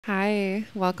Hi,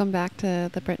 welcome back to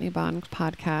the Brittnee Bond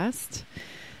podcast.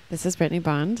 This is Brittnee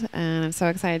Bond, and I'm so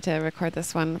excited to record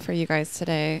this one for you guys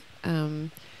today.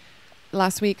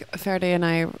 Last week, Faraday and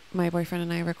I, my boyfriend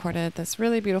and I, recorded this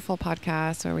really beautiful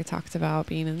podcast where we talked about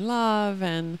being in love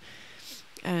and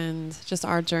just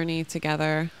our journey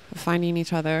together, finding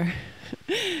each other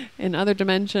in other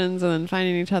dimensions and then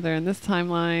finding each other in this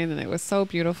timeline. And it was so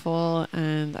beautiful,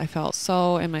 and I felt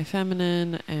so in my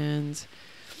feminine, and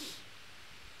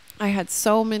I had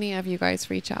so many of you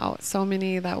guys reach out, so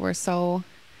many that were so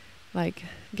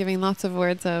giving lots of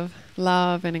words of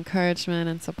love and encouragement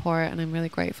and support. And I'm really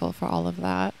grateful for all of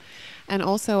that. And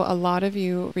also a lot of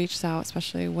you reached out,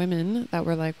 especially women, that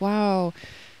were like, wow,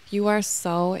 you are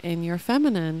so in your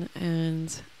feminine,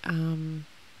 and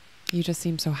you just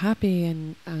seem so happy.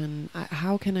 And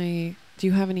do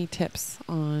you have any tips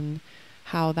on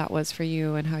how that was for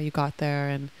you and how you got there,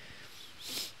 and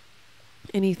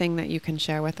anything that you can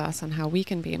share with us on how we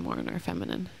can be more in our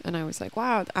feminine? And I was like,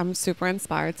 wow, I'm super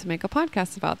inspired to make a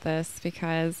podcast about this,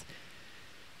 because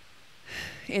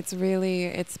it's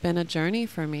been a journey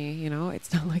for me. You know,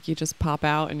 it's not like you just pop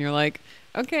out and you're like,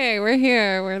 okay, we're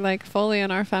here. We're like fully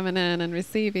in our feminine and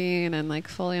receiving and like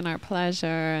fully in our pleasure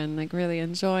and like really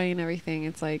enjoying everything.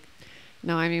 It's like,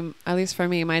 no, I mean, at least for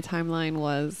me, my timeline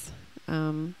was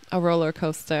a roller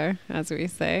coaster, as we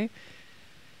say.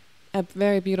 A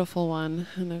very beautiful one,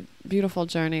 and a beautiful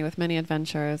journey with many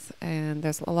adventures. And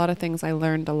there's a lot of things I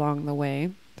learned along the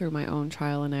way through my own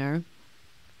trial and error.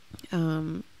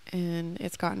 And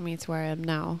it's gotten me to where I am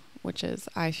now, which is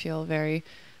I feel very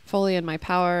fully in my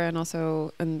power, and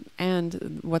also,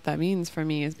 and what that means for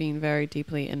me is being very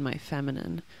deeply in my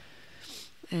feminine.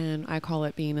 And I call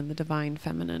it being in the divine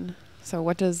feminine. So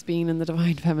what does being in the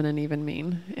divine feminine even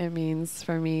mean? It means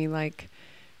for me, like,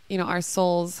 you know, our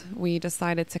souls, we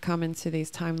decided to come into these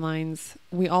timelines.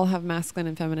 We all have masculine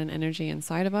and feminine energy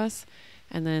inside of us.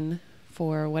 And then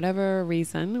for whatever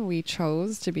reason, we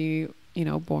chose to be, you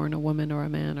know, born a woman or a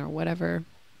man or whatever.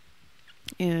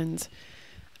 And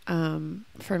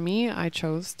for me, I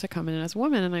chose to come in as a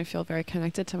woman, and I feel very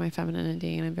connected to my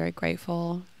femininity. And I'm very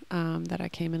grateful that I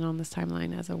came in on this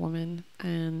timeline as a woman.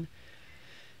 And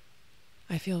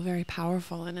I feel very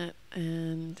powerful in it.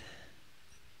 And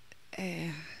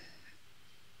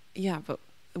yeah, but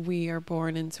we are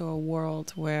born into a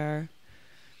world where,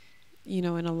 you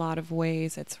know, in a lot of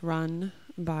ways it's run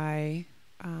by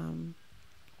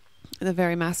the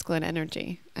very masculine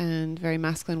energy and very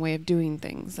masculine way of doing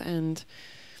things. And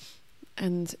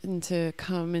to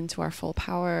come into our full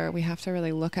power, we have to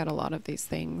really look at a lot of these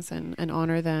things and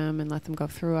honor them and let them go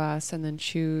through us, and then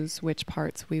choose which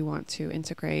parts we want to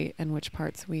integrate and which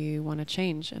parts we want to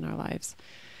change in our lives.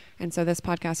 And so this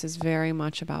podcast is very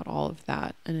much about all of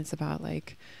that. And it's about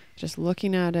like just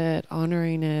looking at it,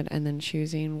 honoring it, and then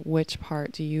choosing which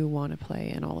part do you want to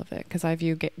play in all of it. Because I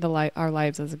view our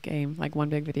lives as a game, like one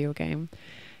big video game.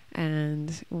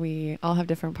 And we all have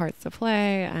different parts to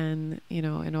play. And, you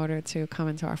know, in order to come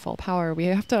into our full power, we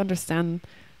have to understand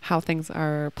how things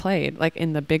are played, like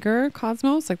in the bigger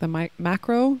cosmos, like the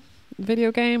macro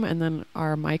video game, and then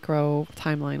our micro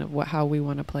timeline of how we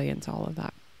want to play into all of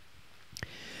that.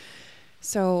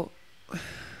 So,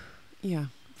 yeah,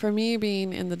 for me,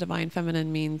 being in the divine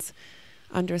feminine means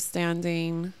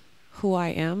understanding who I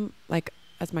am, like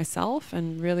as myself,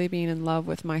 and really being in love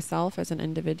with myself as an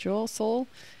individual soul,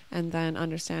 and then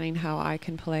understanding how I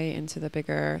can play into the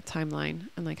bigger timeline,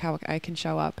 and like how I can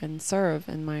show up and serve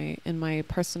in my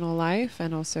personal life,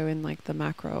 and also in like the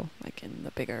macro, like in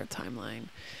the bigger timeline.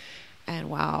 And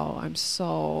wow, I'm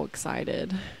so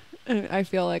excited. I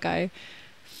feel like I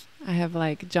have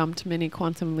like jumped many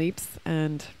quantum leaps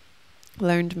and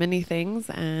learned many things,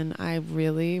 and I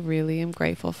really, really am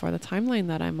grateful for the timeline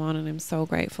that I'm on. And I'm so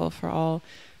grateful for all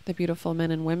the beautiful men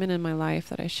and women in my life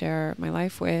that I share my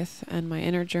life with and my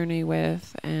inner journey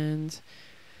with. And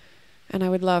I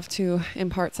would love to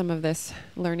impart some of this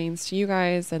learnings to you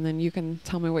guys, and then you can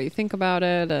tell me what you think about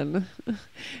it, and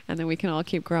then we can all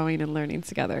keep growing and learning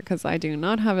together, because I do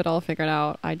not have it all figured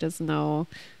out. I just know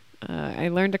I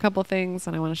learned a couple things,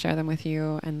 and I want to share them with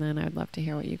you, and then I'd love to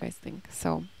hear what you guys think.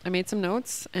 So I made some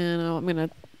notes, and I'm going to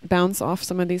bounce off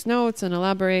some of these notes and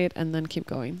elaborate and then keep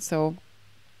going. So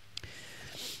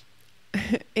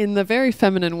in the very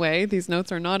feminine way, these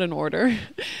notes are not in order.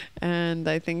 And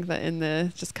I think that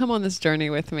just come on this journey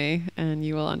with me, and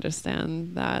you will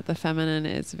understand that the feminine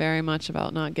is very much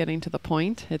about not getting to the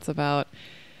point. It's about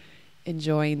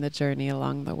enjoying the journey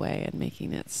along the way and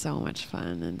making it so much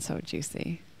fun and so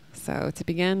juicy. So to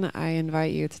begin, I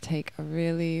invite you to take a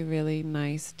really, really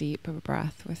nice deep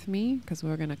breath with me, because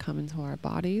we're going to come into our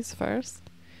bodies first.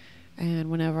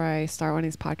 And whenever I start one of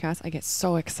these podcasts, I get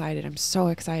so excited. I'm so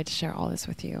excited to share all this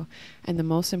with you. And the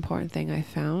most important thing I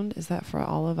found is that for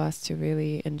all of us to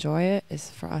really enjoy it is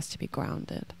for us to be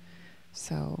grounded.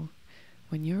 So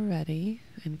when you're ready,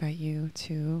 I invite you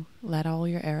to let all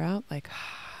your air out, like,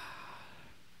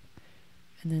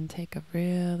 and then take a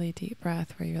really deep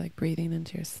breath where you're like breathing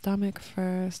into your stomach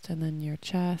first, and then your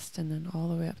chest, and then all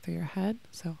the way up through your head.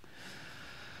 So,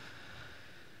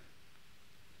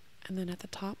 and then at the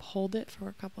top, hold it for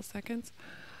a couple seconds.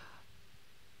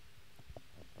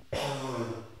 And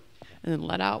then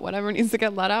let out whatever needs to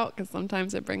get let out, because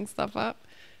sometimes it brings stuff up.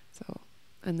 So,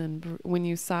 and then when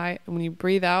you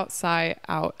breathe out, sigh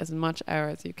out as much air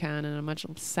as you can and as much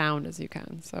sound as you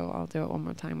can. So I'll do it one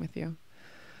more time with you.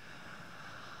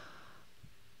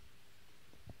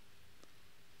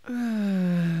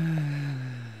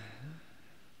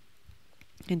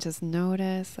 And just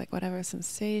notice like whatever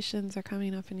sensations are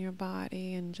coming up in your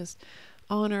body, and just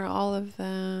honor all of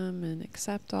them and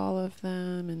accept all of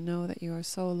them, and know that you are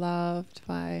so loved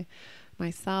by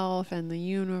myself and the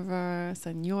universe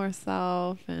and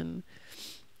yourself and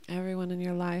everyone in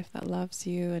your life that loves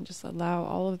you, and just allow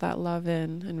all of that love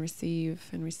in and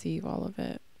receive all of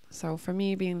it. So for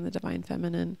me, being the divine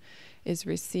feminine is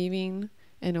receiving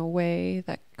in a way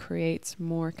that creates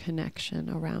more connection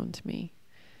around me,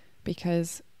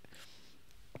 because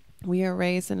we are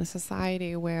raised in a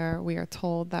society where we are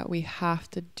told that we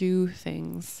have to do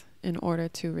things in order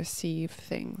to receive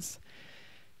things.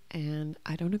 And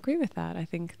I don't agree with that. I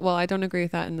don't agree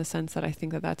with that in the sense that I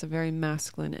think that that's a very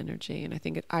masculine energy. And I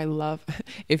think I love,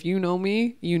 if you know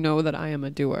me, you know that I am a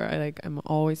doer. I'm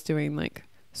always doing like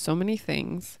so many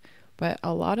things, but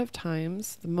a lot of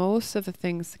times, most of the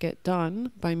things get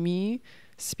done by me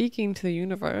speaking to the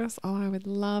universe. Oh, I would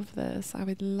love this. I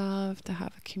would love to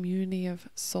have a community of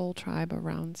soul tribe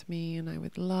around me. And I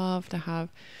would love to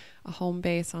have a home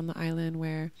base on the island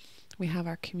where we have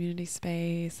our community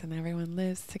space and everyone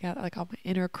lives together. Like all my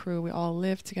inner crew, we all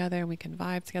live together and we can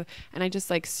vibe together. And I just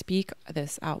like speak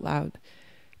this out loud.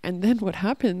 And then what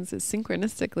happens is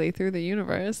synchronistically through the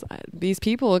universe, these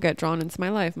people will get drawn into my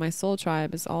life. My soul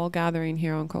tribe is all gathering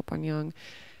here on Koh Phangan.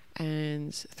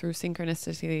 And through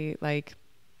synchronicity, like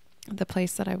the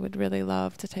place that I would really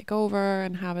love to take over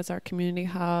and have as our community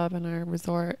hub and our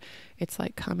resort, it's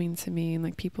like coming to me. And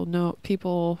like people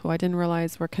who I didn't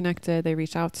realize were connected, they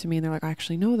reach out to me and they're like, I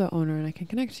actually know the owner and I can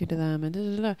connect you to them, and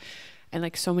and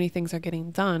like so many things are getting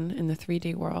done in the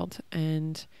 3D world.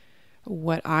 And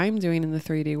what I'm doing in the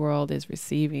 3D world is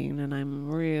receiving, and I'm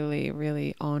really,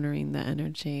 really honoring the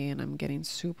energy, and I'm getting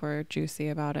super juicy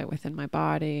about it within my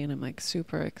body, and I'm like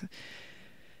super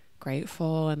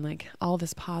grateful and like all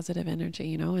this positive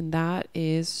energy, and that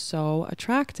is so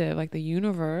attractive. Like the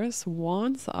universe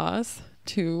wants us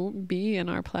to be in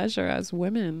our pleasure as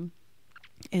women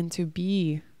and to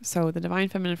be. So the divine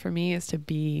feminine for me is to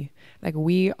be. Like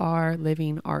we are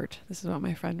living art. This is what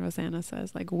my friend Rosanna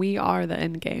says. Like we are the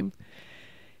end game.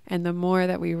 And the more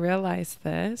that we realize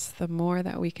this, the more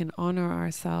that we can honor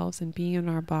ourselves and be in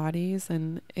our bodies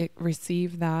and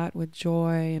receive that with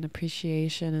joy and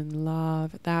appreciation and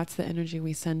love. That's the energy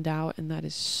we send out, and that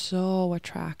is so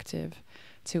attractive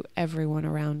to everyone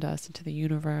around us and to the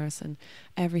universe, and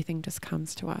everything just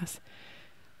comes to us.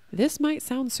 This might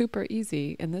sound super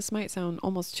easy, and this might sound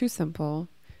almost too simple.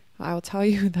 I will tell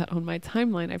you that on my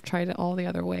timeline, I've tried it all the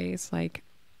other ways. Like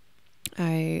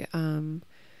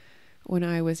when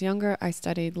I was younger, I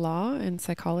studied law and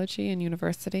psychology in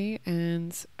university.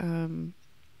 And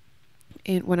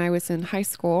when I was in high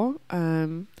school,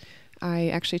 I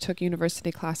actually took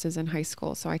university classes in high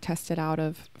school. So I tested out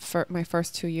of my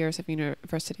first 2 years of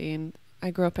university. And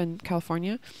I grew up in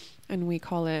California, and we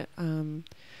call it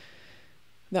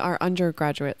our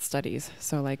undergraduate studies.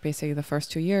 So like basically the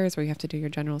first 2 years where you have to do your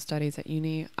general studies at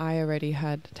uni, I already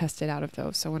had tested out of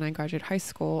those. So when I graduated high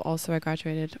school, also I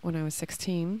graduated when I was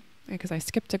 16, because I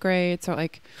skipped a grade. So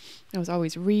like I was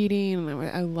always reading, and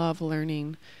I love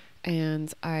learning,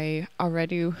 and I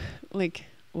already like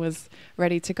was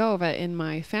ready to go. But in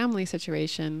my family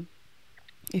situation,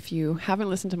 if you haven't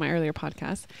listened to my earlier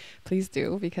podcast, please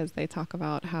do, because they talk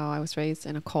about how I was raised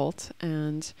in a cult,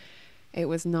 and it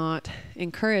was not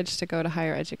encouraged to go to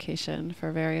higher education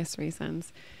for various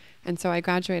reasons. And so I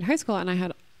graduated high school, and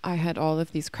I had all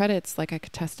of these credits, like I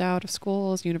could test out of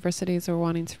schools, universities were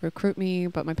wanting to recruit me,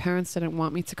 but my parents didn't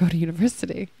want me to go to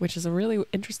university, which is a really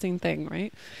interesting thing,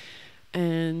 right?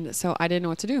 And so I didn't know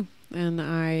what to do. And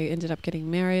I ended up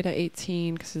getting married at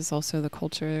 18, because it's also the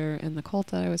culture and the cult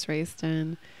that I was raised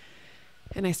in.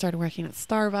 And I started working at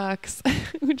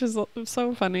Starbucks, which is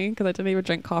so funny, because I didn't even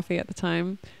drink coffee at the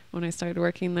time when I started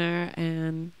working there.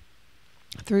 And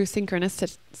through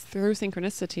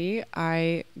synchronicity,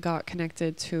 I got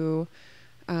connected to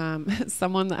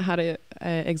someone that had a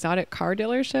exotic car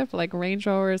dealership, like Range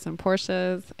Rovers and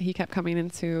Porsches. He kept coming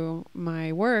into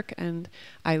my work, and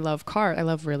I love cars. I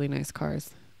love really nice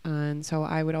cars. And so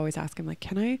I would always ask him, like,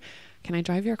 can I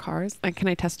drive your cars? Like, can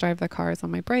I test drive the cars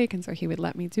on my break? And so he would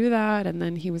let me do that. And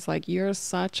then he was like, you're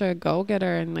such a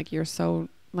go-getter, and like, you're so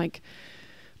like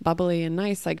bubbly and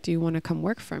nice. Like, do you want to come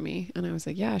work for me? And I was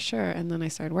like, yeah, sure. And then I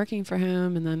started working for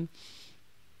him. And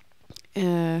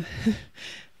then,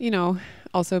 you know,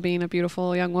 also being a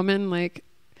beautiful young woman, like,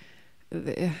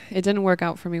 it didn't work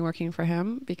out for me working for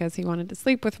him because he wanted to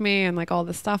sleep with me and like all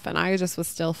this stuff. And I just was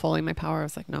still fully in my power. I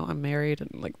was like, no, I'm married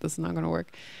and like, this is not going to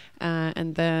work.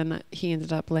 And then he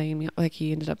ended up letting me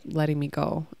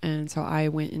go. And so I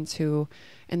went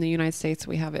in the United States,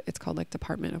 we have it's called like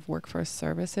Department of Workforce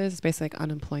Services. It's basically like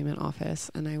unemployment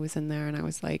office. And I was in there and I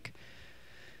was like,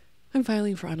 I'm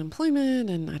filing for unemployment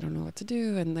and I don't know what to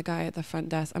do. And the guy at the front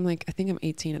desk, I'm like, I think I'm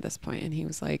 18 at this point. And he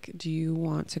was like, do you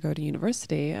want to go to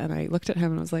university? And I looked at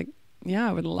him and I was like, yeah,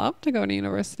 I would love to go to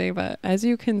university. But as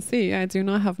you can see, I do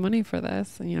not have money for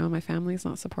this. And, you know, my family's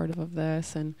not supportive of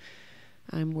this. And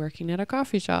I'm working at a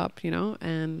coffee shop, you know,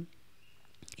 and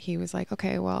he was like,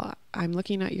 okay, well, I'm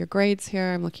looking at your grades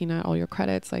here. I'm looking at all your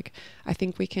credits. Like, I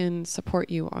think we can support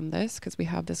you on this because we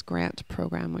have this grant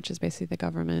program, which is basically the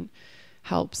government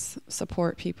helps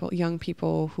support young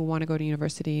people who want to go to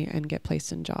university and get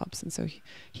placed in jobs. And so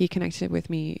he connected with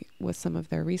me with some of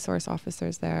their resource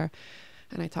officers there.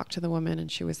 And I talked to the woman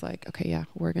and she was like, okay, yeah,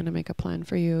 we're going to make a plan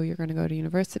for you. You're going to go to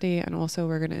university. And also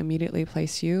we're going to immediately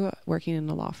place you working in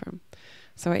a law firm.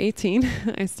 So at 18,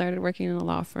 I started working in a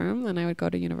law firm and I would go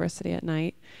to university at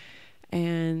night.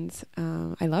 And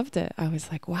I loved it. I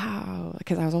was like, wow,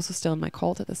 because I was also still in my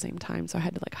cult at the same time. So I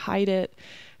had to like hide it.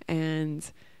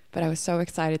 But I was so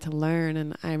excited to learn.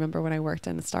 And I remember when I worked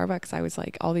in a Starbucks, I was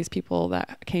like, all these people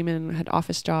that came in had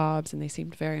office jobs and they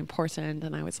seemed very important.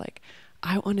 And I was like,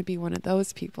 I want to be one of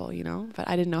those people, you know, but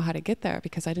I didn't know how to get there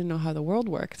because I didn't know how the world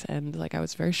worked. And like, I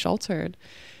was very sheltered.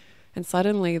 And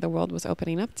suddenly the world was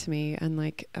opening up to me. And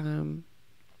like,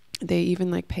 they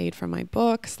even like paid for my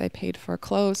books. They paid for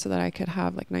clothes so that I could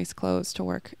have like nice clothes to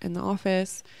work in the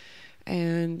office.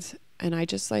 And I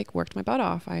just like worked my butt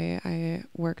off. I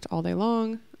worked all day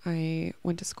long. I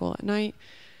went to school at night.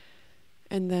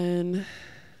 And then,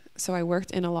 so I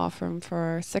worked in a law firm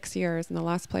for 6 years. And the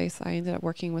last place I ended up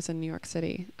working was in New York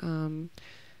City. And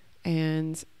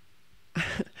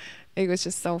it was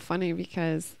just so funny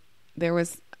because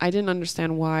I didn't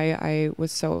understand why I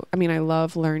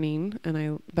love learning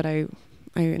but I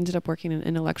ended up working in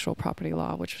intellectual property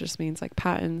law, which just means like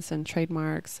patents and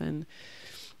trademarks and,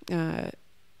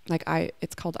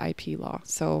 it's called IP law.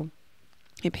 So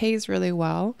it pays really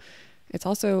well. It's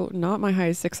also not my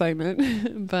highest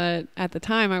excitement, but at the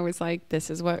time I was like,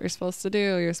 this is what you're supposed to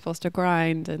do. You're supposed to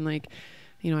grind. And like,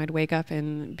 you know, I'd wake up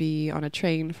and be on a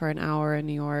train for an hour in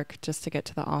New York just to get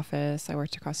to the office. I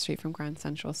worked across the street from Grand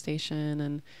Central Station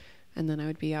and then I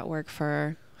would be at work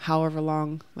for however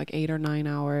long, like 8 or 9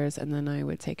 hours. And then I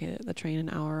would take the train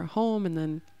an hour home. And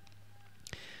then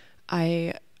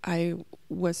I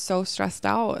was so stressed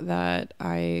out that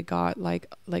I got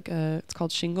it's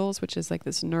called shingles, which is like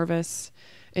this nervous,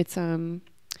 it's an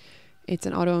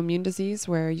autoimmune disease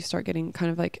where you start getting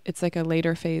kind of like, it's like a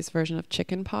later phase version of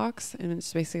chicken pox. And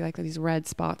it's basically like these red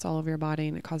spots all over your body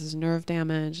and it causes nerve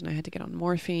damage. And I had to get on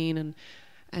morphine.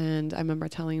 And I remember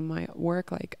telling my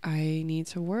work, like, I need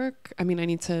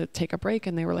to take a break.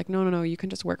 And they were like, no, you can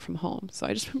just work from home. So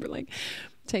I just remember like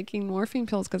taking morphine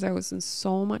pills because I was in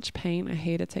so much pain. I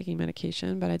hated taking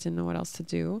medication, but I didn't know what else to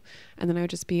do. And then I would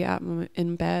just be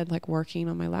in bed, like working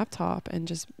on my laptop and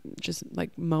just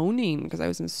like moaning because I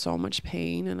was in so much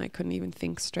pain and I couldn't even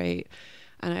think straight.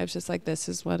 And I was just like, this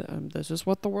is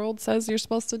what the world says you're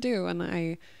supposed to do. And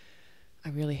I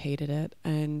really hated it.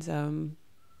 And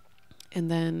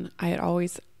then I had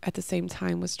always, at the same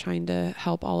time, was trying to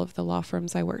help all of the law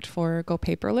firms I worked for go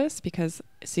paperless because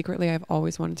secretly I've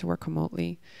always wanted to work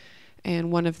remotely.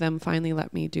 And one of them finally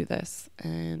let me do this.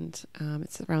 And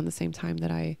it's around the same time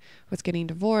that I was getting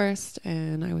divorced.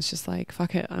 And I was just like,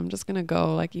 fuck it, I'm just going to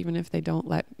go. Like, even if they don't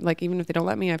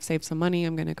let me, I've saved some money.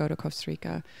 I'm going to go to Costa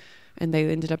Rica. And they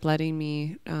ended up letting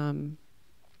me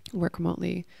work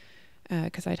remotely.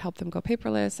 Because I'd helped them go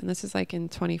paperless. And this is like in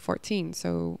 2014.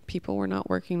 So people were not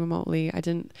working remotely.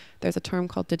 There's a term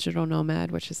called digital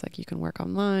nomad, which is like you can work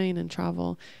online and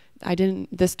travel.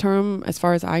 This term, as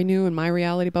far as I knew in my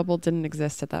reality bubble, didn't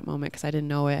exist at that moment because I didn't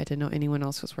know it. I didn't know anyone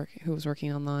else who was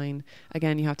working online.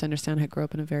 Again, you have to understand I grew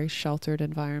up in a very sheltered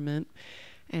environment.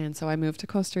 And so I moved to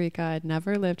Costa Rica. I'd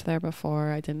never lived there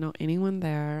before. I didn't know anyone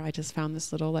there. I just found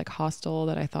this little like hostel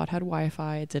that I thought had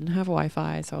Wi-Fi. It didn't have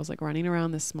Wi-Fi. So I was like running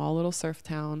around this small little surf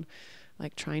town,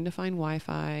 like trying to find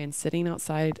Wi-Fi and sitting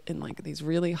outside in like these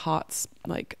really hot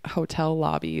like hotel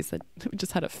lobbies that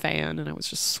just had a fan, and I was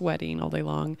just sweating all day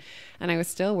long. And I was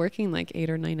still working like 8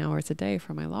 or 9 hours a day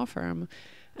for my law firm,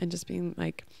 and just being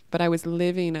like, but I was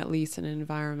living at least in an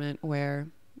environment where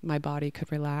my body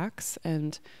could relax,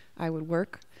 and I would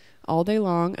work all day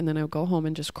long, and then I would go home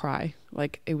and just cry.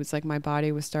 Like it was like my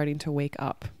body was starting to wake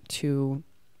up to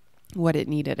what it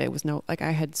needed. It was no, like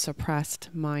I had suppressed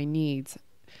my needs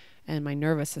and my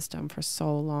nervous system for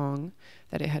so long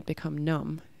that it had become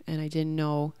numb. And I didn't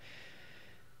know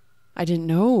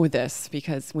this,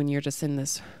 because when you're just in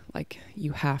this, like,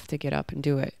 you have to get up and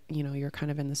do it, you know, you're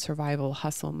kind of in the survival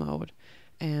hustle mode.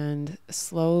 And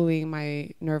slowly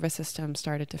my nervous system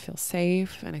started to feel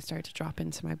safe, and I started to drop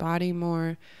into my body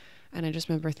more. And I just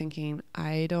remember thinking,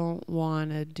 I don't want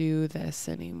to do this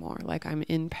anymore. Like, I'm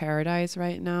in paradise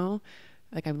right now.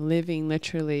 Like, I'm living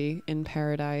literally in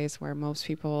paradise, where most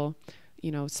people,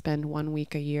 you know, spend 1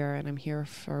 week a year, and I'm here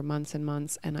for months and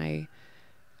months. And I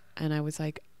was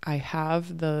like, I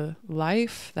have the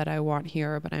life that I want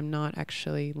here, but I'm not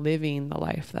actually living the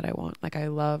life that I want. Like, I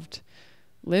loved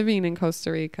living in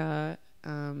Costa Rica,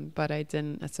 but I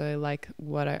didn't necessarily like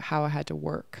how I had to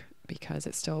work, because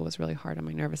it still was really hard on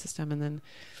my nervous system. And then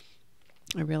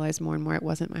I realized more and more it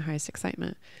wasn't my highest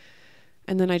excitement.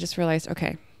 And then I just realized,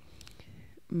 okay,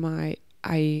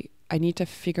 I need to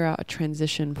figure out a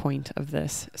transition point of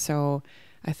this. So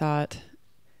I thought,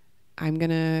 I'm going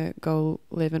to go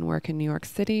live and work in New York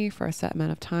City for a set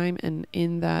amount of time. And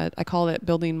in that, I call it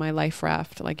building my life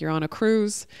raft. Like, you're on a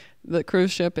cruise. The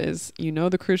cruise ship is, you know,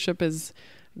 the cruise ship is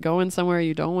going somewhere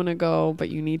you don't want to go, but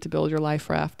you need to build your life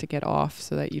raft to get off,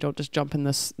 so that you don't just jump in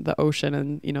the ocean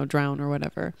and, you know, drown or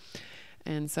whatever.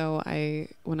 And so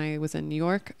when I was in New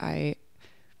York, I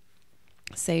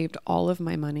saved all of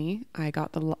my money. I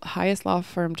got the highest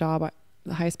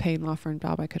paying law firm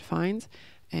job I could find.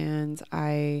 And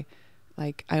I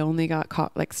only got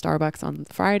caught like Starbucks on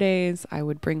Fridays. I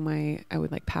would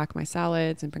like pack my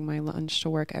salads and bring my lunch to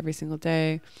work every single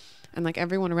day. And like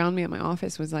everyone around me at my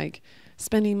office was like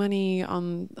spending money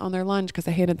on their lunch, because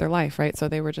they hated their life, right? So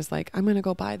they were just like, I'm going to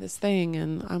go buy this thing,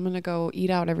 and I'm going to go eat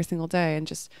out every single day. And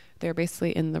just, they're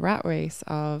basically in the rat race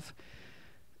of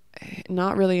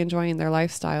not really enjoying their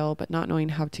lifestyle, but not knowing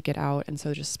how to get out. And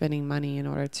so just spending money in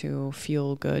order to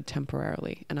feel good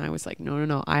temporarily. And I was like,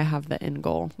 no, I have the end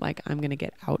goal. Like, I'm going to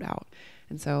get out.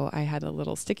 And so I had a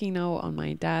little sticky note on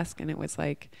my desk, and it was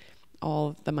like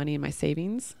all the money in my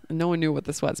savings. And no one knew what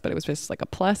this was, but it was just like a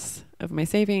plus of my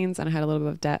savings. And I had a little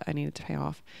bit of debt I needed to pay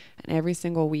off. And every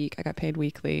single week, I got paid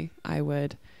weekly, I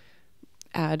would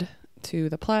add to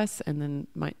the plus and then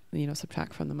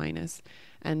subtract from the minus.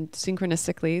 And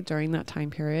synchronistically, during that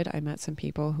time period, I met some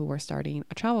people who were starting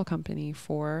a travel company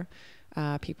for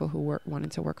people who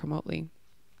wanted to work remotely.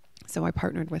 So I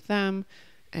partnered with them,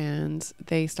 and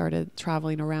they started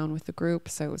traveling around with the group.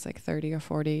 So it was like 30 or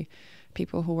 40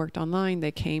 people who worked online.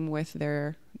 They came with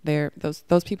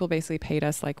those people basically paid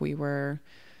us like we were.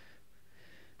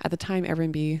 At the time,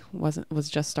 Airbnb was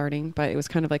just starting, but it was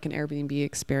kind of like an Airbnb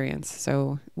experience.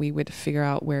 So we would figure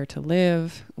out where to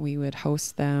live. We would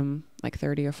host them, like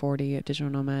 30 or 40 digital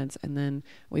nomads. And then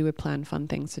we would plan fun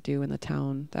things to do in the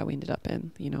town that we ended up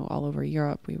in, all over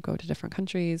Europe. We would go to different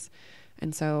countries.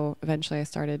 And so eventually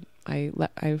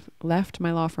I left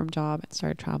my law firm job and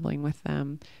started traveling with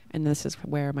them. And this is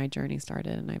where my journey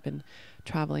started. And I've been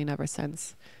traveling ever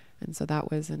since. And so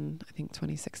that was in, I think,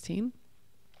 2016.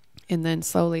 And then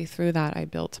slowly through that, I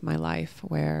built my life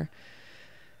where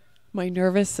my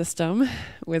nervous system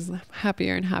was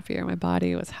happier and happier. My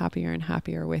body was happier and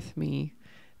happier with me.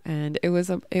 And it was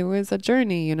a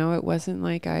journey, it wasn't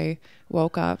like I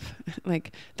woke up,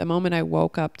 like the moment I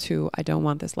woke up to, I don't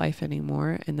want this life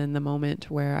anymore. And then the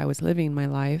moment where I was living my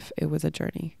life, it was a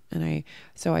journey.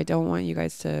 So I don't want you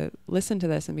guys to listen to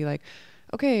this and be like,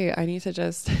 okay, I need to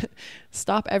just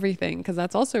stop everything, because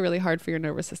that's also really hard for your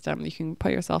nervous system. You can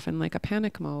put yourself in like a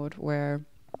panic mode where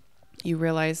you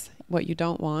realize what you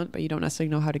don't want, but you don't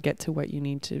necessarily know how to get to what you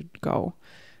need to go.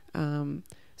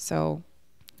 So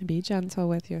be gentle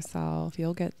with yourself.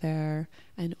 You'll get there.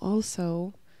 And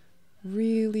also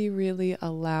really, really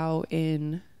allow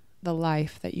in the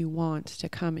life that you want to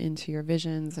come into your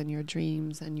visions and your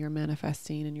dreams and your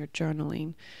manifesting and your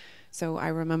journaling. So I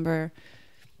remember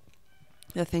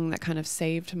the thing that kind of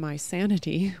saved my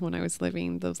sanity when I was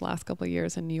living those last couple of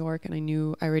years in New York, and I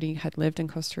knew I already had lived in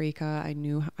Costa Rica. I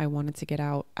knew I wanted to get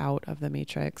out of the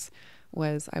matrix.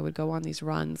 Was I would go on these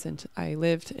runs, and I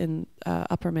lived in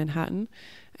Upper Manhattan,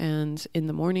 and in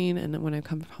the morning, and then when I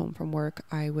come home from work,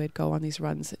 I would go on these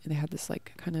runs. They had this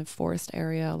like kind of forest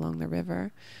area along the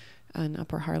river in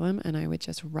Upper Harlem, and I would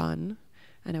just run,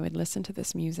 and I would listen to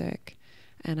this music,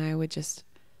 and I would just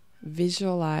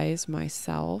visualize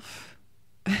myself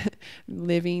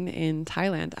living in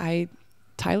Thailand.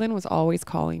 Thailand was always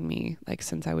calling me, like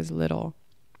since I was little,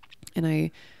 and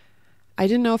I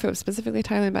didn't know if it was specifically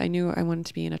Thailand, but I knew I wanted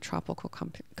to be in a tropical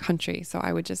country. So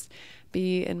I would just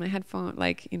be in my headphone,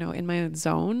 like, you know, in my own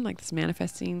zone, like this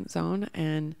manifesting zone.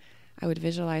 And I would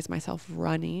visualize myself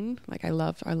running. Like I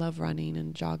love running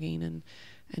and jogging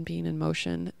and being in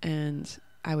motion. And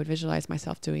I would visualize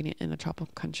myself doing it in a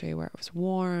tropical country where it was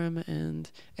warm and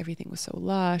everything was so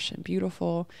lush and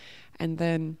beautiful. And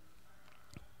then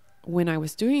when I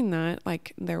was doing that,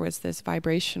 like there was this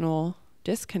vibrational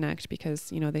disconnect,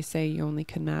 because, you know, they say you only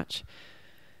can match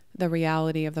the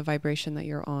reality of the vibration that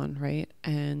you're on, right?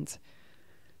 And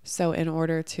so in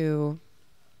order to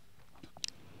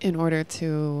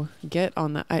get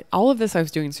on that, all of this I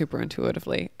was doing super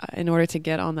intuitively. In order to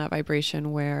get on that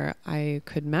vibration where I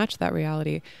could match that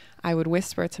reality, I would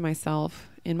whisper to myself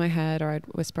in my head, or I'd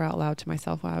whisper out loud to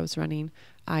myself while I was running,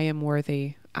 I am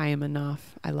worthy, I am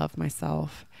enough, I love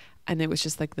myself. And it was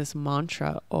just like this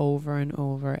mantra over and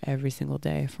over every single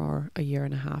day for a year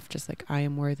and a half, just like, I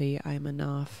am worthy, I am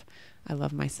enough, I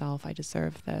love myself, I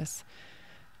deserve this.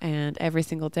 And every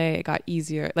single day it got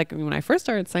easier. Like when I first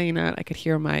started saying that, I could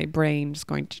hear my brain just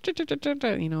going,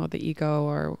 you know, the ego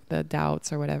or the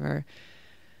doubts or whatever.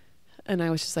 And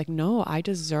I was just like, no, I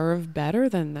deserve better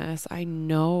than this. I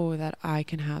know that I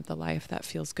can have the life that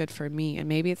feels good for me. And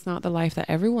maybe it's not the life that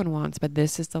everyone wants, but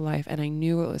this is the life. And I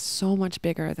knew it was so much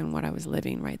bigger than what I was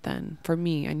living right then. For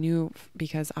me, I knew,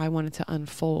 because I wanted to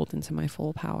unfold into my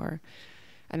full power.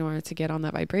 And in order to get on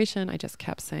that vibration, I just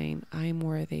kept saying, I am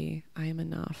worthy, I am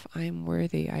enough, I am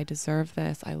worthy, I deserve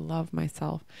this, I love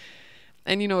myself.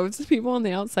 And, you know, it was just people on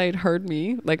the outside heard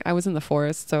me. Like I was in the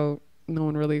forest, so no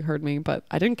one really heard me, but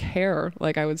I didn't care.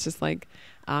 Like I was just like,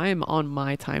 I'm on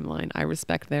my timeline. I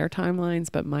respect their timelines,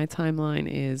 but my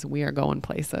timeline is we are going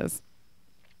places.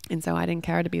 And so I didn't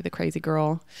care to be the crazy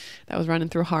girl that was running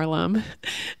through Harlem.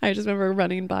 I just remember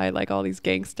running by like all these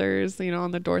gangsters, you know,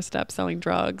 on the doorstep selling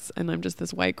drugs. And I'm just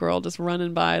this white girl just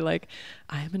running by like,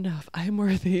 I am enough, I am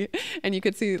worthy. And you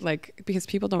could see, like, because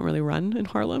people don't really run in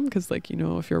Harlem, because, like, you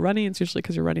know, if you're running, it's usually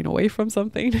because you're running away from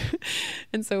something.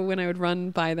 And so when I would run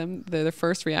by them, the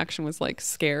first reaction was like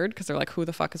scared, because they're like, who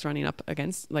the fuck is running up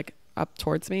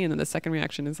towards me? And then the second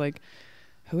reaction is like,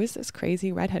 who is this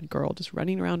crazy redhead girl just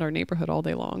running around our neighborhood all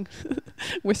day long,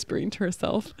 whispering to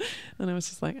herself? And I was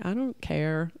just like, I don't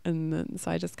care. And then,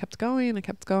 so I just kept going.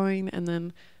 And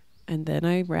then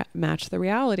I matched the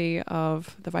reality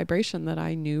of the vibration that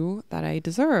I knew that I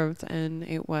deserved. And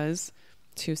it was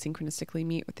to synchronistically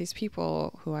meet with these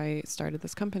people who I started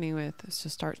this company with, to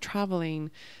start traveling.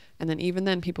 And then even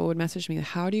then people would message me,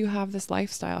 how do you have this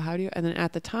lifestyle? And then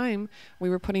at the time we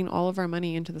were putting all of our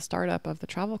money into the startup of the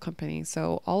travel company.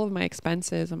 So all of my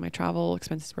expenses and my travel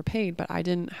expenses were paid, but I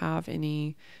didn't have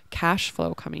any cash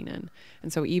flow coming in.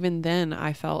 And so even then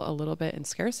I felt a little bit in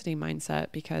scarcity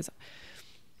mindset, because,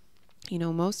 you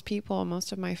know, most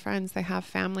of my friends, they have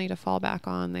family to fall back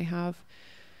on. They have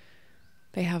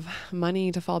money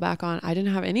to fall back on. I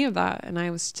didn't have any of that. And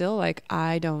I was still like,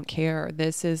 I don't care.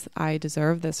 I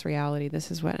deserve this reality.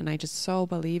 This is what, and I just so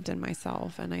believed in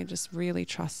myself. And I just really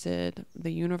trusted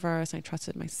the universe. And I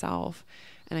trusted myself,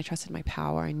 and I trusted my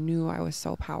power. I knew I was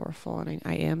so powerful, and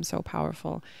I am so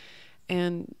powerful.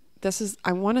 And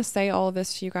I want to say all of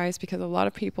this to you guys, because a lot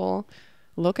of people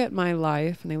look at my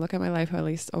life, and they look at my life, at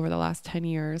least over the last 10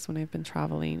 years when I've been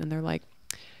traveling, and they're like,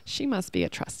 she must be a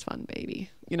trust fund baby,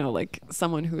 you know, like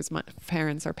someone whose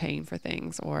parents are paying for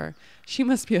things, or she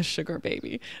must be a sugar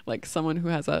baby, like someone who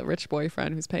has a rich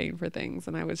boyfriend who's paying for things.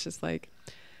 And I was just like,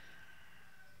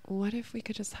 what if we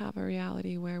could just have a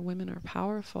reality where women are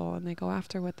powerful and they go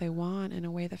after what they want in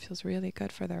a way that feels really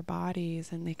good for their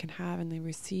bodies, and they can have and they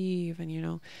receive, and, you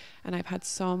know, and I've had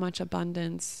so much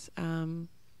abundance,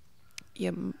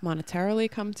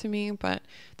 monetarily come to me, but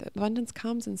the abundance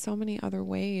comes in so many other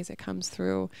ways. It comes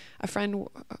through a friend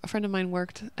of mine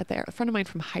a friend of mine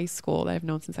from high school that I've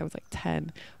known since I was like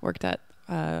 10, worked at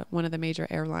one of the major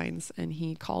airlines, and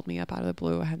he called me up out of the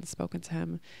blue. I hadn't spoken to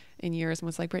him in years, and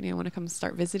was like, Brittnee, I want to come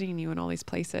start visiting you in all these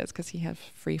places, because he had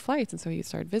free flights. And so he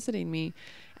started visiting me,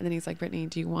 and then he's like,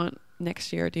 Brittnee,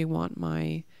 next year, do you want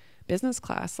my business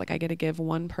class. Like I get to give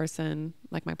one person,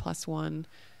 like my plus one,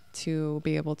 to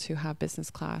be able to have business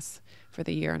class for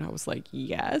the year. And I was like,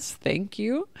 yes, thank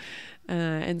you.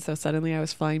 And so suddenly I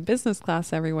was flying business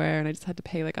class everywhere, and I just had to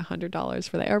pay like $100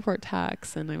 for the airport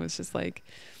tax. And I was just like,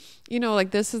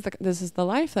 like this is the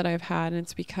life that I've had. And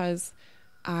it's because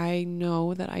I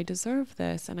know that I deserve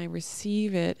this, and I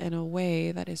receive it in a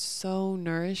way that is so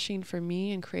nourishing for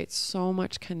me and creates so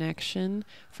much connection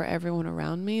for everyone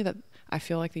around me, that I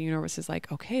feel like the universe is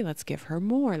like, okay, let's give her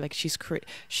more. Like she's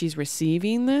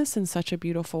receiving this in such a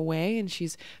beautiful way, and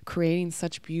she's creating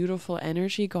such beautiful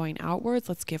energy going outwards.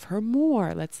 Let's give her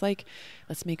more. Let's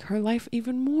make her life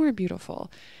even more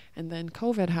beautiful. And then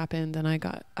COVID happened, and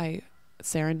I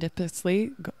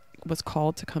serendipitously was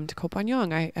called to come to Koh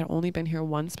Phangan. I had only been here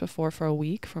once before for a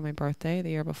week for my birthday the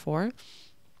year before.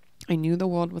 I knew the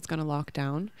world was going to lock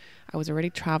down. I was already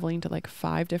traveling to like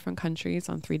 5 different countries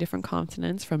on 3 different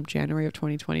continents from January of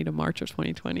 2020 to March of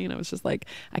 2020. And I was just like,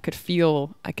 I can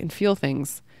feel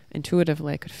things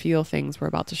intuitively. I could feel things were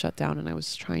about to shut down. And I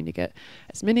was trying to get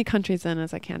as many countries in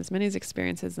as I can, as many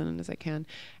experiences in as I can.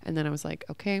 And then I was like,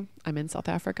 okay, I'm in South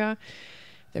Africa.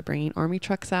 They're bringing army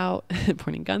trucks out,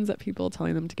 pointing guns at people,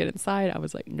 telling them to get inside. I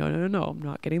was like, no, I'm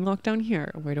not getting locked down here.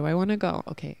 Where do I want to go?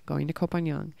 Okay, going to Koh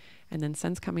Phangan. And then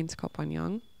since coming to Koh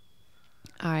Phangan,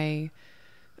 I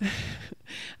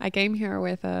came here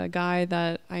with a guy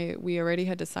that we already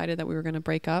had decided that we were going to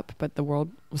break up, but the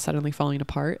world was suddenly falling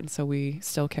apart. And so we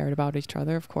still cared about each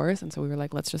other, of course. And so we were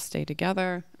like, let's just stay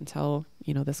together until,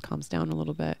 this calms down a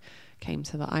little bit. Came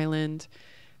to the island,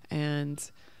 and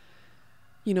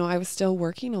I was still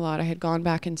working a lot. I had gone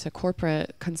back into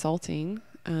corporate consulting,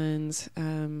 and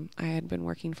I had been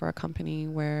working for a company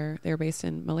where they were based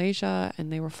in Malaysia,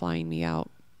 and they were flying me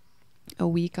out a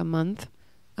week, a month,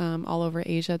 all over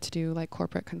Asia to do like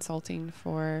corporate consulting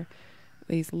for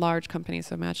these large companies.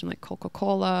 So imagine like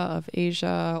Coca-Cola of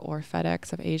Asia or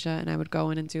FedEx of Asia. And I would go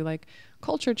in and do like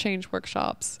culture change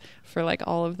workshops for like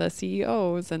all of the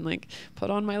CEOs, and like put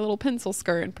on my little pencil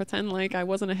skirt and pretend like I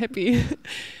wasn't a hippie.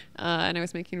 And I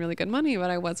was making really good money,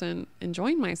 but I wasn't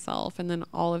enjoying myself. And then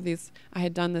all of these, I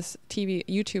had done this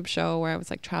YouTube show where I was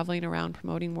like traveling around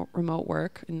promoting remote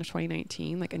work in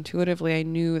 2019. Like intuitively, I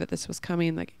knew that this was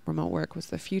coming, like remote work was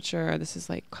the future. This is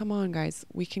like, come on guys,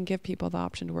 we can give people the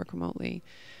option to work remotely.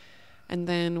 And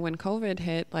then when COVID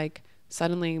hit, like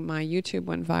suddenly my YouTube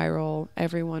went viral.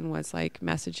 Everyone was like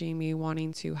messaging me,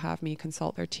 wanting to have me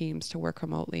consult their teams to work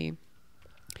remotely.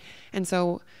 And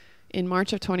so in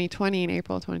March of 2020 and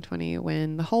April of 2020,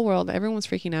 when the whole world, everyone was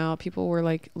freaking out, people were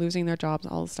like losing their jobs,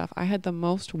 all this stuff, I had the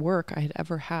most work I had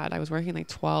ever had. I was working like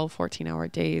 12, 14-hour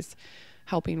days,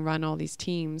 helping run all these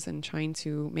teams and trying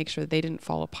to make sure that they didn't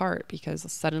fall apart,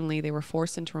 because suddenly they were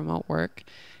forced into remote work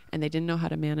and they didn't know how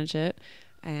to manage it.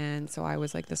 And so I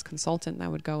was like this consultant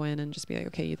that would go in and just be like,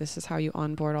 okay, this is how you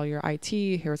onboard all your IT.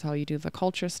 Here's how you do the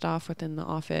culture stuff within the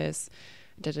office.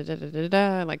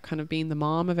 Like kind of being the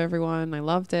mom of everyone. I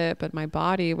loved it. But my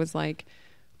body was like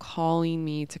calling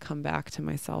me to come back to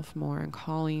myself more and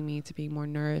calling me to be more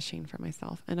nourishing for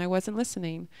myself. And I wasn't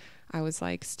listening. I was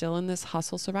like still in this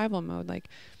hustle survival mode. Like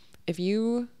if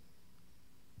you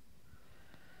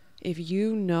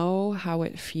know how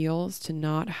it feels to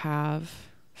not have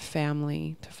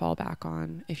family to fall back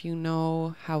on, if you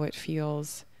know how it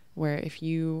feels where if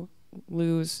you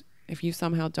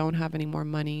somehow don't have any more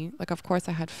money, like of course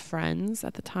I had friends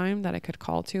at the time that I could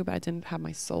call to, but I didn't have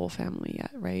my soul family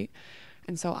yet, right?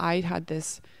 And so I had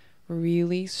this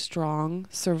really strong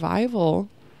survival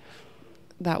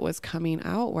that was coming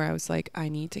out where I was like, I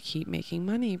need to keep making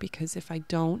money, because if I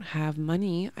don't have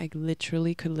money, I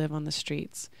literally could live on the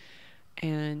streets.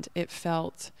 And it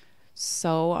felt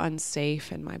so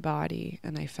unsafe in my body,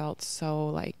 and I felt so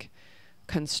like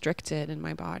constricted in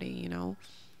my body,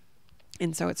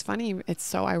 And so it's funny, it's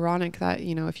so ironic that,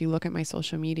 if you look at my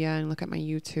social media and look at my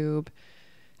YouTube,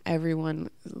 everyone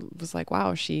was like,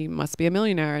 wow, she must be a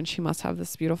millionaire and she must have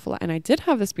this beautiful, and I did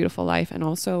have this beautiful life. And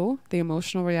also the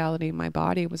emotional reality in my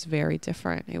body was very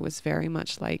different. It was very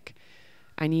much like,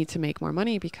 I need to make more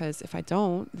money, because if I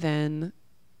don't, then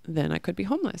I could be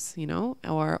homeless,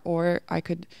 or I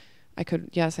could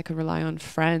rely on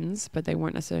friends, but they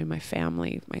weren't necessarily my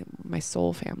family, my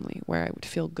soul family, where I would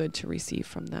feel good to receive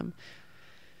from them.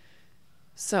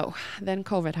 So then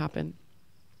COVID happened,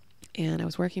 and I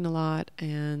was working a lot,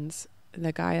 and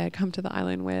the guy I'd come to the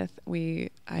island with, I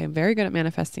am very good at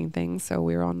manifesting things. So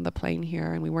we were on the plane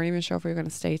here, and we weren't even sure if we were going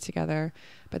to stay together.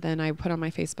 But then I put on my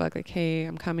Facebook, like, hey,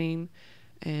 I'm coming.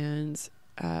 And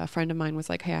a friend of mine was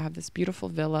like, hey, I have this beautiful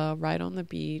villa right on the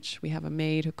beach. We have a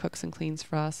maid who cooks and cleans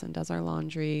for us and does our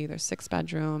laundry. There's 6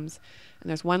 bedrooms. And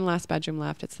there's one last bedroom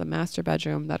left. It's the master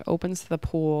bedroom that opens to the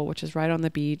pool, which is right on the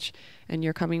beach. And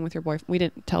you're coming with your boyfriend. We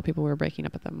didn't tell people we were breaking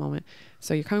up at that moment.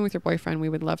 So you're coming with your boyfriend. We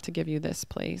would love to give you this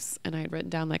place. And I had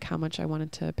written down like how much I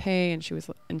wanted to pay. And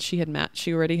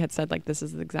she already had said like, this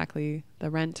is exactly the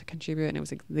rent to contribute. And it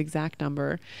was the exact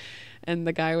number. And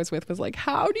the guy I was with was like,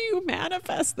 how do you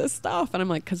manifest this stuff? And I'm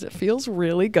like, because it feels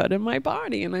really good in my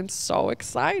body. And I'm so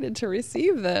excited to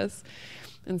receive this.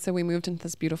 And so we moved into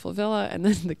this beautiful villa. And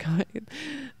then the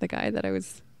guy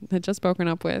that had just broken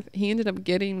up with, he ended up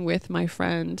getting with my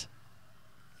friend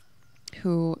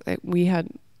who we had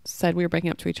said we were breaking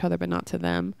up to each other, but not to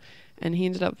them. And he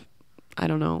ended up, I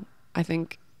don't know, I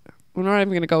think we're not even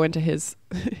going to go into his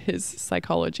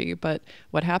psychology, but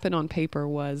what happened on paper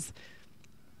was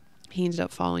he ended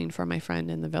up falling for my friend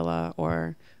in the villa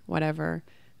or whatever.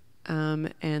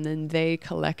 And then they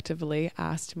collectively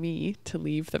asked me to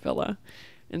leave the villa.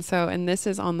 And this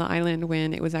is on the island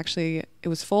when it was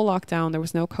full lockdown. There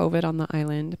was no COVID on the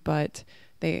island, but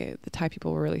the Thai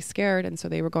people were really scared. And so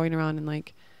they were going around and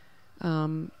like,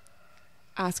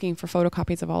 asking for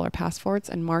photocopies of all our passports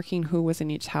and marking who was in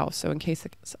each house. So in case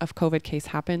a COVID case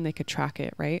happened, they could track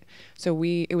it. Right. So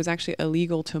it was actually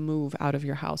illegal to move out of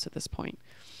your house at this point.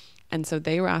 And so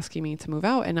they were asking me to move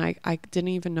out and I didn't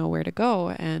even know where to go.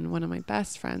 And one of my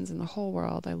best friends in the whole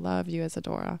world, I love you,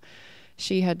 Isadora,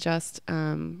 she had just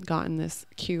gotten this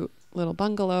cute little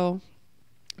bungalow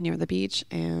near the beach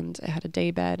and it had a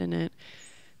day bed in it.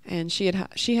 And she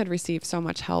had received so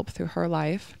much help through her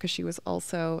life because she was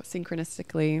also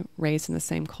synchronistically raised in the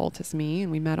same cult as me.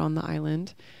 And we met on the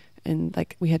island and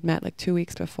like we had met like 2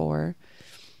 weeks before.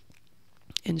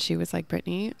 And she was like,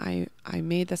 Brittnee, I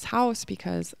made this house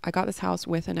because I got this house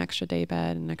with an extra day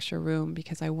bed, an extra room,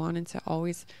 because I wanted to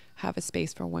always have a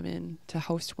space for women, to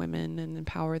host women and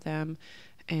empower them.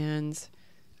 And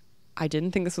I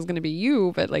didn't think this was going to be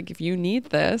you, but like, if you need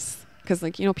this, because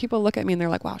like, you know, people look at me and they're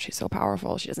like, wow, she's so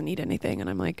powerful. She doesn't need anything. And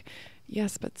I'm like,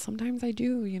 yes, but sometimes I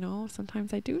do, you know,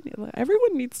 sometimes I do.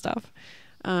 Everyone needs stuff.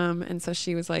 And so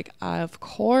she was like, of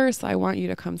course I want you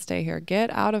to come stay here.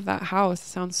 Get out of that house. It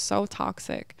sounds so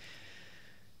toxic.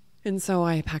 And so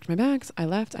I packed my bags. I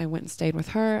left. I went and stayed with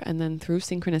her. And then through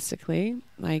synchronistically,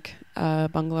 like a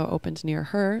bungalow opened near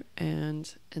her.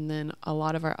 And then a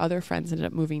lot of our other friends ended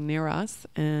up moving near us.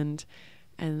 And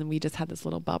we just had this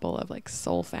little bubble of like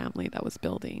soul family that was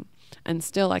building. And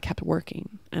still I kept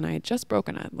working. And I had just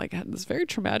broken up. Like I had this very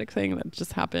traumatic thing that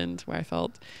just happened where I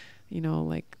felt, you know,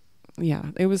 like,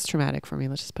 yeah, it was traumatic for me.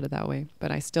 Let's just put it that way.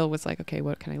 But I still was like, okay,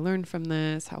 what can I learn from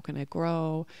this? How can I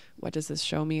grow? What does this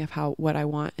show me of what I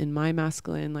want in my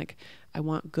masculine? Like I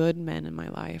want good men in my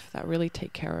life that really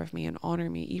take care of me and honor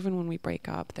me. Even when we break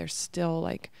up, they're still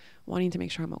like wanting to make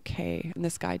sure I'm okay. And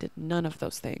this guy did none of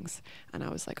those things. And I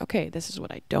was like, okay, this is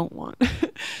what I don't want.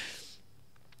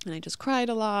 And I just cried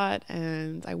a lot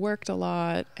and I worked a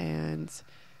lot and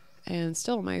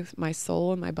still my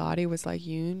soul and my body was like,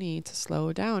 you need to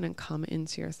slow down and come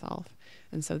into yourself.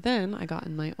 And so then I got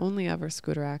in my only ever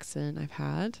scooter accident I've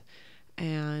had.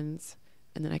 And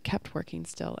then I kept working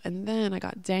still. And then I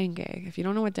got dengue. If you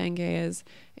don't know what dengue is,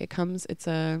 it's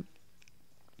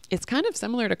kind of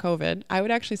similar to COVID. I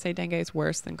would actually say dengue is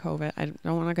worse than COVID. I'm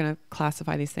not going to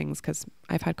classify these things because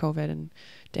I've had COVID and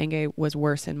dengue was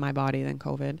worse in my body than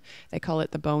COVID. They call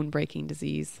it the bone breaking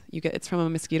disease. It's from a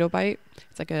mosquito bite.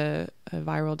 It's like a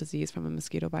viral disease from a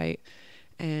mosquito bite.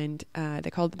 And they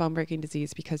call it the bone breaking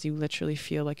disease because you literally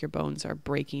feel like your bones are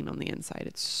breaking on the inside.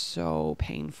 It's so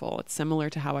painful. It's similar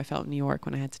to how I felt in New York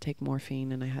when I had to take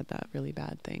morphine and I had that really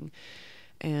bad thing.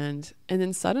 And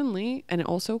then suddenly, and it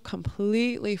also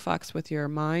completely fucks with your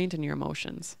mind and your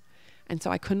emotions. And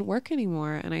so I couldn't work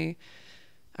anymore. And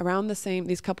around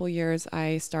these couple years,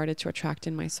 I started to attract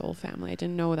in my soul family. I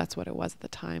didn't know that's what it was at the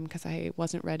time because I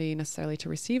wasn't ready necessarily to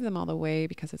receive them all the way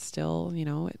because it's still, you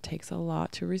know, it takes a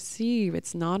lot to receive.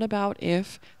 It's not about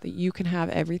if that you can have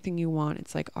everything you want.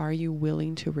 It's like, are you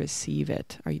willing to receive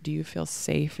it? Do you feel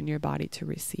safe in your body to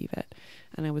receive it?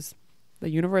 And the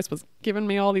universe was giving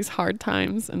me all these hard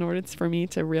times in order for me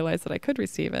to realize that I could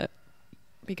receive it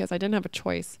because I didn't have a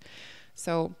choice.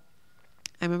 So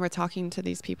I remember talking to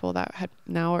these people that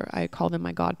I call them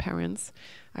my godparents.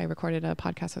 I recorded a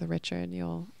podcast with Richard.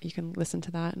 You can listen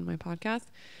to that in my podcast.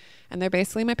 And they're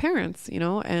basically my parents, you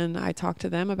know, and I talked to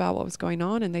them about what was going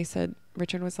on. And they said,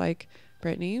 Richard was like,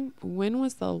 Brittnee, when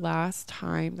was the last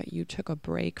time that you took a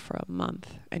break for a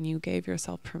month and you gave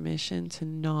yourself permission to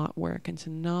not work and to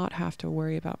not have to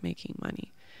worry about making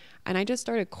money? And I just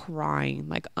started crying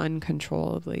like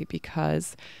uncontrollably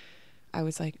because I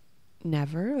was like,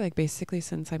 never, like basically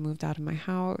since I moved out of my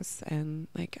house. And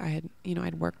like I had,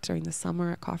 I'd worked during the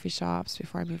summer at coffee shops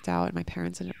before I moved out, and my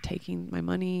parents ended up taking my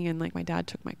money, and like my dad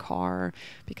took my car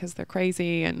because they're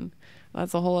crazy, and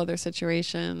that's a whole other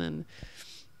situation.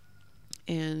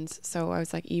 And so I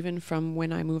was like, even from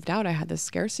when I moved out, I had this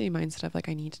scarcity mindset of like,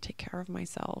 I need to take care of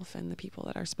myself, and the people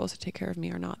that are supposed to take care of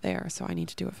me are not there. So I need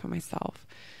to do it for myself.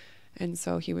 And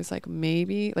so he was like,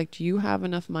 maybe, like, do you have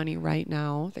enough money right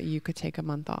now that you could take a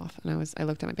month off? And I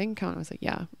looked at my bank account, and I was like,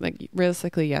 yeah, like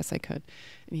realistically, yes, I could.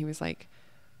 And he was like,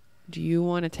 do you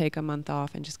want to take a month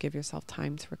off and just give yourself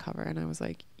time to recover? And I was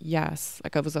like, yes.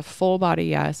 Like, it was a full body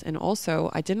yes. And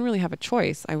also I didn't really have a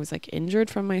choice. I was like injured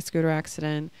from my scooter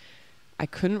accident. I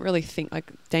couldn't really think,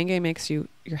 like dengue makes your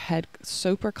head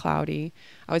super cloudy.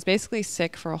 I was basically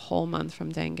sick for a whole month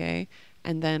from dengue.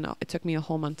 And then it took me a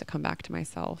whole month to come back to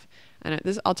myself. And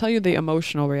I'll tell you the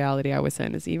emotional reality I was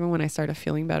in is even when I started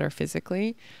feeling better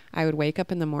physically, I would wake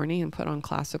up in the morning and put on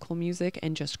classical music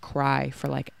and just cry for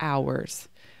like hours,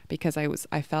 because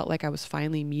I felt like I was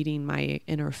finally meeting my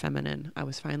inner feminine. I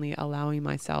was finally allowing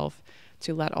myself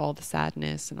to let all the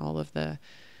sadness and all of the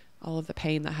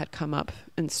pain that had come up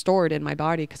and stored in my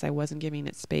body, because I wasn't giving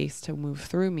it space to move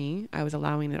through me. I was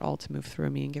allowing it all to move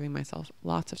through me and giving myself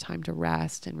lots of time to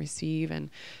rest and receive. And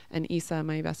Isa,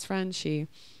 my best friend, she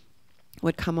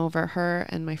would come over, her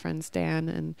and my friends Dan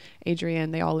and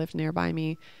Adrienne, they all lived nearby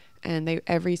me. And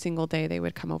every single day they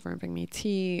would come over and bring me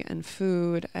tea and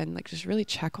food and like just really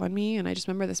check on me. And I just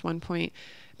remember this one point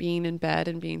being in bed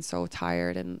and being so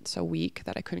tired and so weak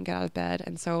that I couldn't get out of bed.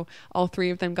 And so all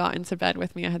three of them got into bed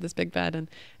with me. I had this big bed, and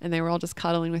they were all just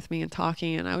cuddling with me and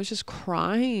talking. And I was just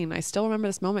crying. I still remember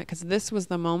this moment because this was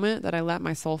the moment that I let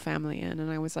my soul family in. And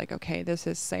I was like, okay, this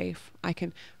is safe. I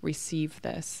can receive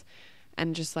this.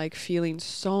 And just like feeling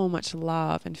so much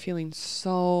love and feeling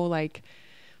so like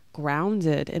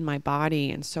grounded in my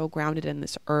body and so grounded in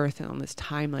this earth and on this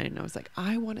timeline. And I was like,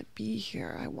 I want to be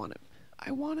here. I want to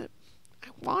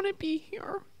be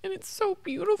here. And it's so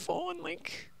beautiful. And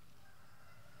like,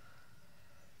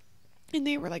 and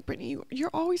they were like, Brittnee, you're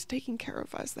always taking care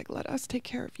of us. Like, let us take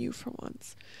care of you for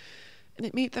once. And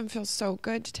it made them feel so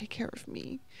good to take care of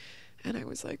me. And I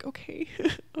was like, okay,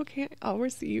 okay, I'll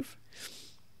receive.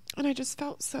 And I just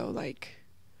felt so like,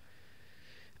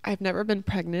 I've never been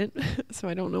pregnant, so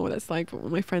I don't know what it's like. But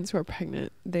when my friends who are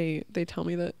pregnant, they tell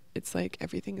me that it's like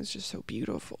everything is just so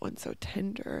beautiful and so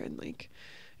tender, and like,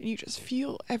 and you just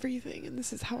feel everything. And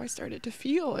this is how I started to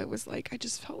feel. It was like I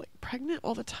just felt like pregnant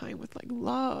all the time with like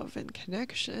love and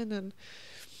connection, and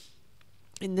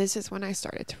this is when I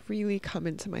started to really come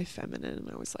into my feminine.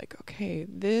 And I was like, okay,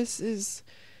 this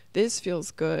feels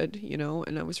good, you know.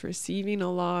 And I was receiving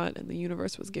a lot, and the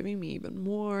universe was giving me even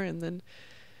more.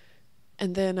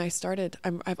 And then I started,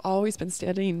 I've always been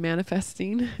studying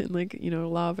manifesting and like, you know,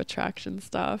 law of attraction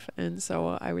stuff. And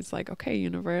so I was like, okay,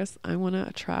 universe, I want to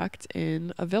attract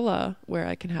in a villa where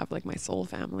I can have like my soul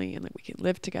family, and like we can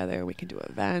live together, we can do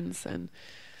events. And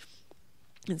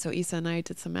so Isa and I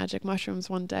did some magic mushrooms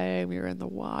one day. We were in the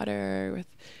water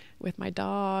with my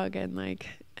dog,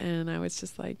 and I was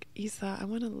just like, Isa, I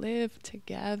want to live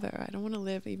together. I don't want to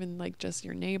live even like just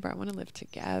your neighbor. I want to live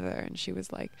together. And she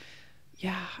was like,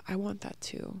 yeah, I want that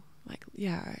too. Like,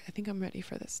 yeah, I think I'm ready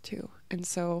for this too. And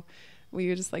so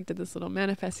we just like did this little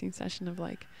manifesting session of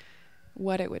like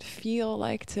what it would feel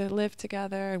like to live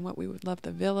together and what we would love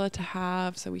the villa to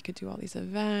have, so we could do all these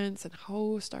events and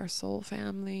host our soul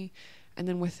family. And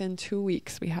then within 2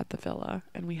 weeks we had the villa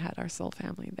and we had our soul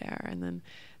family there. And then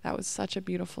that was such a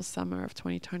beautiful summer of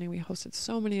 2020. We hosted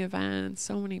so many events,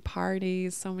 so many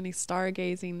parties, so many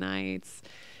stargazing nights.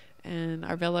 And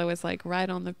our villa was like right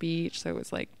on the beach. So it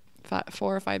was like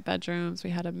 4 or 5 bedrooms. We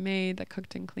had a maid that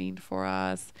cooked and cleaned for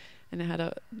us. And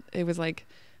it was like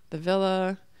the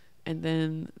villa and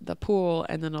then the pool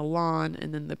and then a lawn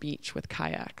and then the beach with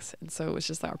kayaks. And so it was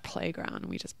just our playground, and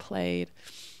we just played.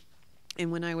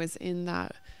 And when I was in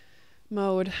that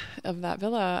mode of that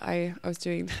villa,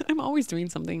 I'm always doing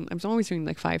something. I'm always doing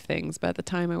like 5 things. But at the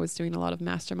time I was doing a lot of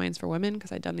masterminds for women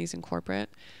because I'd done these in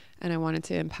corporate. And I wanted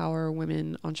to empower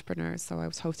women entrepreneurs. So I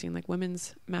was hosting like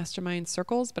women's mastermind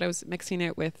circles, but I was mixing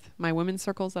it with my women's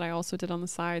circles that I also did on the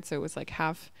side. So it was like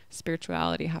half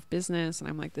spirituality, half business. And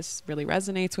I'm like, this really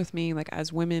resonates with me. Like,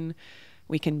 as women,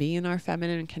 we can be in our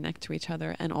feminine and connect to each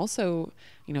other, and also,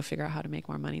 you know, figure out how to make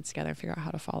more money together, figure out how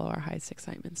to follow our highest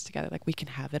excitements together. Like, we can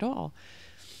have it all.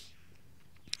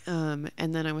 And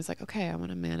then I was like, okay, I want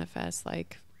to manifest.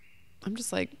 Like, I'm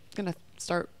just like going to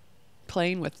start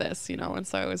playing with this, you know. And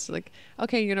so I was like,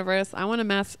 okay, universe, I want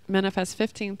to manifest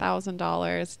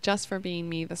 $15,000 just for being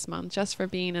me this month, just for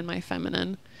being in my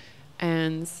feminine.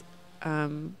 And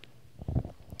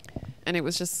And it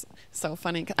was just so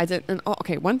funny. I did. And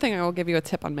okay, one thing I will give you a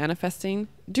tip on manifesting: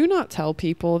 do not tell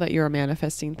people that you're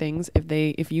manifesting things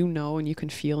if you know and you can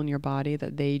feel in your body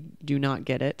that they do not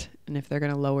get it, and if they're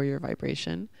going to lower your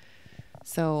vibration.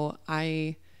 So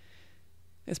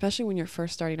especially when you're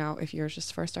first starting out, if you're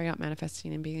just first starting out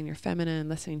manifesting and being in your feminine,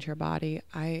 listening to your body,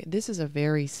 this is a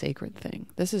very sacred thing.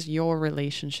 This is your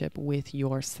relationship with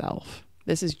yourself.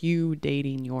 This is you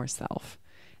dating yourself.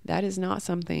 That is not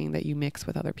something that you mix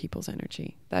with other people's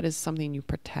energy. That is something you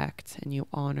protect and you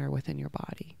honor within your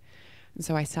body. And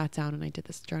so I sat down and I did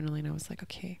this journaling. I was like,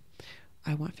 okay,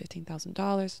 I want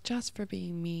 $15,000 just for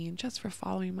being me and just for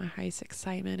following my highest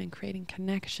excitement and creating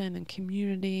connection and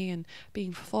community and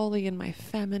being fully in my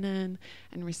feminine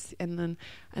and then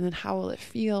how will it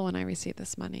feel when I receive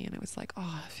this money? And it was like,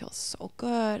 oh, it feels so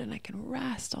good and I can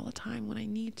rest all the time when I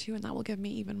need to, and that will give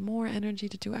me even more energy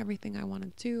to do everything I want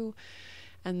to do.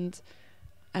 And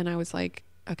I was like,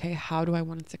 okay, how do I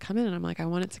want it to come in? And I'm like, I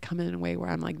want it to come in a way where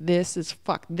I'm like, this is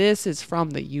from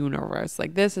the universe.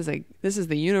 Like this is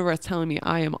the universe telling me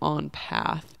I am on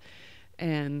path.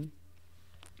 And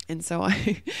so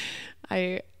I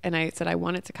said, I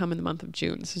want it to come in the month of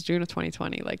June. This is June of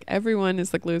 2020. Like everyone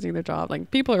is like losing their job.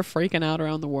 Like people are freaking out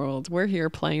around the world. We're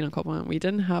here playing on COVID. We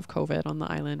didn't have COVID on the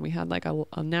island. We had like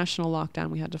a national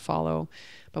lockdown we had to follow,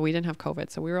 but we didn't have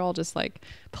COVID. So we were all just like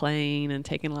playing and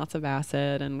taking lots of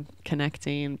acid and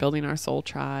connecting, building our soul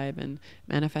tribe and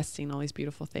manifesting all these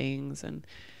beautiful things. And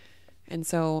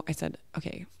so I said,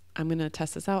 okay, I'm going to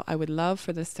test this out. I would love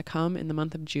for this to come in the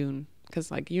month of June. Because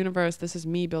like universe, this is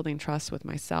me building trust with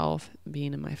myself,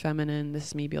 being in my feminine. This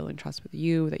is me building trust with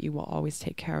you, that you will always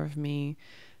take care of me.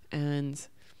 And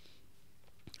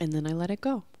then I let it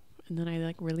go. And then I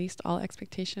like released all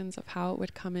expectations of how it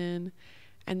would come in.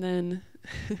 And then,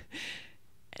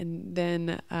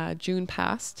 June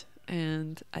passed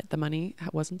and the money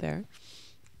wasn't there.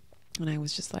 And I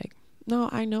was just like, no,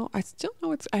 I know. I still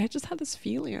know I just had this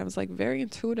feeling. I was like very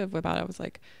intuitive about it. I was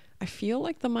like, I feel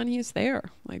like the money is there.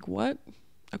 Like what?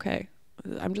 Okay.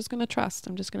 I'm just going to trust.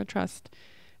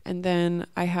 And then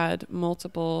I had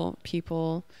multiple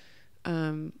people,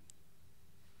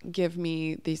 give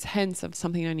me these hints of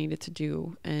something I needed to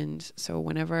do. And so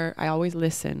whenever I always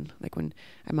listen, like when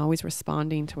I'm always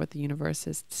responding to what the universe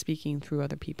is speaking through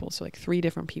other people. So like 3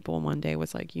 different people in one day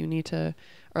was like, you need to,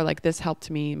 or like this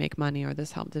helped me make money, or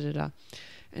this helped,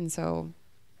 And so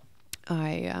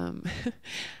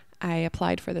I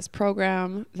applied for this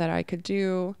program that I could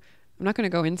do. I'm not going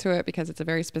to go into it because it's a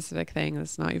very specific thing.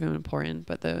 It's not even important.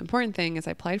 But the important thing is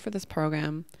I applied for this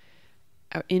program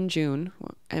in June,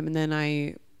 and then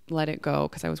I let it go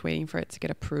because I was waiting for it to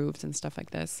get approved and stuff like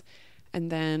this.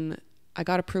 And then I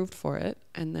got approved for it.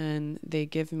 And then they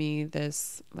give me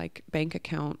this like bank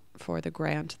account for the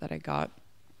grant that I got.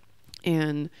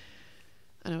 And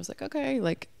I was like, okay,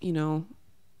 like, you know,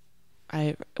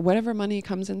 whatever money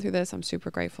comes in through this, I'm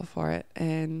super grateful for it.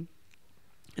 And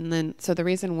then, so the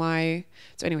reason why,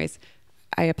 so anyways,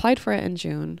 I applied for it in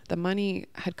June. The money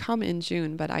had come in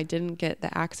June, but I didn't get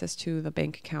the access to the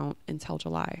bank account until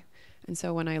July. And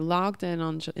so when I logged in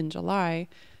in July,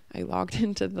 I logged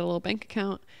into the little bank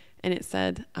account and it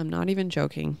said, I'm not even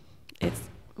joking.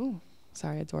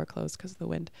 Sorry, a door closed because of the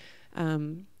wind.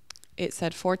 It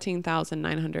said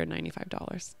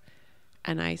 $14,995.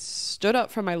 And I stood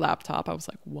up from my laptop. I was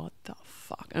like, what the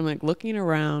fuck? I'm like looking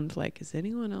around, like, is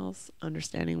anyone else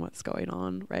understanding what's going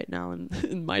on right now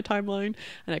in my timeline?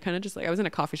 And I kind of just like, I was in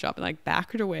a coffee shop and like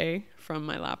backed away from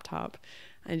my laptop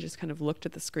and just kind of looked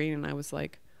at the screen and I was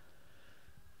like,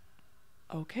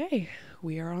 okay,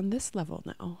 we are on this level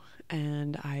now.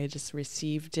 And I just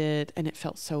received it and it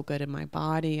felt so good in my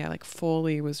body. I like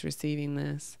fully was receiving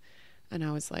this. And I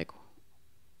was like,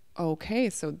 okay,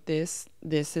 so this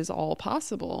is all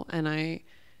possible. And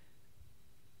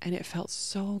it felt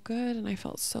so good and I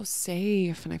felt so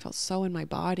safe and I felt so in my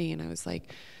body. And I was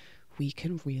like, we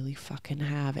can really fucking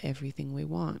have everything we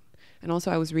want. And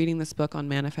also I was reading this book on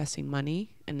manifesting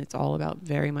money, and it's all about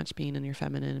very much being in your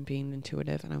feminine and being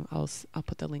intuitive. And I'll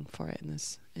put the link for it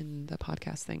in the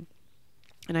podcast thing.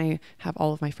 And I have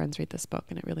all of my friends read this book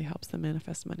and it really helps them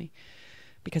manifest money,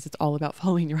 because it's all about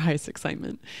following your highest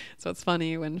excitement. So it's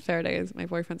funny when my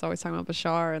boyfriend's always talking about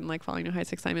Bashar and like following your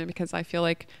highest excitement, because I feel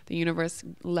like the universe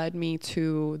led me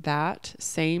to that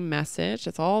same message.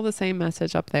 It's all the same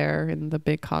message up there in the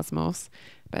big cosmos,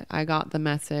 but I got the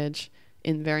message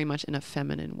in very much in a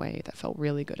feminine way that felt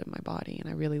really good in my body. And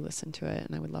I really listened to it,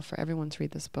 and I would love for everyone to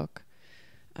read this book.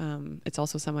 It's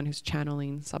also someone who's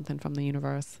channeling something from the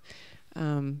universe.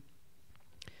 So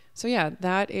yeah,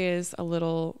 that is a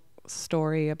little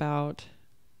story about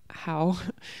how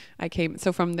I came.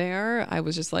 So from there, I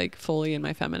was just like fully in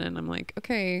my feminine. I'm like,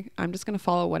 okay, I'm just going to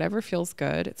follow whatever feels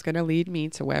good. It's going to lead me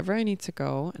to wherever I need to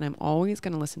go. And I'm always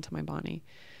going to listen to my body.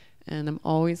 And I'm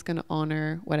always going to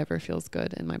honor whatever feels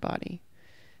good in my body.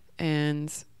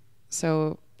 And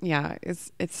so, yeah,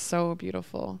 it's so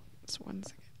beautiful. Just one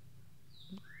second.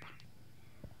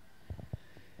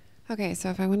 Okay, so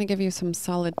if I want to give you some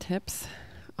solid tips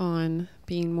on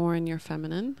being more in your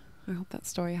feminine, I hope that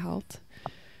story helped.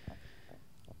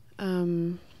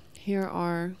 Here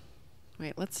are,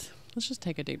 wait, let's just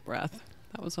take a deep breath.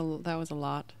 That was a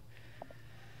lot.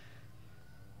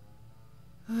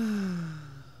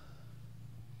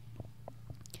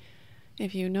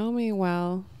 If you know me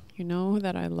well, you know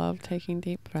that I love taking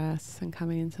deep breaths and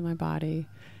coming into my body.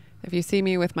 If you see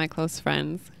me with my close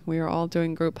friends, we are all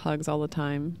doing group hugs all the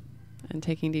time and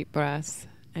taking deep breaths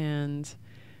and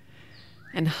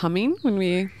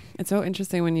humming it's so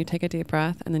interesting when you take a deep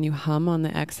breath and then you hum on the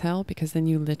exhale, because then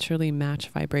you literally match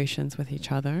vibrations with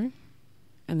each other.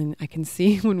 And then I can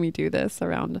see when we do this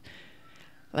around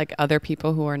like other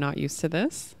people who are not used to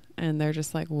this, and they're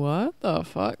just like, what the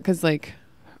fuck? Because like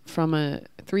from a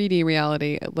 3D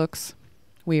reality, it looks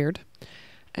weird.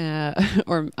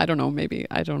 Or I don't know, maybe,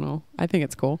 I don't know. I think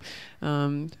it's cool.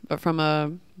 But from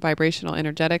a vibrational,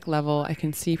 energetic level, I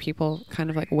can see people kind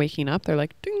of like waking up. They're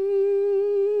like,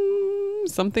 ding,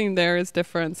 something there is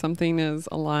different. Something is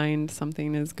aligned.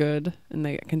 Something is good. And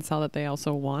they can tell that they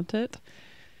also want it.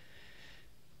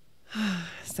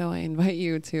 So I invite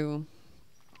you to,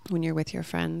 when you're with your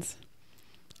friends,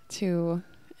 to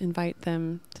invite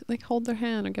them to like hold their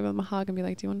hand or give them a hug and be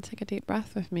like, do you want to take a deep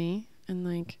breath with me? And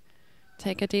like,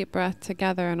 take a deep breath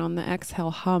together, and on the exhale,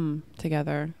 hum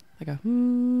together, like a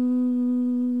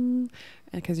hmm.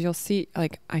 Because you'll see,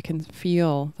 like, I can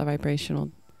feel the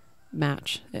vibrational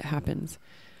match. It happens.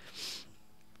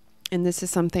 And this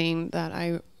is something that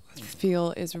I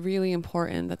feel is really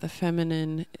important, that the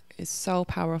feminine is so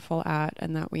powerful at,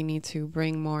 and that we need to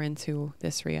bring more into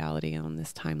this reality on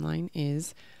this timeline,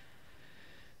 is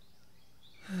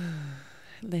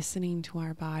listening to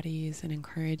our bodies and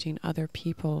encouraging other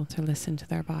people to listen to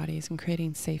their bodies and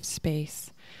creating safe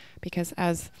space. Because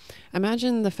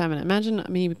imagine the feminine, imagine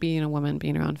me being a woman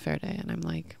being around Ferde, and I'm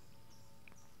like,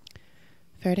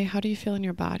 Ferde, how do you feel in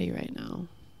your body right now?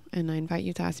 And I invite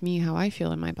you to ask me how I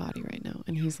feel in my body right now.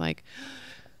 And he's like,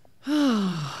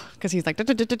 oh, because he's like,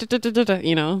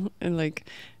 you know, and like,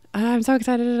 I'm so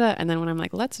excited. And then when I'm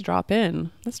like, let's drop into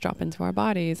our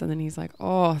bodies. And then he's like,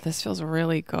 oh, this feels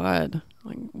really good.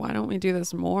 Like, why don't we do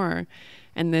this more?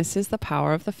 And this is the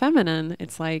power of the feminine.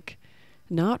 It's like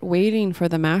not waiting for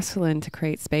the masculine to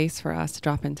create space for us to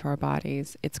drop into our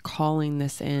bodies. It's calling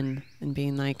this in and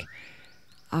being like,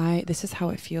 this is how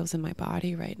it feels in my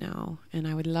body right now. And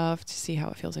I would love to see how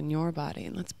it feels in your body.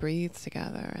 And let's breathe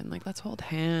together. And like, let's hold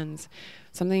hands.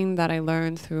 Something that I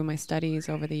learned through my studies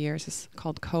over the years is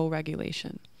called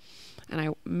co-regulation.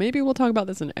 And maybe we'll talk about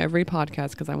this in every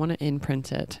podcast, because I want to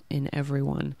imprint it in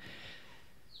everyone.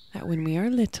 That when we are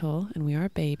little and we are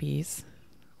babies,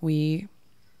 we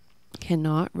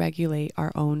cannot regulate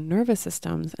our own nervous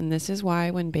systems. And this is why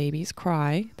when babies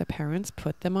cry, the parents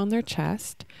put them on their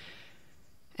chest,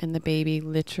 and the baby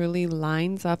literally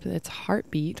lines up its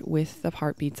heartbeat with the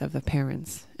heartbeats of the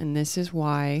parents. And this is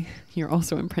why you're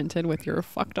also imprinted with your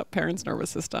fucked up parents'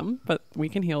 nervous system. But we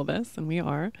can heal this, and we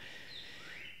are.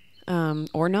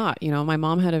 Or not. You know, my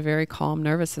mom had a very calm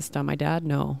nervous system. My dad,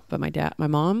 no. But my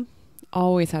mom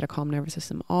always had a calm nervous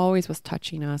system, always was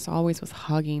touching us, always was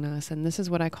hugging us. And this is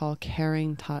what I call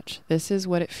caring touch. This is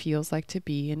what it feels like to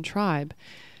be in tribe.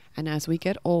 And as we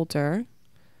get older,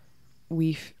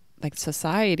 like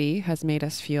society has made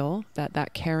us feel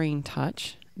that caring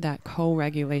touch, that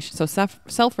co-regulation. So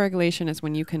self-regulation is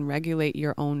when you can regulate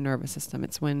your own nervous system.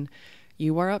 It's when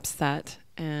you are upset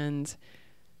and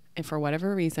for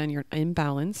whatever reason you're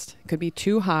imbalanced. It could be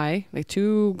too high, like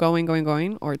too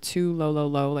going, or too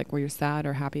low, like where you're sad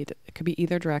or happy. It could be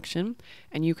either direction,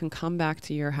 and you can come back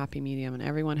to your happy medium. And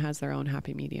everyone has their own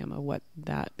happy medium of what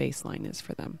that baseline is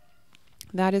for them.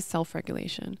 That is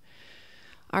self-regulation.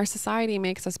 Our society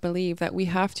makes us believe that we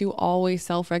have to always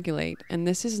self-regulate. And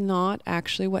this is not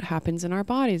actually what happens in our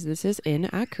bodies. This is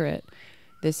inaccurate.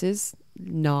 This is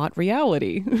not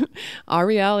reality. Our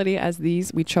reality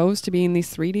we chose to be in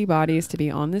these 3D bodies, to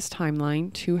be on this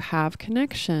timeline, to have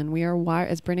connection. We are wired,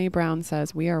 as Brittnee Brown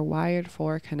says, we are wired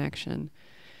for connection.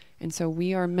 And so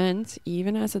we are meant,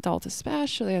 even as adults,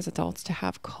 especially as adults, to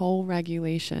have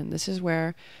co-regulation. This is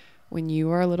where, when you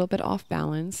are a little bit off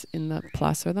balance in the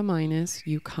plus or the minus,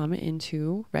 you come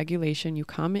into regulation. You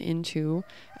come into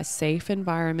a safe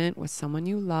environment with someone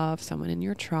you love, someone in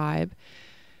your tribe.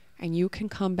 and you can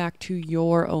come back to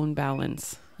your own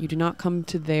balance. You do not come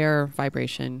to their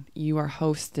vibration. You are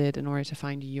hosted in order to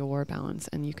find your balance.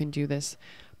 And you can do this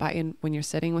when you're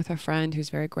sitting with a friend who's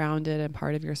very grounded and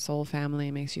part of your soul family,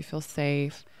 makes you feel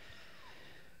safe.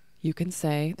 You can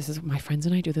say, this is my friends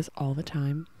and I do this all the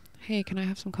time. Hey, can I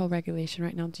have some co-regulation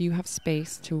right now? Do you have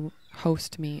space to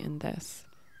host me in this?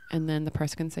 And then the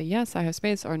person can say, yes, I have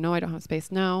space, or no, I don't have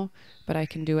space now, but I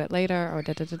can do it later, or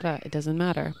da da da da. It doesn't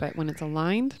matter. But when it's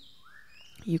aligned,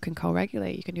 you can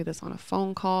co-regulate. You can do this on a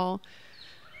phone call.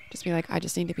 Just be like, I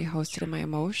just need to be hosted in my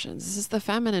emotions. This is the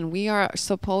feminine. We are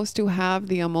supposed to have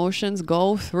the emotions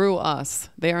go through us.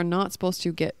 They are not supposed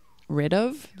to get rid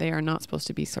of. They are not supposed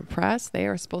to be suppressed. They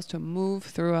are supposed to move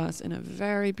through us in a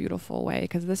very beautiful way,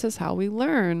 because this is how we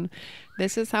learn.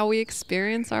 This is how we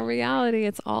experience our reality.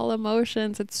 It's all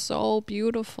emotions. It's so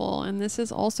beautiful. And this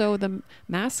is also the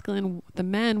masculine. The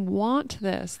men want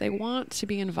this. They want to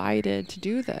be invited to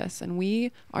do this. And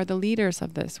we are the leaders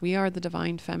of this. We are the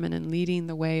divine feminine leading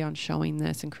the way on showing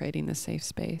this and creating this safe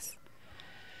space.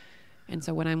 And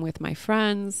so when I'm with my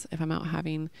friends, if I'm out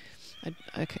having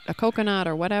a coconut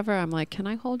or whatever, I'm like, can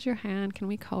I hold your hand? Can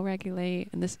we co-regulate?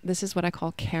 And this is what I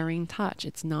call caring touch.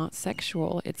 It's not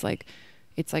sexual. It's like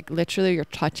literally you're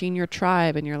touching your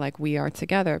tribe and you're like, we are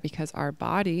together, because our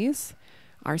bodies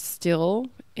are still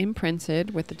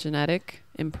imprinted with the genetic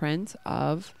imprint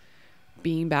of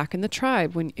being back in the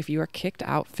tribe. If you are kicked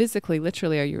out physically,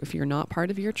 literally, if you're not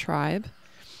part of your tribe,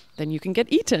 then you can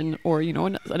get eaten, or,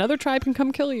 another tribe can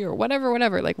come kill you, or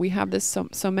whatever. Like, we have this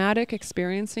somatic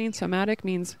experiencing. Somatic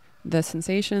means the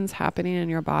sensations happening in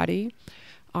your body.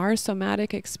 Our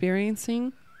somatic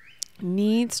experiencing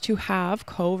needs to have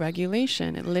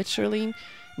co-regulation. It literally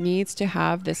needs to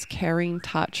have this caring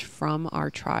touch from our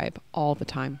tribe all the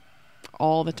time.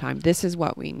 All the time. This is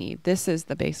what we need. This is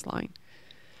the baseline.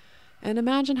 And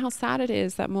imagine how sad it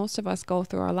is that most of us go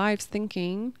through our lives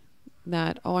thinking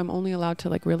that, I'm only allowed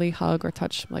to really hug or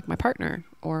touch my partner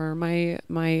or my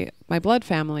blood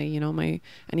family, and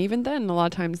even then a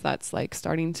lot of times that's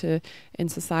starting to, in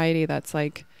society, that's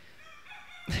I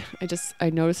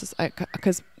notice this,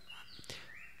 because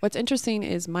what's interesting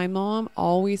is my mom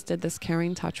always did this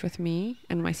caring touch with me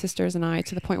and my sisters and I,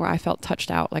 to the point where I felt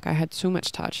touched out. I had so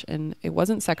much touch, and it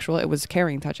wasn't sexual. It was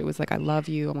caring touch. It was I love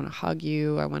you. I want to hug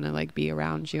you. I want to be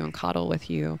around you and cuddle with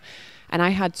you. And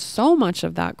I had so much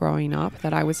of that growing up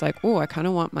that I was like, oh, I kind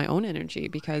of want my own energy,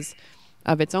 because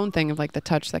of its own thing of the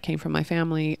touch that came from my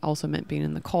family also meant being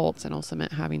in the cults, and also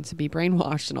meant having to be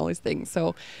brainwashed and all these things.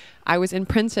 So I was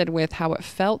imprinted with how it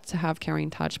felt to have caring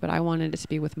touch, but I wanted it to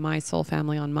be with my soul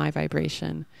family on my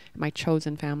vibration. My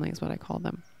chosen family is what I call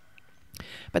them.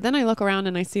 But then I look around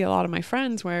and I see a lot of my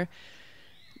friends where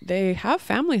they have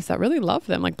families that really love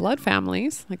them, like blood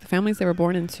families, like the families they were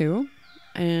born into.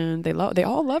 And they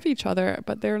all love each other,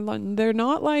 but they're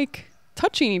not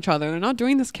touching each other. They're not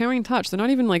doing this caring touch. They're not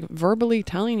even verbally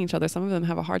telling each other. Some of them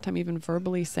have a hard time even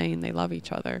verbally saying they love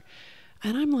each other.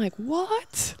 And I'm like,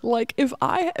 what?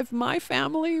 If my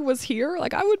family was here,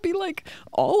 I would be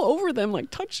all over them,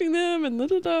 touching them and da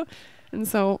da da. And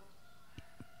so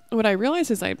what I realized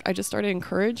is I just started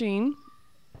encouraging,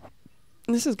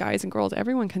 and this is guys and girls,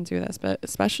 everyone can do this, but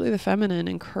especially the feminine,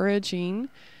 encouraging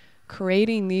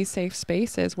creating these safe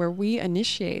spaces where we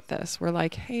initiate this. We're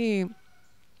like, hey,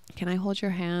 can I hold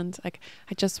your hand? I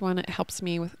just want, it helps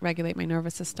me regulate my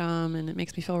nervous system, and it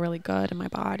makes me feel really good in my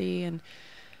body. And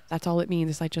that's all it means,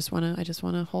 is I just want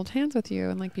to hold hands with you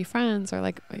and be friends. Or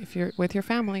if you're with your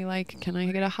family, can I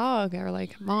get a hug? Or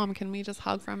mom, can we just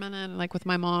hug for a minute? And with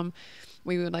my mom,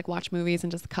 we would watch movies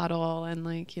and just cuddle, and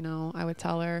I would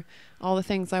tell her all the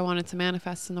things I wanted to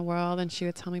manifest in the world, and she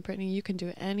would tell me, Brittnee, you can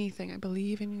do anything. I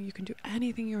believe in you. You can do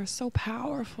anything. You are so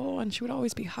powerful. And she would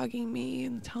always be hugging me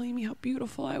and telling me how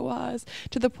beautiful I was,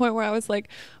 to the point where I was like,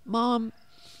 Mom,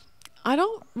 I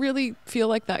don't really feel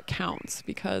like that counts,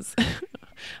 because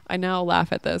I now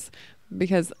laugh at this,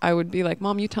 because I would be like,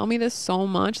 Mom, you tell me this so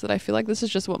much that I feel like this is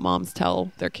just what moms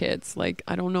tell their kids.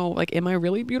 I don't know, am I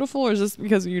really beautiful, or is this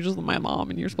because you're just my mom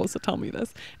and you're supposed to tell me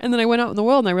this? And then I went out in the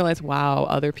world and I realized, wow,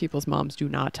 other people's moms do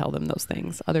not tell them those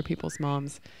things. Other people's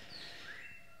moms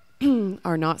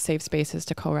are not safe spaces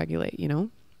to co-regulate,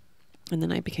 And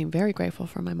then I became very grateful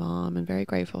for my mom, and very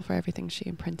grateful for everything she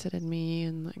imprinted in me,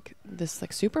 and this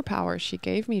superpower she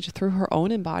gave me through her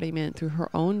own embodiment, through her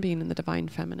own being in the divine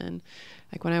feminine.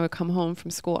 When I would come home from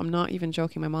school, I'm not even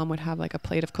joking, my mom would have a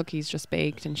plate of cookies just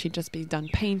baked, and she'd just be done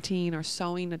painting or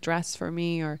sewing a dress for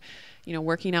me, or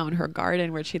working out in her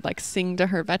garden where she'd sing to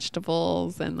her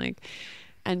vegetables, and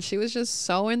And she was just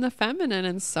so in the feminine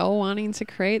and so wanting to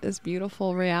create this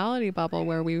beautiful reality bubble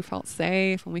where we felt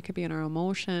safe and we could be in our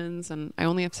emotions. And I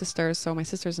only have sisters, so my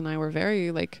sisters and I were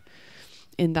very like,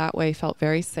 in that way, felt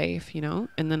very safe, you know.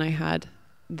 And then I had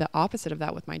the opposite of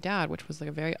that with my dad, which was like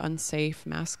a very unsafe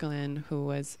masculine who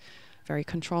was very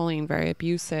controlling, very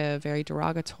abusive, very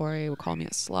derogatory, would call me a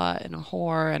slut and a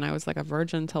whore. And I was like a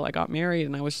virgin till I got married,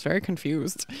 and I was very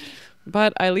confused.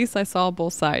 But at least I saw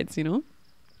both sides, you know.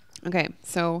 Okay,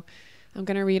 so I'm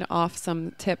going to read off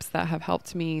some tips that have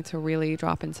helped me to really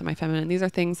drop into my feminine. These are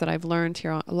things that I've learned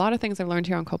here, a lot of things I've learned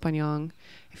here on Koh Phangan.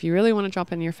 If you really want to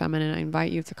drop into your feminine, I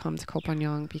invite you to come to Koh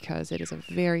Phangan because it is a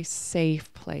very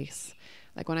safe place.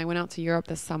 Like when I went out to Europe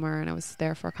this summer and I was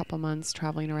there for a couple months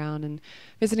traveling around and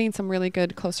visiting some really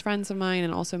good close friends of mine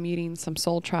and also meeting some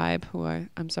soul tribe who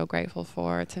I'm so grateful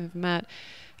for to have met.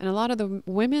 And a lot of the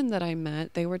women that I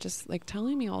met, they were just like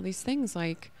telling me all these things,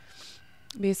 like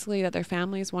basically that their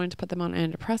families wanted to put them on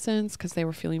antidepressants because they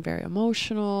were feeling very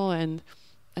emotional, and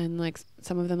like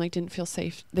some of them like didn't feel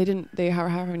safe. They were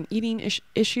having eating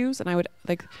issues, and I would,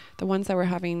 like, the ones that were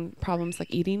having problems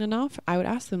like eating enough, I would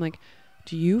ask them like,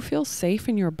 do you feel safe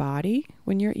in your body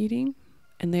when you're eating?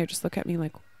 And they would just look at me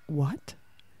like, what?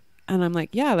 And I'm like,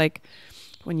 yeah, like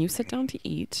when you sit down to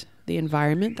eat, the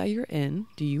environment that you're in,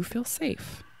 do you feel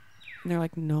safe? And they're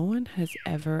like, no one has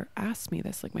ever asked me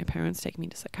this. Like my parents take me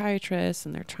to psychiatrists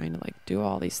and they're trying to like do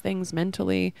all these things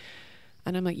mentally.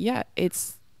 And I'm like, yeah,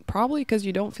 it's probably because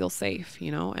you don't feel safe,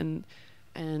 you know?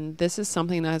 And this is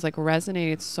something that has like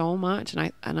resonated so much.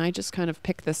 And I just kind of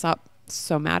picked this up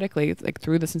somatically, like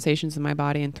through the sensations in my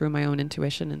body and through my own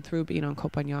intuition and through being on Koh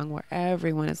Phangan, where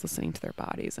everyone is listening to their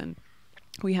bodies. And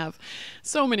we have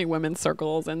so many women's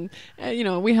circles, and you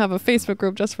know, we have a Facebook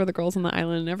group just for the girls on the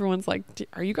island, and everyone's like,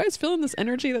 are you guys feeling this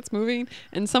energy that's moving?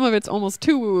 And some of it's almost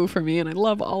too woo-woo for me, and I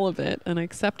love all of it, and I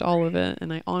accept all of it,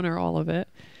 and I honor all of it.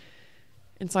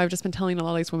 And so I've just been telling a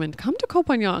lot of these women, come to Koh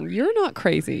Phangan. You're not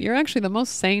crazy. You're actually the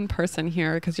most sane person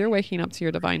here because you're waking up to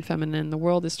your divine feminine. The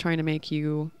world is trying to make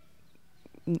you,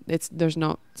 it's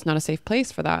not a safe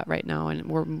place for that right now, and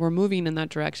we're moving in that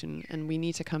direction, and we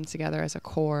need to come together as a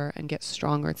core and get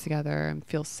stronger together and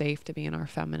feel safe to be in our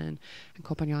feminine. And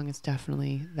Koh Phangan is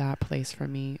definitely that place for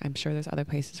me. I'm sure there's other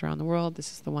places around the world.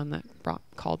 This is the one that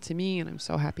called to me, and I'm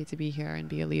so happy to be here and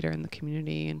be a leader in the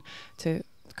community and to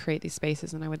create these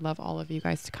spaces. And I would love all of you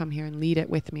guys to come here and lead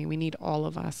it with me. We need all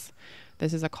of us.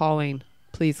 This is a calling.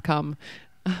 Please come.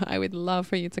 I would love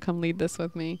for you to come lead this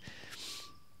with me.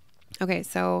 Okay,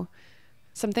 so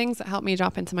some things that help me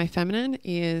drop into my feminine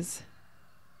is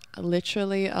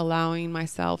literally allowing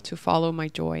myself to follow my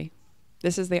joy.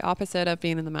 This is the opposite of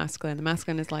being in the masculine. The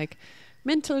masculine is like,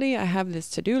 mentally, I have this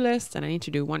to-do list and I need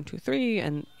to do 1, 2, 3.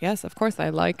 And yes, of course, I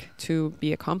like to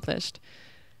be accomplished.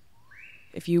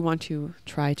 If you want to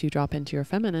try to drop into your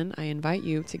feminine, I invite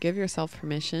you to give yourself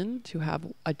permission to have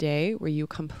a day where you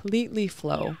completely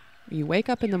flow. You wake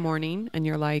up in the morning and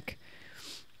you're like,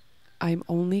 I'm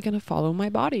only going to follow my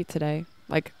body today.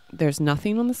 Like there's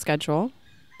nothing on the schedule.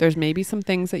 There's maybe some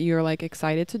things that you're like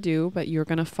excited to do, but you're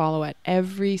going to follow at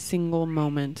every single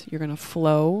moment. You're going to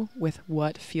flow with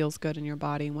what feels good in your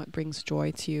body and what brings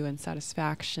joy to you and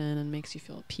satisfaction and makes you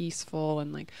feel peaceful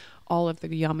and like all of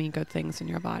the yummy good things in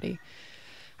your body.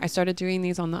 I started doing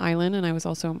these on the island, and I was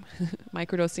also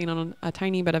microdosing on a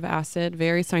tiny bit of acid,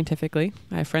 very scientifically.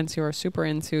 I have friends who are super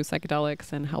into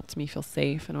psychedelics and helped me feel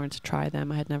safe in order to try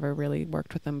them. I had never really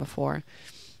worked with them before,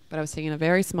 but I was taking a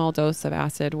very small dose of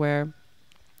acid and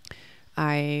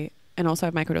also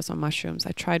I've microdosed on mushrooms.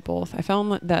 I tried both. I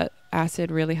found that acid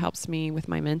really helps me with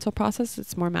my mental process.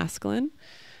 It's more masculine,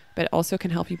 but it also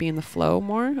can help you be in the flow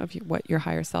more of what your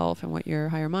higher self and what your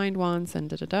higher mind wants and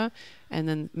da-da-da. And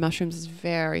then mushrooms is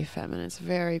very feminine. It's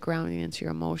very grounding into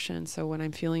your emotions. So when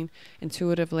I'm feeling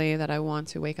intuitively that I want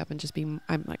to wake up and just be,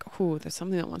 I'm like, oh, there's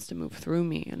something that wants to move through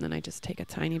me. And then I just take a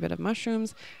tiny bit of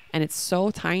mushrooms, and it's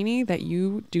so tiny that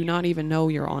you do not even know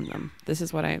you're on them. This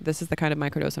is the kind of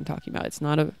microdose I'm talking about. It's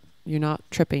not you're not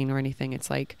tripping or anything. It's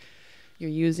like you're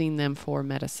using them for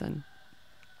medicine.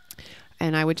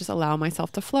 And I would just allow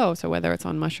myself to flow. So whether it's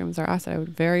on mushrooms or acid, I would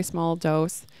very small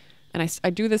dose. And I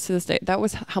do this to this day. That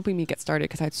was helping me get started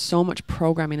because I had so much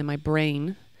programming in my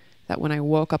brain that when I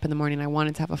woke up in the morning, I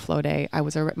wanted to have a flow day.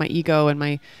 My ego and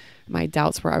my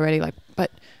doubts were already like,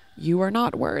 but you are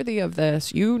not worthy of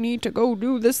this. You need to go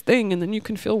do this thing and then you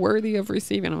can feel worthy of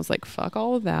receiving. And I was like, fuck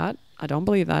all of that. I don't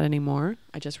believe that anymore.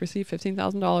 I just received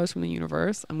 $15,000 from the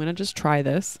universe. I'm going to just try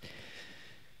this.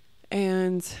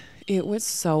 And it was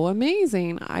so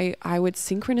amazing. I would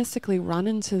synchronistically run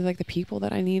into like the people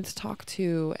that I needed to talk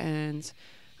to, and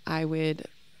I would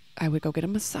I would go get a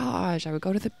massage. I would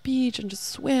go to the beach and just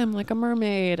swim like a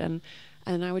mermaid, and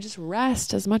I would just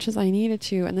rest as much as I needed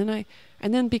to.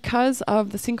 And then because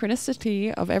of the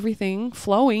synchronicity of everything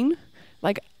flowing,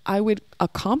 like I would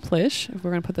accomplish, if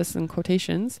we're going to put this in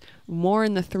quotations, more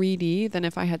in the 3D than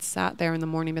if I had sat there in the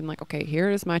morning and been like, okay, here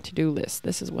is my to-do list.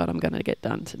 This is what I'm going to get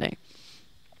done today.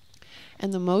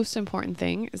 And the most important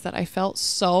thing is that I felt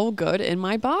so good in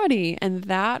my body, and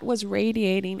that was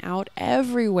radiating out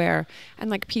everywhere.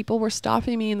 And like people were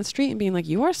stopping me in the street and being like,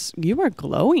 you are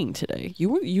glowing today.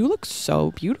 You look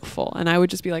so beautiful. And I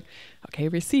would just be like, okay,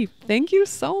 receive. Thank you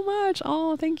so much.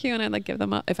 Oh, thank you. And I'd like give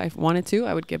them if I wanted to,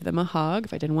 I would give them a hug.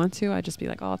 If I didn't want to, I'd just be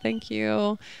like, oh, thank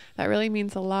you. That really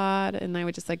means a lot. And I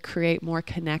would just like create more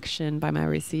connection by my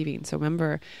receiving. So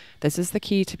remember, this is the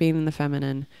key to being in the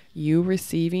feminine. You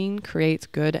receiving creates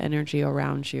good energy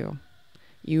around you.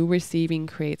 You receiving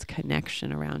creates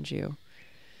connection around you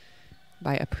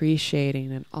by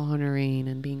appreciating and honoring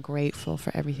and being grateful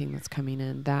for everything that's coming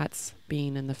in. That's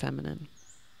being in the feminine.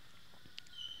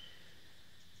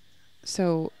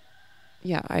 So,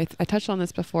 yeah, I touched on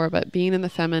this before, but being in the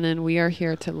feminine, we are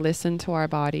here to listen to our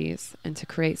bodies and to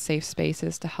create safe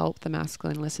spaces to help the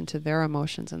masculine listen to their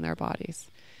emotions and their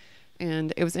bodies.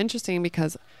 And it was interesting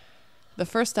because the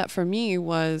first step for me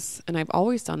was, and I've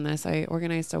always done this, I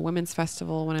organized a women's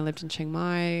festival when I lived in Chiang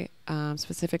Mai,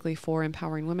 specifically for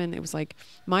empowering women. It was like,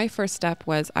 my first step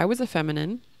was, I was a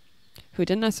feminine who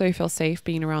didn't necessarily feel safe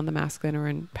being around the masculine or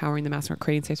empowering the masculine or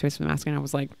creating safe space for the masculine. I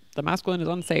was like, the masculine is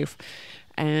unsafe.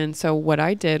 And so what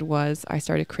I did was I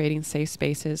started creating safe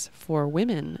spaces for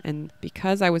women. And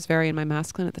because I was very in my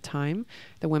masculine at the time,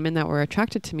 the women that were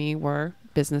attracted to me were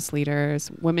business leaders,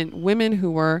 women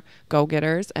who were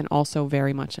go-getters and also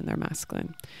very much in their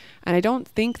masculine. And I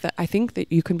think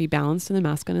that you can be balanced in the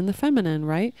masculine and the feminine,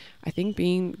 right? I think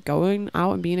going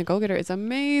out and being a go-getter is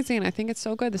amazing. I think it's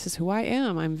so good. This is who I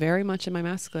am. I'm very much in my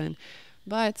masculine.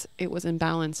 But it was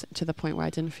imbalanced to the point where I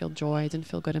didn't feel joy. I didn't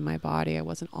feel good in my body. I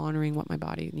wasn't honoring what my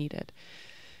body needed.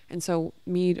 And so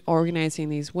me organizing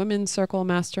these women's circle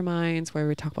masterminds where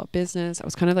we talk about business, I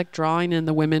was kind of like drawing in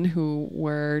the women who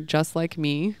were just like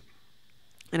me.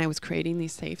 And I was creating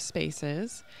these safe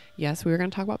spaces. Yes, we were going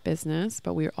to talk about business,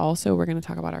 but we're going to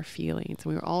talk about our feelings.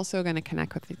 And we were also going to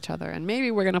connect with each other. And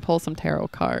maybe we're going to pull some tarot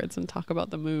cards and talk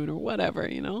about the moon or whatever,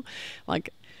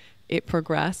 like it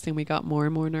progressed and we got more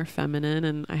and more in our feminine.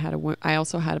 And I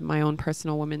also had my own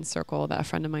personal women's circle that a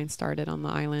friend of mine started on the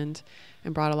island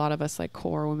and brought a lot of us like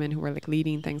core women who were like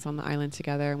leading things on the island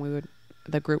together. And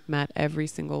the group met every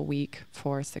single week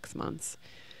for 6 months.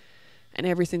 And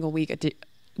every single week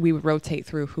we would rotate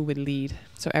through who would lead.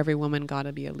 So every woman got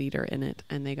to be a leader in it,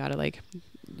 and they got to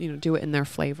do it in their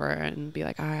flavor and be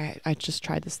like, all right, I just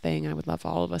tried this thing. I would love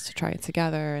all of us to try it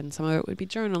together. And some of it would be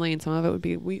journaling. And some of it would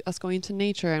be us going to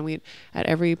nature. And at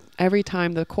every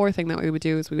time, the core thing that we would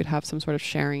do is we would have some sort of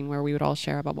sharing where we would all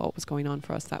share about what was going on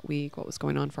for us that week, what was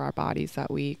going on for our bodies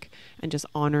that week, and just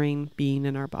honoring being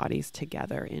in our bodies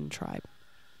together in tribe.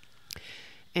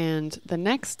 And the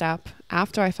next step,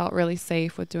 after I felt really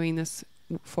safe with doing this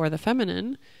for the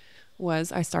feminine,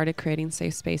 was I started creating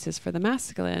safe spaces for the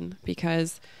masculine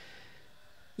because,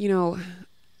 there's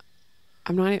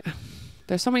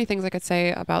so many things I could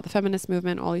say about the feminist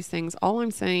movement, all these things. All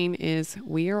I'm saying is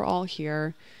we are all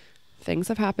here. Things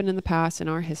have happened in the past in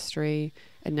our history,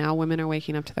 and now women are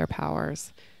waking up to their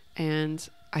powers. And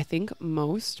I think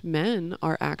most men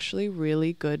are actually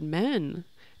really good men.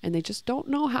 And they just don't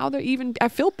know how I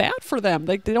feel bad for them.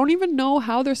 Like, they don't even know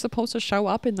how they're supposed to show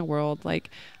up in the world. Like,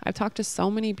 I've talked to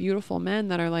so many beautiful men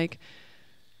that are like,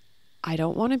 I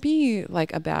don't want to be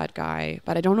like a bad guy,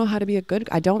 but I don't know how to be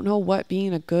I don't know what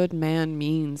being a good man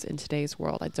means in today's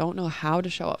world. I don't know how to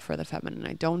show up for the feminine.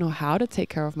 I don't know how to take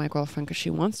care of my girlfriend because she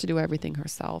wants to do everything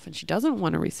herself and she doesn't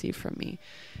want to receive from me.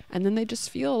 And then they just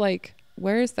feel like,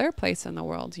 where is their place in the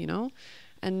world,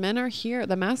 And men are here.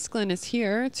 The masculine is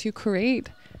here to create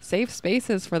safe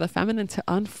spaces for the feminine to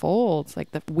unfold. Like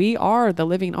we are the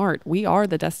living art. We are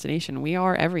the destination. We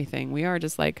are everything. We are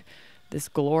just like this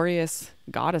glorious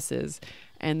goddesses.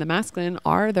 And the masculine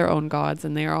are their own gods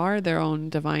and they are their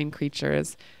own divine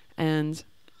creatures. And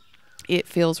it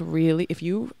feels really, if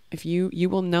you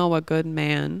will know a good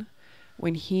man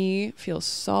when he feels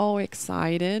so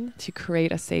excited to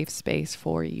create a safe space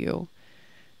for you.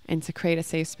 And to create a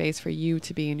safe space for you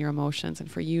to be in your emotions and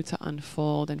for you to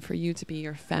unfold and for you to be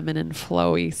your feminine,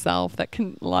 flowy self that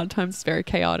can a lot of times is very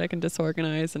chaotic and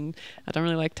disorganized. And I don't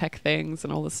really like tech things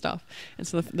and all this stuff. And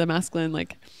so the masculine,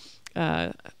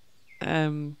 my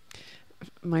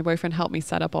boyfriend helped me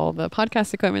set up all the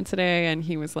podcast equipment today. And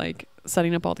he was like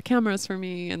setting up all the cameras for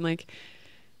me. And like,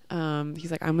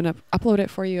 He's like, I'm going to upload it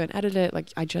for you and edit it. Like,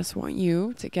 I just want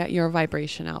you to get your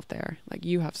vibration out there. Like,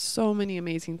 you have so many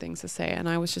amazing things to say. And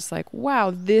I was just like,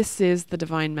 wow, this is the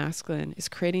divine masculine, is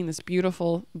creating this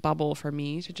beautiful bubble for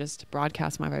me to just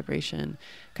broadcast my vibration.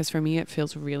 Because for me, it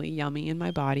feels really yummy in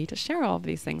my body to share all of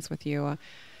these things with you.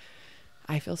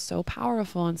 I feel so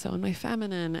powerful and so in my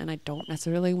feminine, and I don't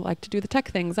necessarily like to do the tech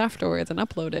things afterwards and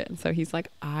upload it. And so he's like,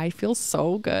 I feel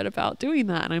so good about doing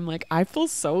that. And I'm like, I feel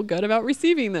so good about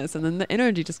receiving this. And then the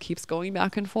energy just keeps going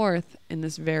back and forth in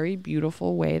this very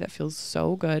beautiful way that feels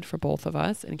so good for both of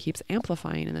us, and it keeps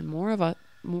amplifying. And then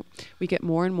we get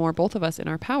more and more, both of us, in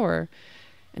our power.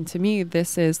 And to me,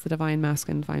 this is the divine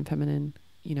masculine, divine feminine,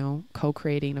 you know,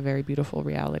 co-creating a very beautiful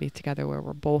reality together where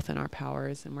we're both in our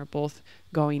powers and we're both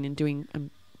going and doing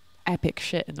epic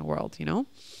shit in the world, you know?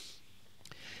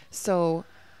 So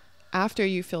after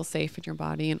you feel safe in your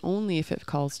body, and only if it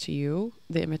calls to you,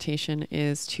 the invitation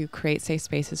is to create safe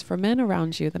spaces for men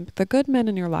around you, the good men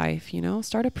in your life, you know?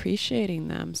 Start appreciating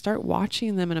them, start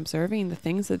watching them and observing the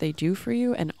things that they do for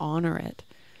you, and honor it.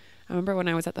 I remember when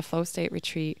I was at the flow state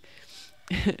retreat,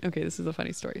 okay, this is a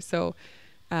funny story. So,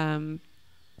 I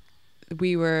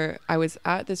was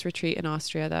at this retreat in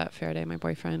Austria that Faraday, my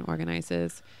boyfriend,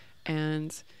 organizes,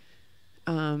 and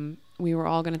we were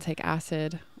all going to take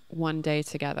acid one day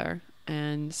together.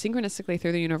 And synchronistically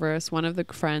through the universe, one of the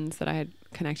friends that I had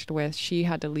connected with, she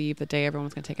had to leave the day everyone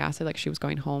was going to take acid. Like, she was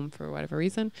going home for whatever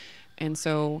reason. And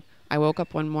so I woke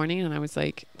up one morning and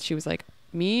she was like,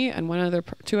 me and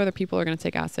two other people are going to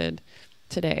take acid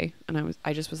today. And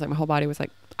I just was like, my whole body was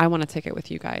like, I want to take it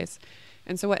with you guys.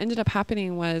 And so what ended up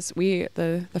happening was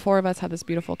the four of us had this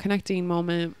beautiful connecting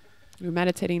moment. We were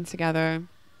meditating together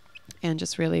and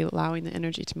just really allowing the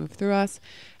energy to move through us.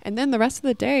 And then the rest of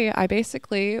the day, I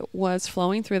basically was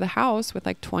flowing through the house with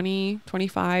like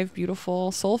 25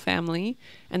 beautiful soul family.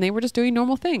 And they were just doing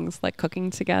normal things like cooking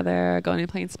together, going and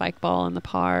playing spike ball in the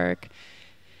park,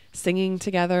 singing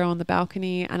together on the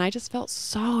balcony. And I just felt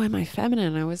so in my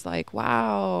feminine. I was like,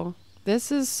 wow,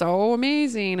 this is so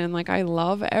amazing. And like, I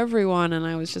love everyone. And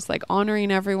I was just like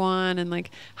honoring everyone and like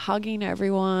hugging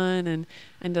everyone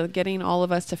and getting all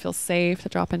of us to feel safe to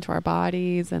drop into our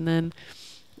bodies. And then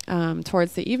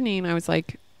towards the evening, I was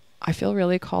like, I feel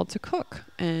really called to cook.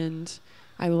 And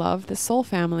I love this soul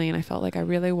family. And I felt like I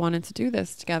really wanted to do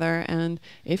this together. And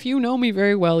if you know me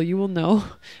very well, you will know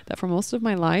that for most of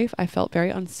my life, I felt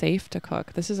very unsafe to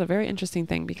cook. This is a very interesting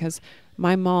thing because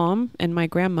my mom and my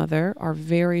grandmother are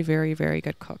very, very, very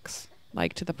good cooks.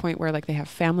 Like, to the point where like they have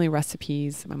family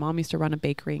recipes. My mom used to run a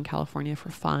bakery in California for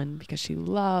fun because she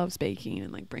loves baking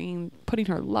and like putting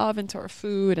her love into her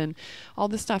food and all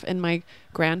this stuff. And my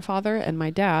grandfather and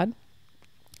my dad,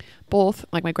 both,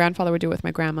 like my grandfather would do it with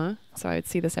my grandma. So I would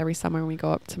see this every summer when we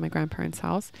go up to my grandparents'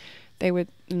 house. And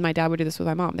my dad would do this with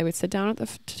my mom. They would sit down at the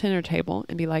dinner table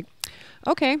and be like,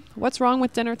 okay, what's wrong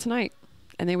with dinner tonight?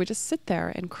 And they would just sit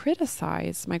there and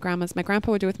criticize my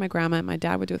grandpa would do it with my grandma, and my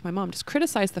dad would do it with my mom, just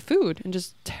criticize the food and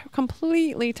just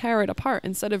completely tear it apart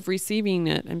instead of receiving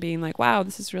it and being like, wow,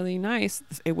 this is really nice.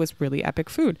 It was really epic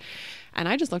food. And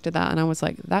I just looked at that and I was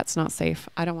like, that's not safe.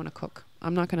 I don't want to cook.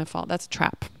 I'm not going to fall. That's a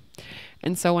trap.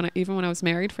 And so even when I was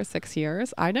married for 6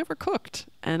 years, I never cooked.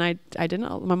 And I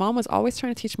didn't, my mom was always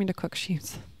trying to teach me to cook.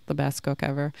 She's the best cook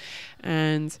ever.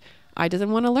 And I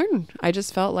didn't want to learn. I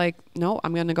just felt like, no,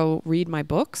 I'm going to go read my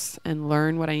books and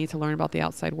learn what I need to learn about the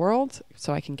outside world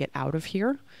so I can get out of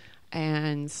here.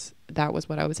 And that was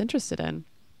what I was interested in.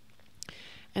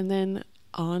 And then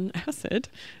on acid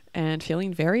and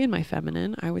feeling very in my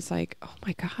feminine, I was like, oh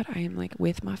my God, I am like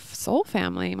with my soul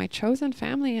family, my chosen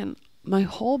family. And my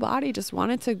whole body just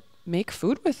wanted to make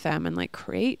food with them and like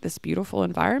create this beautiful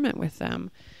environment with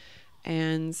them.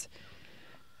 And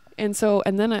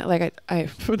then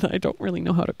I don't really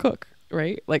know how to cook,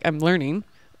 right? Like, I'm learning.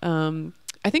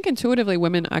 I think intuitively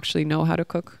women actually know how to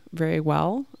cook very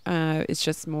well. It's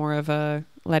just more of a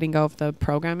letting go of the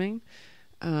programming.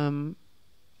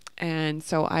 And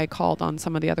so I called on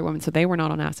some of the other women. So they were not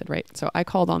on acid, right? So I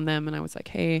called on them and I was like,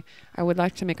 hey, I would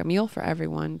like to make a meal for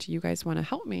everyone. Do you guys want to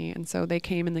help me? And so they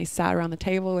came and they sat around the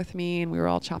table with me and we were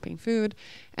all chopping food.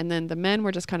 And then the men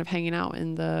were just kind of hanging out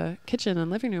in the kitchen and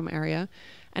living room area.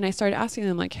 And I started asking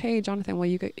them like, hey, Jonathan,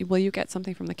 will you get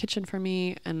something from the kitchen for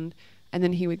me? And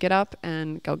then he would get up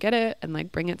and go get it and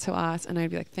like bring it to us. And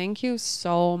I'd be like, thank you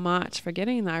so much for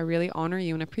getting that. I really honor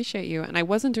you and appreciate you. And I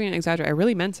wasn't doing it exaggerate. I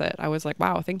really meant it. I was like,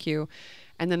 wow, thank you.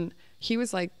 And then he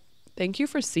was like, thank you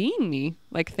for seeing me.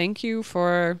 Like, thank you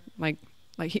for like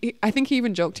Like I think he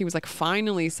even joked, he was like,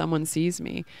 finally someone sees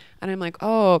me. And I'm like,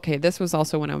 oh, okay. This was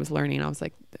also when I was learning. I was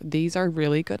like, these are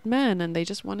really good men and they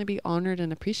just want to be honored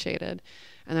and appreciated.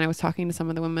 And then I was talking to some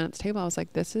of the women at the table. I was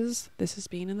like, this is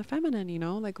being in the feminine, you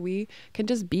know, like we can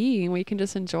just be, and we can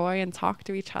just enjoy and talk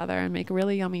to each other and make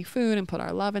really yummy food and put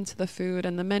our love into the food.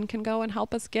 And the men can go and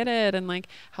help us get it and like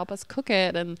help us cook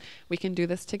it. And we can do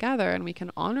this together and we can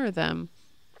honor them.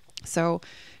 So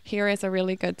here is a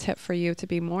really good tip for you to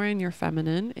be more in your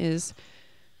feminine is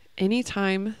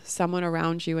anytime someone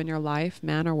around you in your life,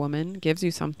 man or woman, gives you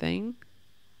something,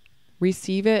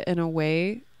 receive it in a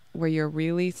way where you're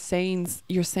really saying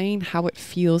how it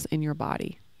feels in your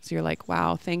body. So you're like,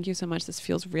 wow, thank you so much. This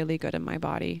feels really good in my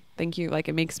body. Thank you. Like,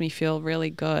 it makes me feel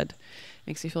really good. It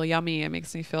makes me feel yummy. It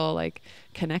makes me feel like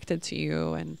connected to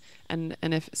you. And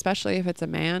if, especially if it's a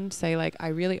man, say like, I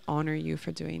really honor you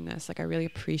for doing this. Like, I really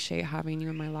appreciate having you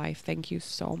in my life. Thank you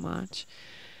so much.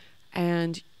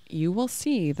 And you will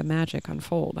see the magic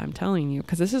unfold. I'm telling you,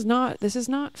 because this is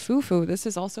not foo-foo. This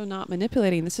is also not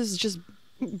manipulating. This is just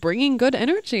bringing good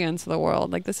energy into the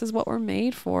world. Like, this is what we're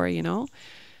made for, you know?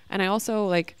 And I also,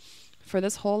 like, for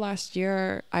this whole last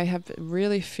year, I have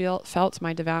really felt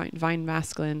my divine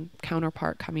masculine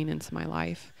counterpart coming into my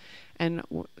life. And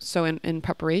so in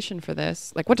preparation for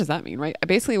this, like, what does that mean, right? I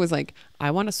basically was like,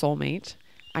 I want a soulmate.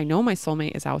 I know my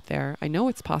soulmate is out there. I know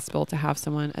it's possible to have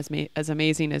someone as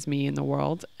amazing as me in the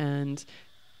world, and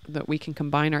that we can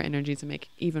combine our energies and make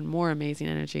even more amazing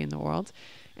energy in the world.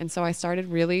 And so I started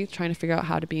really trying to figure out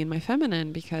how to be in my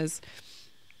feminine, because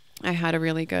I had a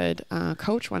really good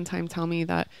coach one time tell me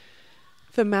that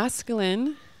the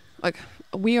masculine, like,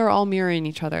 we are all mirroring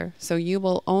each other. So you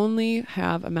will only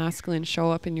have a masculine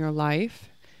show up in your life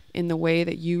in the way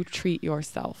that you treat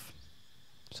yourself.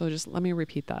 So just let me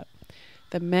repeat that.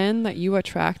 The men that you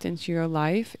attract into your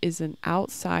life is an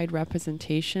outside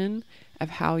representation of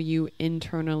how you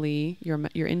internally,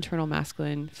 your internal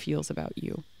masculine feels about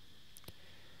you.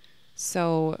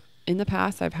 So in the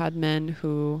past, I've had men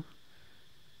who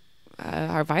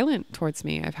are violent towards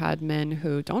me. I've had men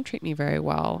who don't treat me very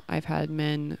well. I've had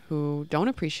men who don't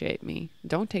appreciate me,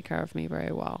 don't take care of me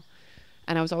very well.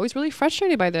 And I was always really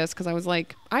frustrated by this, because I was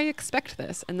like, I expect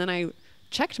this. And then I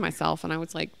checked myself and I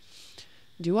was like,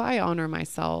 do I honor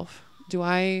myself? Do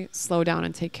I slow down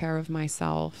and take care of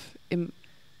myself?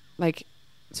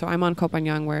 So I'm on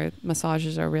Copenhagen, where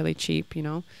massages are really cheap, you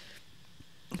know.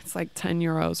 It's like 10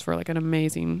 euros for like an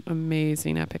amazing,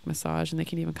 amazing epic massage. And they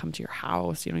can even come to your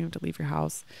house. You don't even have to leave your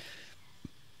house.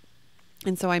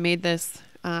 And so I made this,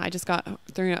 I just got,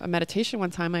 during a meditation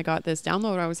one time, I got this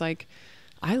download. I was like,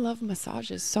 I love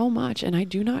massages so much, and I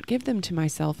do not give them to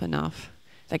myself enough.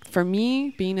 Like, for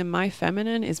me, being in my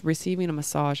feminine is receiving a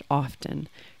massage often.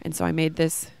 And so I made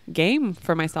this game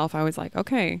for myself. I was like,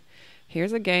 okay,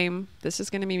 here's a game. This is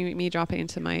going to be me dropping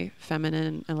into my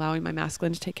feminine, allowing my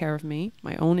masculine to take care of me.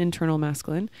 My own internal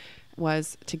masculine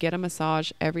was to get a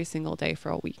massage every single day for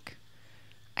a week.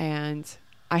 And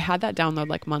I had that download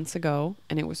like months ago,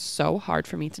 and it was so hard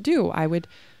for me to do. I would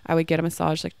get a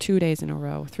massage like 2 days in a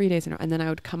row, 3 days in a row, and then I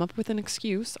would come up with an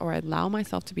excuse, or I'd allow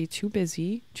myself to be too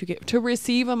busy to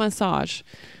receive a massage.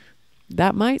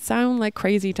 That might sound like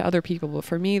crazy to other people, but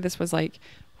for me, this was like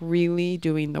really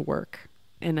doing the work.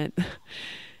 And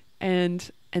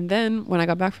then when I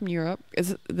got back from Europe,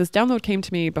 this download came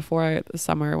to me before the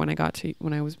summer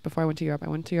before I went to Europe. I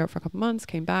went to Europe for a couple months,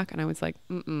 came back, and I was like,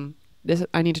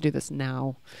 I need to do this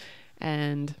now.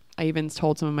 And I even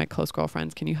told some of my close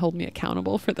girlfriends, can you hold me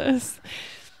accountable for this?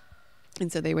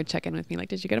 And so they would check in with me, like,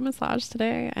 did you get a massage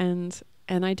today? And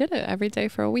I did it every day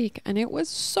for a week. And it was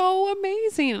so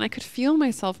amazing. And I could feel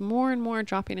myself more and more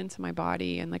dropping into my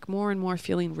body, and like more and more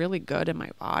feeling really good in my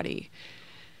body.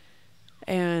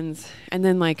 And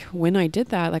then like when I did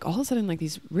that, like all of a sudden, like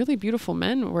these really beautiful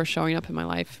men were showing up in my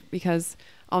life, because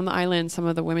on the island, some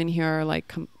of the women here are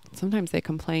like, sometimes they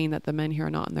complain that the men here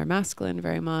are not in their masculine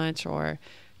very much, or,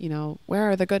 you know, where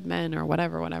are the good men, or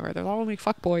whatever. There's only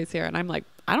fuck boys here. And I'm like,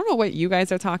 I don't know what you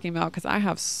guys are talking about, because I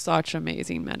have such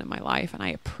amazing men in my life, and I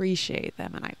appreciate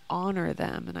them, and I honor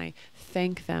them, and I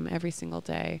thank them every single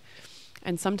day.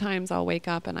 And sometimes I'll wake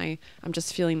up and I'm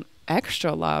just feeling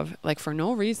extra love, like for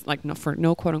no reason, like no, for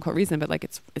no quote unquote reason, but like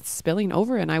it's spilling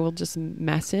over, and I will just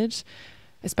message,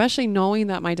 especially knowing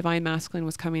that my divine masculine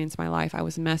was coming into my life. I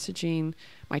was messaging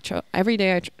every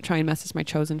day. I try and message my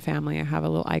chosen family. I have a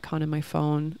little icon in my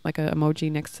phone, like an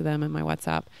emoji next to them in my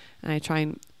WhatsApp. And I try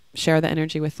and share the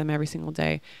energy with them every single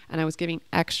day. And I was giving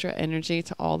extra energy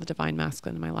to all the divine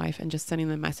masculine in my life and just sending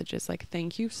them messages like,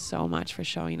 thank you so much for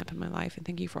showing up in my life. And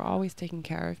thank you for always taking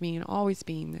care of me and always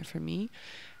being there for me.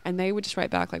 And they would just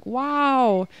write back like,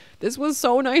 wow, this was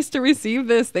so nice to receive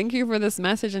this. Thank you for this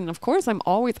message. And of course, I'm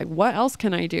always like, what else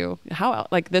can I do? How,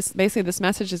 like this, basically this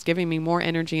message is giving me more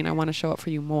energy and I want to show up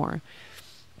for you more.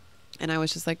 And I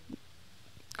was just like,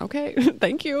 okay,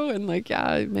 thank you. And like,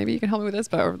 yeah, maybe you can help me with this.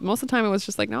 But most of the time it was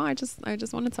just like, no, I just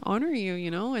wanted to honor you, you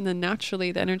know? And then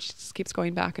naturally the energy just keeps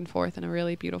going back and forth in a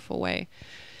really beautiful way.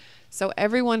 So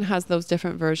everyone has those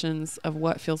different versions of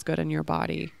what feels good in your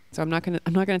body. So I'm not going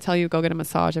to tell you go get a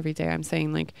massage every day. I'm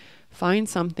saying like find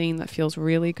something that feels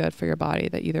really good for your body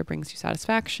that either brings you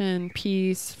satisfaction,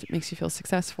 peace, makes you feel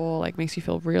successful, like makes you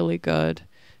feel really good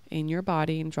in your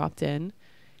body and dropped in,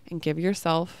 and give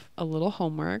yourself a little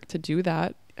homework to do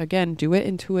that. Again, do it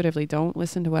intuitively. Don't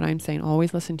listen to what I'm saying.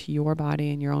 Always listen to your body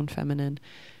and your own feminine,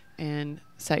 and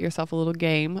set yourself a little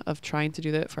game of trying to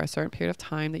do that for a certain period of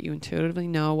time that you intuitively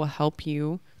know will help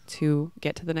you to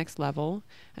get to the next level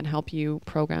and help you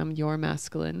program your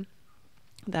masculine,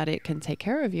 that it can take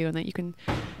care of you and that you can,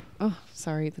 oh,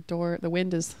 sorry, the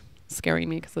wind is scaring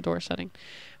me because the door is shutting.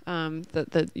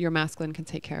 That your masculine can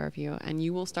take care of you, and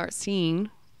you will start seeing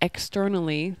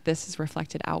externally, this is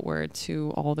reflected outward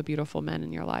to all the beautiful men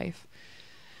in your life.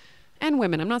 And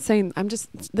women. I'm not saying,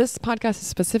 this podcast is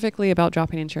specifically about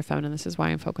dropping into your feminine. This is why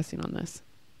I'm focusing on this.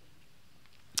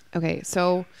 Okay,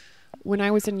 so when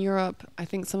I was in Europe, I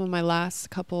think some of my last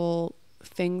couple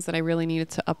things that I really needed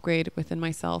to upgrade within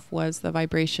myself was the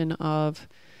vibration of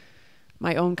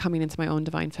my own coming into my own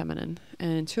divine feminine.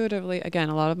 And intuitively, again,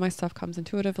 a lot of my stuff comes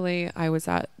intuitively. I was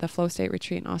at the Flow State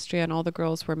retreat in Austria, and all the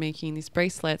girls were making these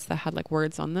bracelets that had like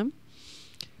words on them.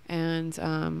 And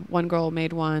one girl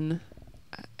made one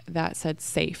that said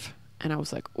safe. And I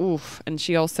was like, oof. And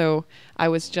she also, I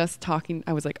was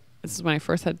like, this is when I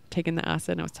first had taken the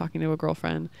acid, and I was talking to a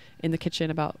girlfriend in the kitchen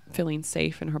about feeling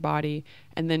safe in her body.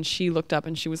 And then she looked up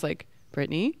and she was like,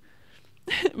 Brittnee?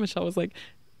 Michelle was like,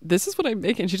 this is what I'm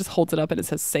making. She just holds it up and it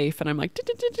says safe. And I'm like, ding,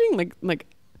 ding, ding, ding. Like,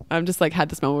 I'm just like, had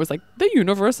this moment where it was like, the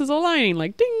universe is aligning,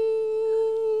 like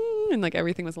ding. And like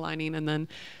everything was aligning. And then,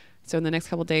 so in the next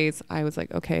couple of days, I was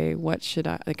like, okay, what should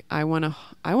I want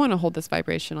to hold this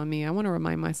vibration on me. I want to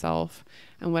remind myself.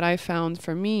 And what I found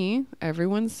for me,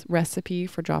 everyone's recipe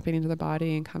for dropping into the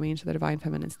body and coming into the divine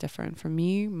feminine is different. For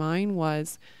me, mine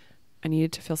was, I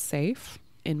needed to feel safe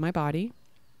in my body.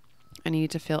 I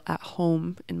needed to feel at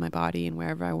home in my body and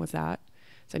wherever I was at.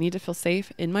 So I need to feel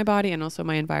safe in my body and also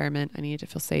my environment. I needed to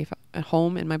feel safe at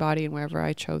home in my body and wherever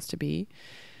I chose to be.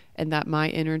 And that my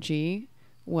energy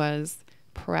was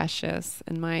precious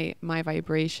and my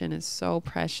vibration is so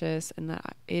precious, and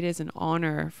that it is an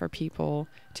honor for people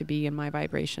to be in my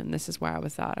vibration. This is where I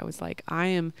was at. I was like, I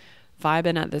am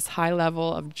vibing at this high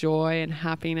level of joy and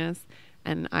happiness,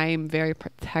 and I am very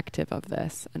protective of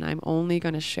this, and I'm only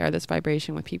going to share this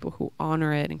vibration with people who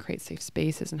honor it and create safe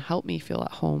spaces and help me feel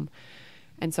at home.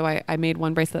 And so I made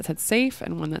one bracelet that said safe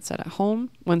and one that said at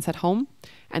home, one said home,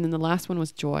 and then the last one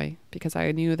was joy, because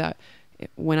I knew that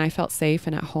when I felt safe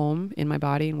and at home in my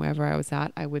body and wherever I was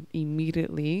at, I would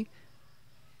immediately,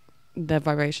 the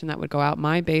vibration that would go out,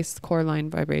 my base core line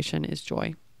vibration is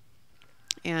joy.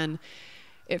 And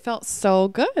it felt so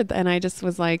good. And I just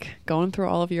was like going through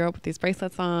all of Europe with these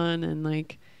bracelets on, and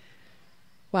like,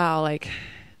 wow, like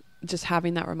just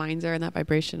having that reminder and that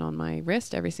vibration on my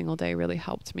wrist every single day really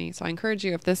helped me. So I encourage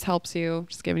you, if this helps you,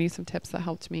 just giving you some tips that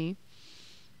helped me.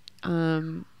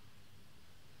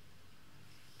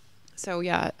 So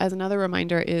yeah, as another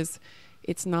reminder is,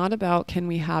 it's not about can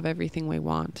we have everything we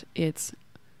want. It's,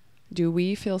 do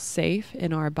we feel safe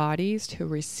in our bodies to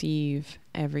receive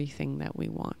everything that we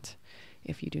want?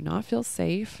 If you do not feel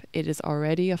safe, it is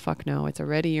already a fuck no. It's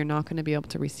already, you're not going to be able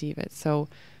to receive it. So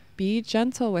be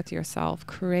gentle with yourself.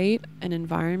 Create an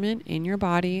environment in your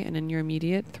body and in your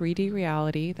immediate 3D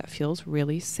reality that feels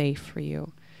really safe for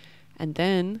you. And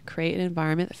then create an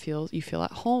environment that you feel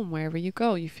at home wherever you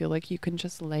go. You feel like you can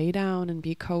just lay down and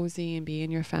be cozy and be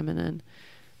in your feminine.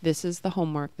 This is the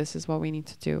homework. This is what we need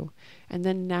to do. And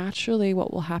then naturally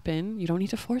what will happen, you don't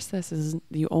need to force this,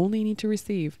 you only need to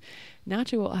receive.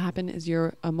 Naturally what will happen is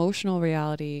your emotional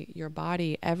reality, your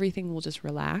body, everything will just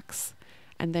relax.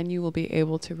 And then you will be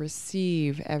able to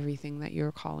receive everything that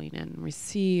you're calling in,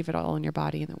 receive it all in your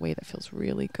body in a way that feels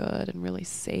really good and really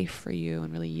safe for you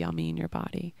and really yummy in your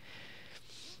body.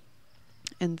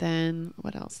 And then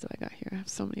what else do I got here? I have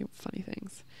so many funny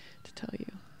things to tell you.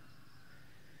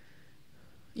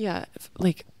 Yeah,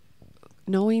 like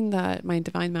knowing that my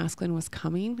divine masculine was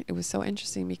coming, it was so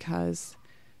interesting because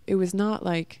it was not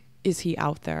like is he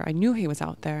out there? I knew he was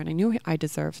out there, and I knew I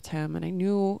deserved him. And I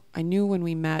knew when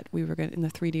we met, we were in the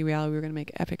 3D reality, we were going to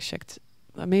make epic shit,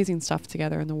 amazing stuff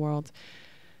together in the world.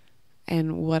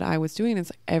 And what I was doing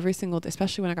is every single day,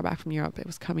 especially when I got back from Europe, it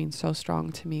was coming so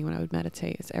strong to me when I would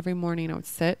meditate. Is every morning I would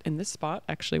sit in this spot,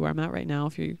 actually where I'm at right now.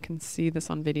 If you can see this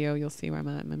on video, you'll see where I'm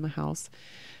at. I'm in my house.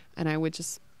 And I would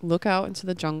just look out into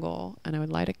the jungle, and I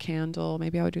would light a candle.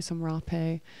 Maybe I would do some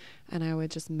rapé, and I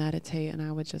would just meditate, and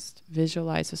I would just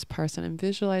visualize this person and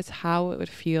visualize how it would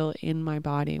feel in my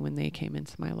body when they came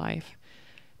into my life.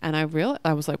 And I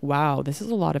was like, wow, this is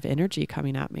a lot of energy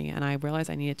coming at me. And I realized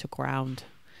I needed to ground.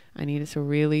 I needed to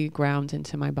really ground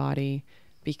into my body,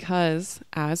 because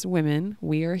as women,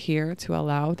 we are here to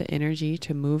allow the energy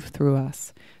to move through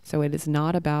us. So it is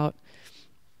not about,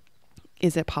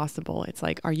 is it possible? It's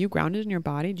like, are you grounded in your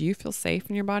body? Do you feel safe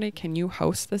in your body? Can you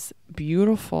host this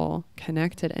beautiful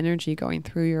connected energy going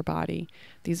through your body?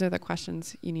 These are the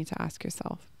questions you need to ask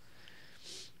yourself.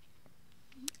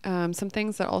 Some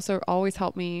things that also always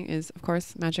help me is, of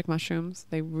course, magic mushrooms.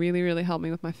 They really, really help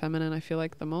me with my feminine. I feel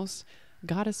like the most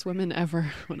goddess woman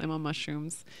ever when I'm on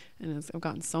mushrooms. And I've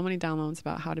gotten so many downloads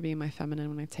about how to be in my feminine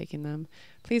when I'm taking them.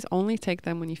 Please only take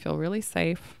them when you feel really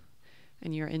safe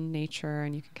and you're in nature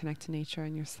and you can connect to nature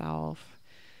and yourself.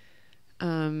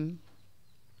 Being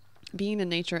in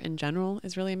nature in general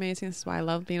is really amazing. This is why I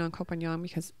love being on Kopanjan,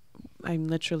 because I'm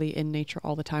literally in nature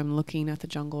all the time, looking at the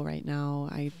jungle right now.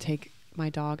 I take my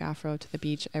dog Afro to the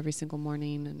beach every single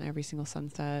morning and every single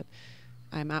sunset.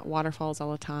 I'm at waterfalls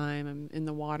all the time. I'm in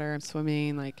the water, I'm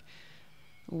swimming. Like,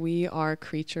 we are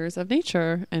creatures of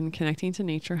nature, and connecting to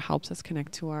nature helps us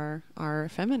connect to our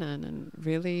feminine, and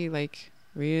really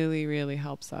really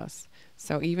helps us.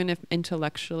 So even if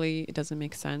intellectually it doesn't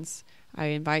make sense, I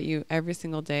invite you every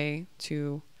single day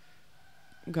to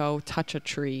go touch a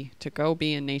tree, to go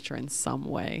be in nature in some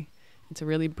way, and to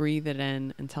really breathe it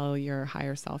in and tell your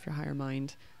higher self, your higher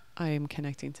mind, I am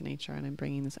connecting to nature and I'm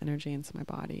bringing this energy into my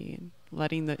body and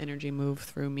letting the energy move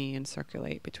through me and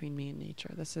circulate between me and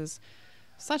nature. This is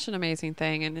such an amazing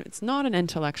thing, and it's not an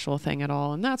intellectual thing at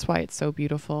all, and that's why it's so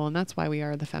beautiful, and that's why we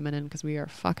are the feminine, because we are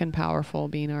fucking powerful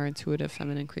being our intuitive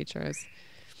feminine creatures.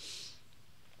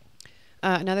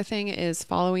 Another thing is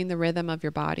following the rhythm of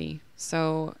your body.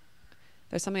 So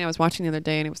there's something I was watching the other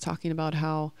day, and it was talking about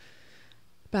how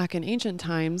back in ancient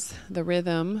times, the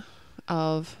rhythm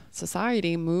of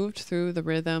society moved through the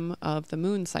rhythm of the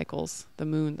moon cycles, the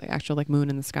moon, the actual like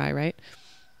moon in the sky, right?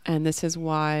 And this is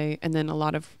why, and then a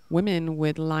lot of women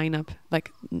would line up,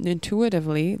 like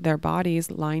intuitively, their bodies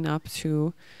line up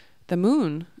to the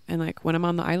moon. And like when I'm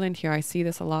on the island here, I see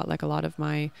this a lot, like a lot of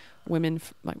my women,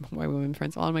 like my women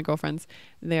friends, a lot of my girlfriends,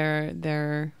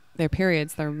 their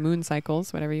periods, their moon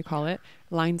cycles, whatever you call it,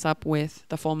 lines up with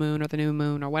the full moon or the new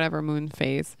moon or whatever moon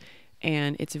phase.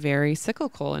 And it's very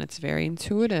cyclical and it's very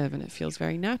intuitive and it feels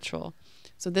very natural.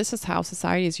 So this is how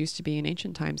societies used to be in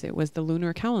ancient times. It was the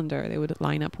lunar calendar. They would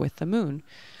line up with the moon.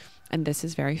 And this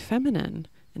is very feminine.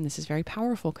 And this is very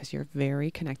powerful because you're very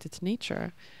connected to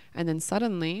nature. And then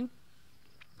suddenly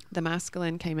the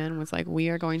masculine came in and was like, we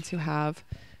are going to have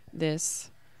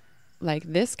this, like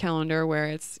this calendar where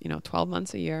it's, 12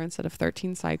 months a year instead of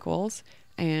 13 cycles.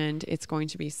 And it's going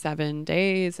to be 7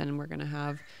 days. And we're going to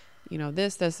have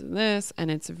this, and this, and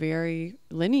it's very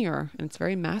linear and it's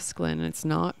very masculine and it's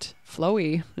not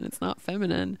flowy and it's not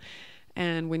feminine.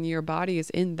 And when your body is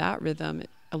in that rhythm,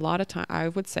 a lot of time, I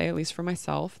would say, at least for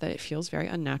myself, that it feels very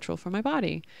unnatural for my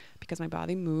body because my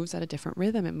body moves at a different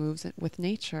rhythm. It moves with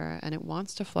nature and it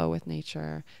wants to flow with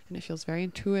nature and it feels very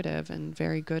intuitive and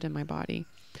very good in my body.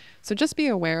 So just be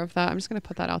aware of that. I'm just going to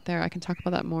put that out there. I can talk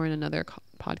about that more in another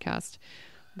podcast.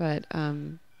 But,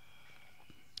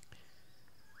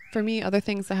 for me, other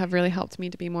things that have really helped me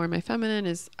to be more in my feminine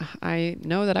is I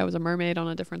know that I was a mermaid on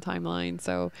a different timeline.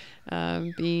 So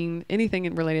being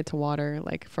anything related to water,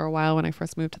 like for a while when I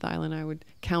first moved to the island, I would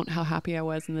count how happy I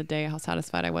was in the day, how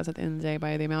satisfied I was at the end of the day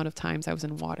by the amount of times I was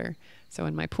in water. So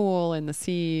in my pool, in the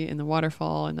sea, in the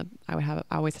waterfall, I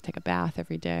always take a bath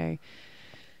every day.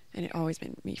 And it always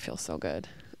made me feel so good.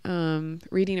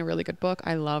 Reading a really good book.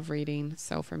 I love reading.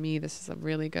 So for me, this is a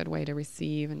really good way to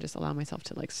receive and just allow myself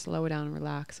to like slow down and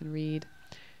relax and read.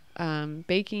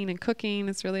 Baking and cooking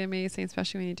is really amazing,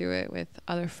 especially when you do it with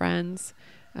other friends.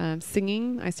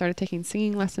 Singing. I started taking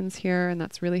singing lessons here, and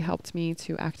that's really helped me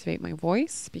to activate my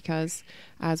voice because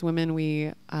as women,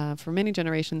 we, for many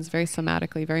generations, very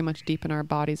somatically, very much deep in our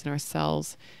bodies and our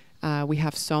cells, we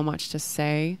have so much to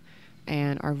say.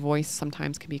 And our voice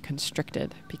sometimes can be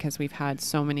constricted because we've had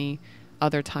so many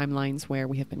other timelines where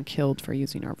we have been killed for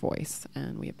using our voice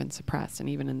and we have been suppressed. And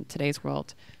even in today's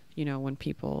world, when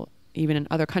people even in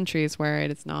other countries where it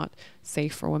is not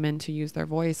safe for women to use their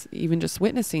voice, even just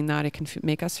witnessing that, it can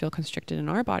make us feel constricted in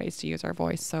our bodies to use our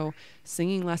voice. So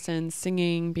singing lessons,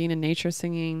 singing, being in nature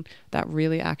singing, that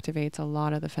really activates a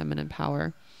lot of the feminine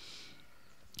power.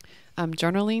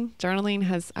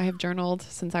 Journaling I have journaled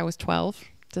since I was 12,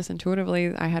 just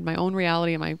intuitively. I had my own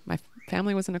reality, and my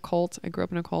family was in a cult. I grew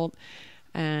up in a cult.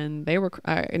 And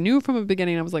I knew from the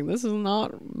beginning, I was like, this is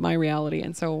not my reality.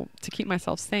 And so to keep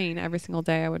myself sane every single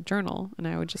day, I would journal, and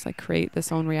I would just like create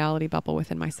this own reality bubble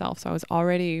within myself. So I was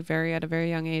already at a very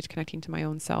young age, connecting to my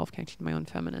own self, connecting to my own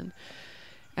feminine.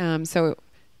 So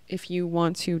if you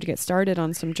want to get started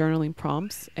on some journaling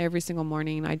prompts, every single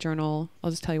morning I journal.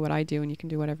 I'll just tell you what I do, and you can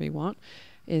do whatever you want.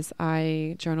 Is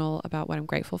I journal about what I'm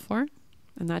grateful for.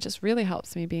 And that just really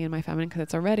helps me be in my feminine, because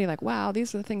it's already like, wow,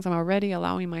 these are the things I'm already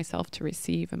allowing myself to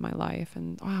receive in my life.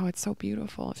 And wow, it's so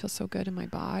beautiful. It feels so good in my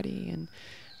body. And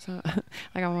so like,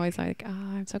 I'm always like, oh,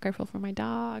 I'm so grateful for my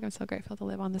dog. I'm so grateful to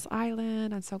live on this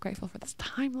island. I'm so grateful for this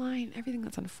timeline, everything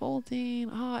that's unfolding.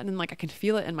 Oh, and then like I can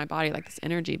feel it in my body, like this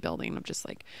energy building of just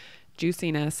like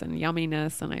juiciness and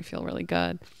yumminess, and I feel really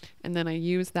good. And then I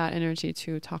use that energy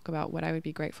to talk about what I would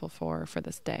be grateful for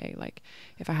this day. Like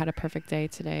if I had a perfect day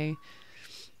today,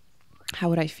 how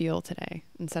would I feel today?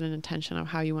 And set an intention of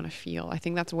how you want to feel. I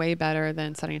think that's way better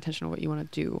than setting intention of what you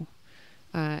want to do.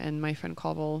 And my friend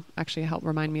Colville actually helped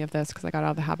remind me of this, because I got out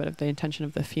of the habit of the intention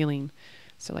of the feeling.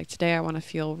 So like today I want to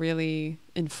feel really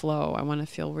in flow. I want to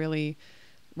feel really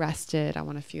rested. I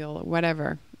want to feel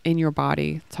whatever in your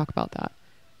body. Talk about that.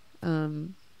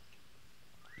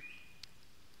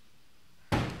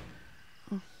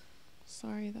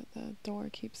 Sorry that the door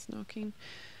keeps knocking.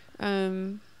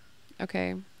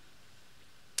 Okay.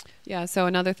 Yeah, so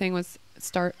another thing was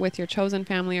start with your chosen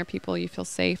family or people you feel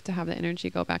safe to have the energy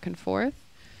go back and forth.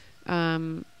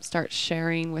 Start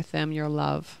sharing with them your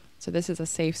love. So this is a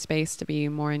safe space to be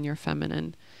more in your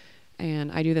feminine.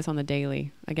 And I do this on the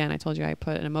daily. Again, I told you I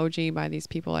put an emoji by these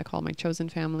people I call my chosen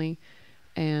family.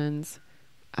 And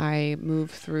I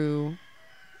move through...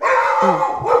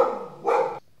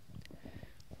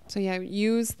 So yeah,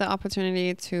 use the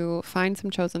opportunity to find some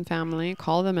chosen family,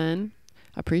 call them in,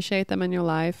 appreciate them in your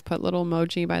life, put little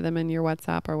emoji by them in your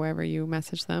WhatsApp or wherever you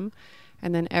message them.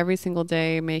 And then every single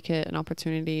day, make it an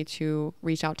opportunity to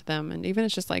reach out to them. And even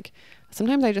it's just like,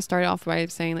 sometimes I just start off by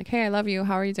saying like, hey, I love you.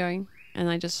 How are you doing? And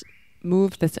I just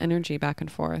move this energy back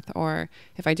and forth. Or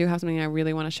if I do have something I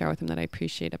really want to share with them that I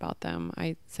appreciate about them,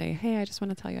 I say, hey, I just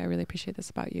want to tell you, I really appreciate this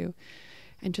about you.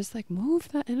 And just like move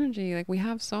that energy. Like we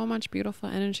have so much beautiful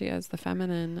energy as the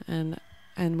feminine,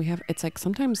 and we have, it's like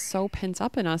sometimes so pent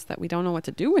up in us that we don't know what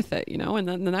to do with it, you know, and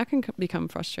then that can become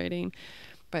frustrating.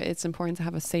 But it's important to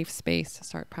have a safe space to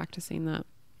start practicing that.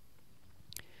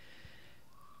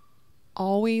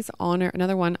 Always honor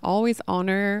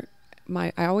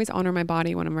my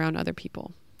body when I'm around other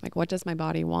people. Like, what does my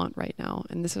body want right now?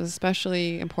 And this was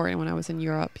especially important when I was in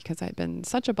Europe, because I'd been in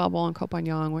such a bubble in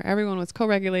Copenhagen where everyone was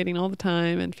co-regulating all the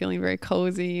time and feeling very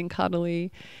cozy and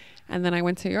cuddly. And then I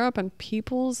went to Europe, and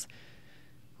people's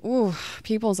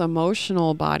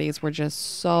emotional bodies were just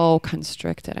so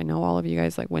constricted. I know all of you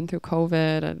guys like went through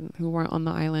COVID and who weren't on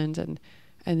the island, and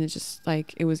it's just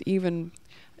like, it was even,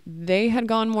 they had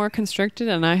gone more constricted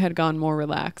and I had gone more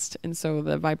relaxed. And so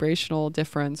the vibrational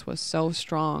difference was so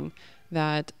strong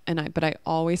that, but I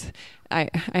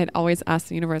had always asked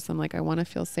the universe, I'm like, I want to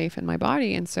feel safe in my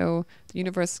body. And so the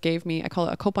universe gave me, I call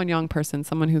it a Copenhagen person,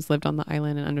 someone who's lived on the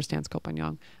island and understands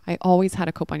Copenhagen. I always had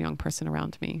a Copenhagen person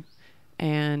around me.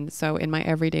 And so in my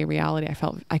everyday reality, I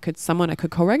felt someone I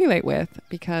could co-regulate with,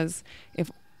 because if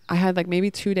I had like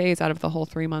maybe 2 days out of the whole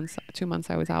 2 months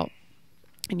I was out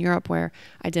in Europe where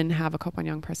I didn't have a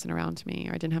Copenhagen person around me,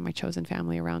 or I didn't have my chosen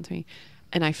family around me,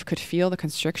 and I could feel the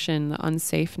constriction, the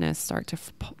unsafeness start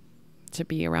to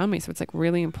be around me. So it's like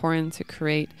really important to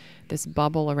create this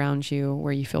bubble around you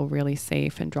where you feel really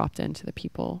safe and dropped into the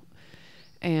people.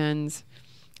 And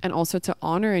also to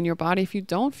honor in your body if you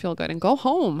don't feel good, and go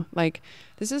home. Like,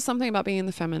 this is something about being in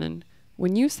the feminine.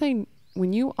 When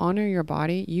you honor your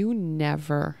body, you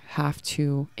never have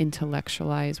to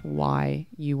intellectualize why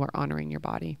you are honoring your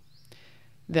body.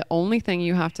 The only thing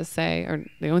you have to say, or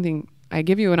the only thing, I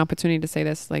give you an opportunity to say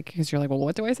this, like, because you're like, well,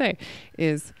 what do I say?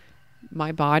 Is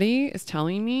my body is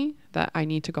telling me that I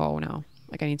need to go now.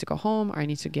 Like, I need to go home, or I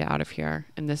need to get out of here.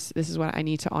 And this is what I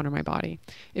need to honor my body.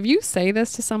 If you say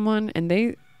this to someone and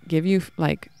they give you,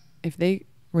 like, if they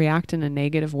react in a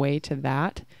negative way to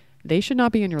that, they should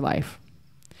not be in your life.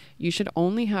 You should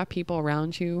only have people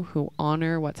around you who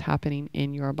honor what's happening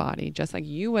in your body, just like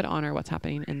you would honor what's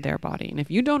happening in their body. And if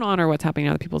you don't honor what's happening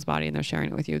in other people's body and they're sharing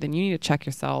it with you, then you need to check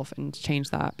yourself and change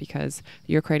that, because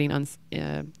you're creating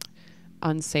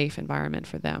unsafe environment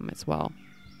for them as well.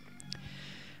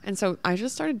 And so I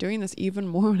just started doing this even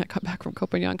more when I got back from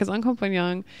Copenhagen, because on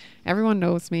Copenhagen, everyone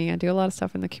knows me. I do a lot of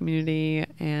stuff in the community,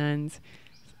 and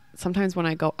sometimes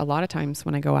a lot of times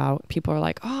when I go out, people are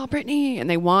like, oh, Brittnee, and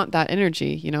they want that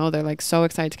energy, you know, they're like so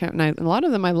excited to come. And a lot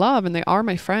of them I love, and they are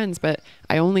my friends, but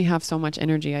I only have so much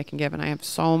energy I can give. And I have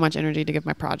so much energy to give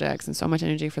my projects and so much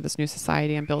energy for this new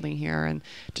society I'm building here. And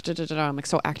I'm like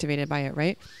so activated by it.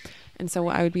 Right. And so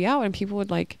I would be out and people would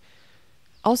like,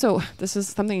 also, this is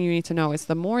something you need to know, is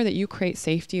the more that you create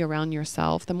safety around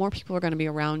yourself, the more people are going to be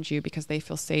around you, because they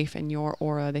feel safe in your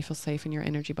aura. They feel safe in your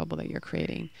energy bubble that you're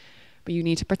creating. But you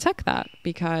need to protect that,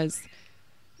 because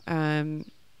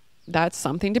that's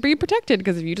something to be protected.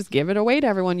 Because if you just give it away to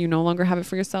everyone, you no longer have it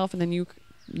for yourself. And then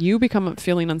you become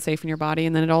feeling unsafe in your body,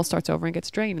 and then it all starts over and gets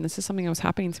drained. And this is something that was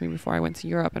happening to me before I went to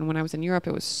Europe. And when I was in Europe,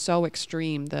 it was so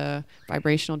extreme, the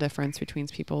vibrational difference between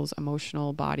people's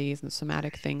emotional bodies and the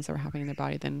somatic things that were happening in their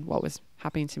body than what was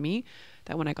happening to me,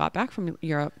 that when I got back from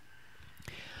Europe,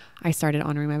 I started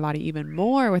honoring my body even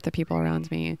more with the people around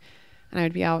me. And I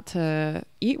would be out to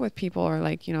eat with people, or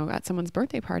like, you know, at someone's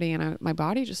birthday party, and my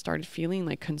body just started feeling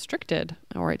like constricted,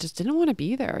 or it just didn't want to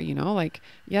be there, you know, like,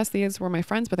 yes, these were my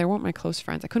friends, but they weren't my close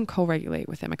friends. I couldn't co-regulate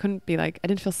with them. I couldn't be like, I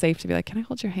didn't feel safe to be like, can I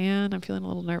hold your hand? I'm feeling a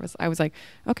little nervous. I was like,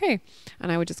 okay. And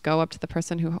I would just go up to the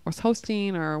person who was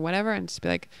hosting or whatever and just be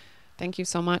like, thank you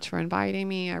so much for inviting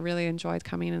me. I really enjoyed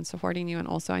coming and supporting you. And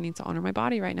also I need to honor my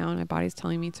body right now. And my body's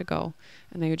telling me to go.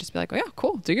 And they would just be like, oh yeah,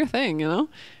 cool. Do your thing, you know?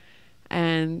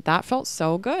 And that felt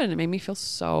so good, and it made me feel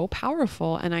so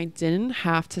powerful. And I didn't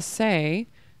have to say,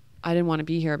 I didn't want to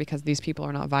be here because these people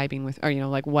are not vibing with, or, you know,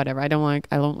 like whatever. I don't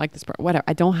like this, whatever.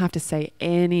 I don't have to say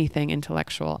anything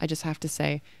intellectual. I just have to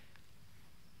say,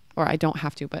 or I don't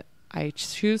have to, but I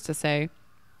choose to say,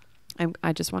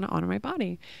 I just want to honor my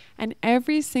body. And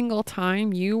every single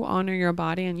time you honor your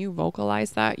body and you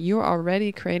vocalize that, you're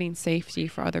already creating safety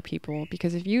for other people.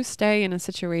 Because if you stay in a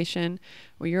situation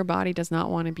where your body does not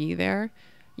want to be there,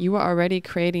 you are already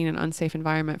creating an unsafe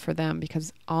environment for them.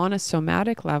 Because on a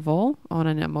somatic level, on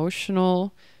an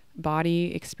emotional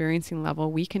body experiencing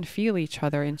level, we can feel each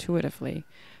other intuitively.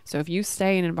 So if you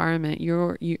stay in an environment,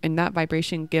 and that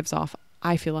vibration gives off,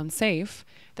 I feel unsafe,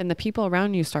 then the people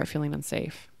around you start feeling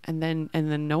unsafe. And then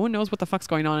no one knows what the fuck's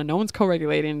going on, and no one's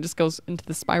co-regulating, and just goes into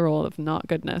the spiral of not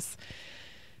goodness.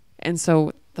 And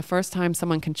so the first time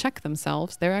someone can check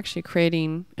themselves, they're actually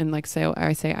creating, and like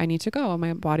I say, I need to go.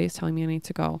 My body is telling me I need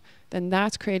to go. Then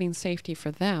that's creating safety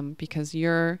for them, because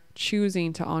you're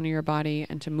choosing to honor your body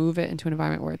and to move it into an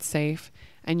environment where it's safe.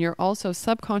 And you're also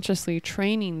subconsciously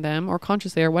training them, or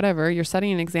consciously or whatever, you're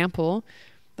setting an example.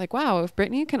 Like, wow, if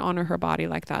Brittnee can honor her body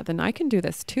like that, then I can do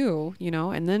this too, you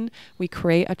know? And then we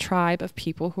create a tribe of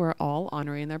people who are all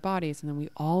honoring their bodies. And then we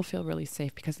all feel really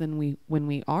safe, because then when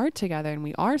we are together and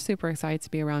we are super excited to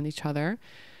be around each other,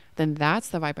 then that's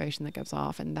the vibration that gives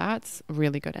off. And that's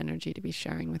really good energy to be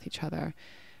sharing with each other.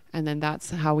 And then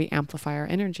that's how we amplify our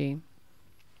energy.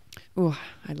 Ooh,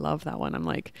 I love that one. I'm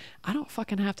like, I don't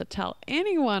fucking have to tell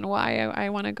anyone why I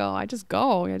want to go. I just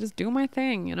go. I just do my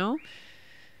thing, you know?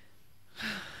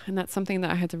 And that's something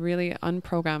that I had to really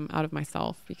unprogram out of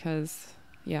myself, because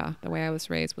yeah, the way I was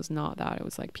raised was not that. It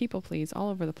was like people please all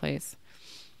over the place.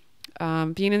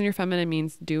 Being in your feminine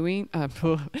means doing,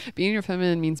 being in your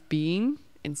feminine means being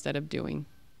instead of doing.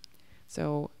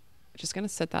 So just going to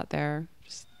sit that there.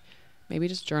 Maybe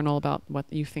just journal about what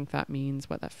you think that means,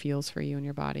 what that feels for you in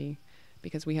your body,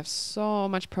 because we have so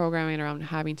much programming around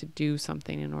having to do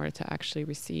something in order to actually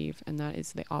receive. And that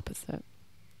is the opposite.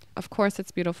 Of course,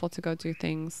 it's beautiful to go do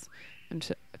things and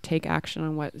to take action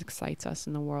on what excites us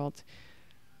in the world.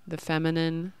 The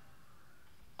feminine,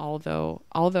 although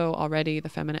already the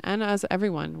feminine, and as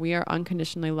everyone, we are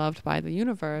unconditionally loved by the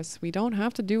universe. We don't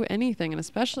have to do anything, and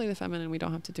especially the feminine, we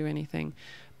don't have to do anything.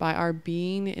 By our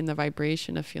being in the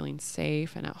vibration of feeling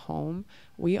safe and at home,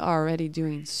 we are already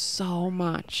doing so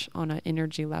much on an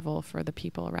energy level for the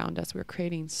people around us. We're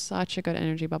creating such a good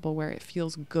energy bubble where it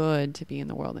feels good to be in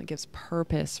the world, and it gives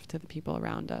purpose to the people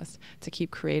around us to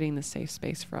keep creating the safe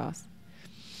space for us.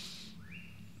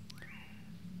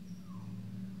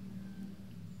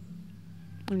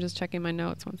 I'm just checking my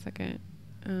notes. 1 second.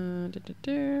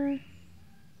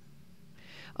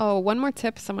 Oh, one more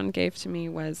tip someone gave to me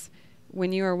was,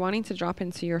 when you are wanting to drop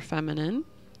into your feminine,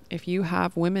 if you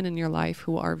have women in your life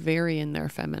who are very in their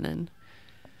feminine,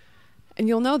 and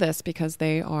you'll know this because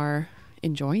they are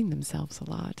enjoying themselves a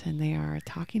lot, and they are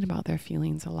talking about their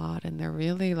feelings a lot, and they're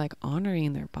really like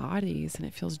honoring their bodies, and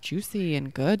it feels juicy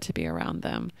and good to be around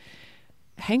them.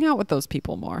 Hang out with those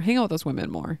people more, hang out with those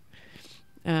women more.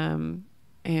 And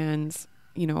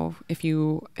you know, if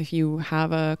you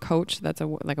have a coach that's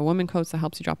like a woman coach that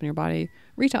helps you drop in your body,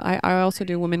 reach out. I also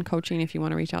do women coaching. If you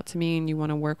want to reach out to me and you want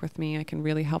to work with me, I can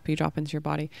really help you drop into your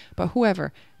body. But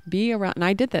whoever, be around. And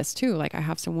I did this too. Like, I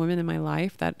have some women in my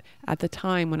life that at the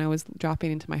time when I was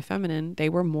dropping into my feminine, they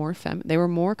were more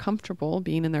comfortable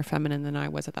being in their feminine than I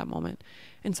was at that moment.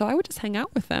 And so I would just hang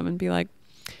out with them and be like,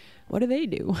 what do they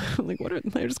do? Like,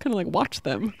 I just kind of like watch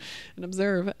them and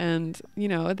observe. And, you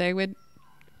know, they would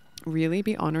really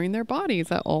be honoring their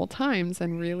bodies at all times,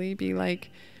 and really be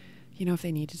like, you know, if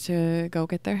they needed to go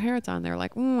get their hair done, they're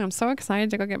like, I'm so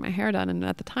excited to go get my hair done. And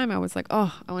at the time I was like,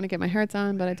 I want to get my hair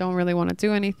done, but I don't really want to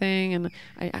do anything. And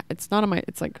it's not on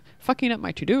it's like fucking up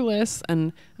my to-do list.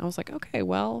 And I was like, okay,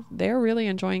 well, they're really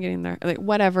enjoying getting their, like,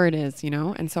 whatever it is, you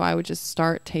know? And so I would just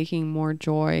start taking more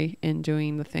joy in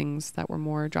doing the things that were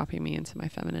more dropping me into my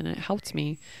feminine. And it helped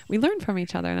me. We learned from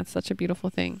each other, and that's such a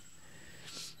beautiful thing.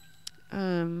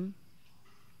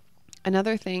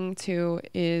 Another thing too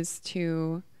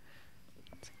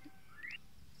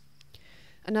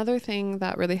another thing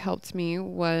that really helped me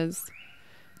was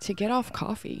to get off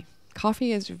coffee.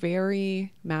 Coffee is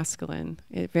very masculine.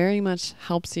 It very much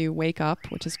helps you wake up,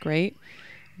 which is great.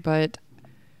 But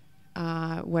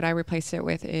what I replaced it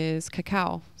with is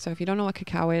cacao. So if you don't know what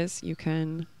cacao is, you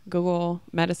can Google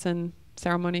medicine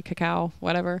ceremony cacao,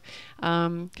 whatever.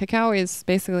 Cacao is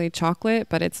basically chocolate,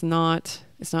 but it's not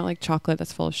like chocolate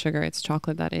that's full of sugar. It's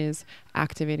chocolate that is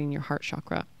activating your heart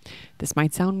chakra. This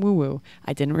might sound woo-woo.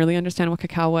 I didn't really understand what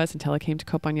cacao was until I came to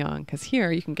Copenhagen, because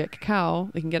here you can get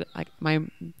cacao. You can get, like, my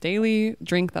daily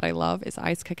drink that I love is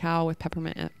iced cacao with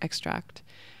peppermint extract,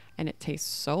 and it tastes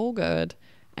so good.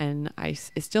 And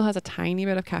it still has a tiny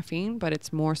bit of caffeine, but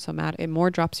it's more somatic. It more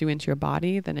drops you into your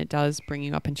body than it does bring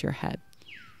you up into your head.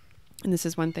 And this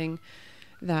is one thing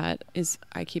that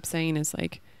I keep saying is,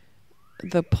 like,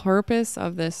 the purpose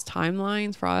of this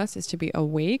timeline for us is to be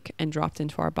awake and dropped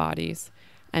into our bodies.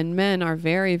 And men are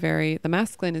very, very, the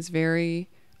masculine is very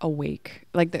awake.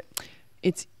 Like,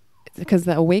 it's because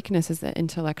the awakeness is the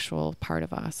intellectual part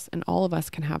of us, and all of us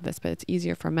can have this, but it's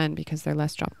easier for men because they're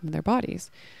less dropped into their bodies.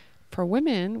 For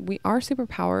women, our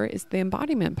superpower is the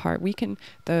embodiment part. We can,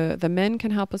 the men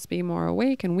can help us be more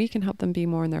awake, and we can help them be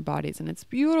more in their bodies. And it's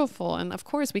beautiful. And of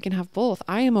course we can have both.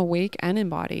 I am awake and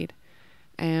embodied.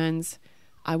 And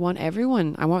I want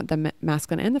everyone, I want the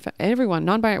masculine and everyone,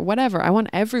 non-binary, whatever. I want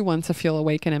everyone to feel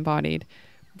awake and embodied.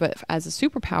 But as a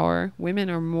superpower, women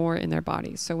are more in their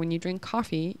bodies. So when you drink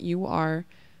coffee, you are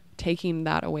taking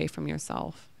that away from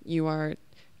yourself. You are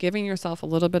giving yourself a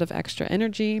little bit of extra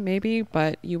energy, maybe,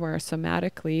 but you are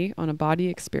somatically, on a body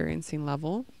experiencing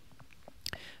level,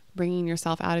 bringing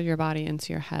yourself out of your body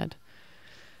into your head.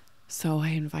 So I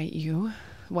invite you.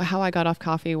 How I got off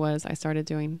coffee was I started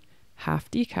doing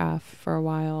half decaf for a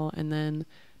while, and then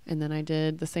I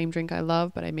did the same drink I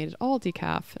love, but I made it all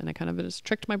decaf, and I kind of just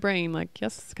tricked my brain, like,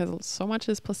 yes, because so much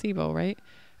is placebo, right?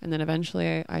 And then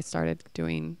eventually I started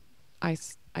doing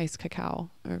iced cacao,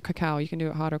 or cacao. You can do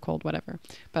it hot or cold, whatever.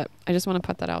 But I just want to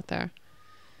put that out there.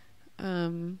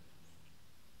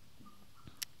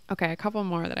 Okay, a couple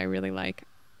more that I really like.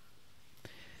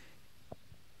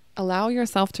 Allow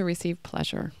yourself to receive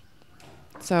pleasure.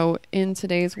 So in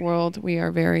today's world, we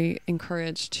are very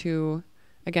encouraged to,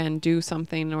 again, do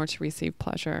something in order to receive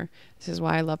pleasure. This is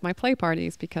why I love my play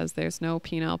parties, because there's no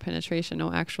penile penetration,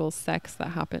 no actual sex that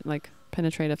happens, like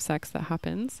penetrative sex that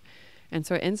happens. And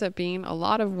so it ends up being a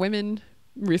lot of women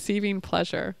receiving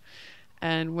pleasure.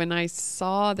 And when I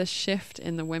saw the shift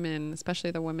in the women,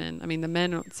 especially the women, I mean, the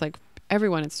men, it's like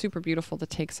everyone, it's super beautiful to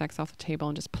take sex off the table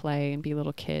and just play and be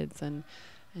little kids and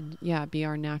yeah, be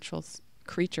our natural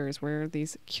creatures. We're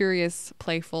these curious,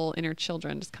 playful inner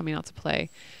children just coming out to play.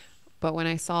 But when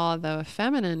I saw the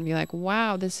feminine, be like,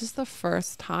 wow, this is the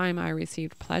first time I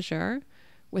received pleasure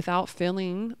without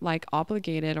feeling like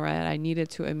obligated or that I needed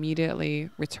to immediately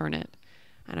return it.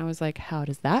 And I was like, how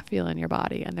does that feel in your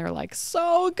body? And they're like,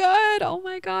 so good. Oh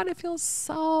my God, it feels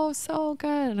so, so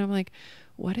good. And I'm like,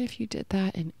 what if you did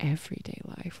that in everyday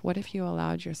life? What if you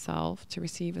allowed yourself to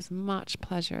receive as much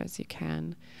pleasure as you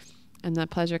can? And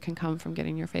that pleasure can come from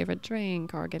getting your favorite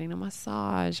drink, or getting a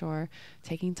massage, or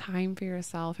taking time for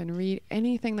yourself, and read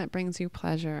anything that brings you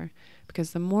pleasure.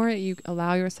 Because the more you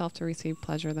allow yourself to receive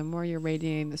pleasure, the more you're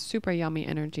radiating the super yummy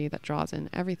energy that draws in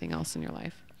everything else in your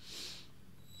life.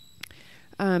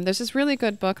 There's this really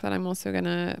good book that I'm also going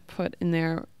to put in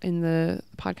there in the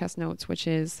podcast notes, which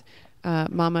is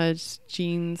Mama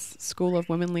Jean's School of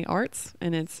Womanly Arts,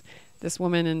 and it's this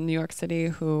woman in New York City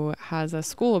who has a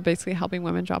school basically helping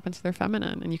women drop into their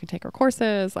feminine, and you can take her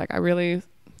courses. Like I've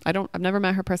never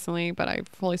met her personally, but I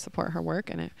fully support her work,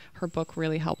 and her book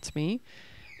really helped me.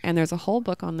 And there's a whole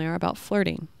book on there about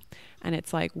flirting, and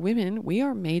it's like, women, we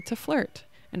are made to flirt.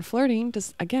 And flirting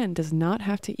does not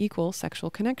have to equal sexual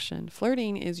connection.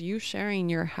 Flirting is you sharing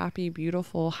your happy,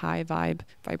 beautiful, high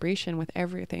vibration with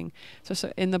everything.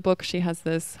 So in the book, she has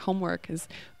this homework is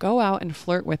go out and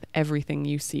flirt with everything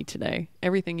you see today,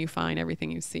 everything you find,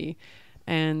 everything you see.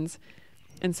 And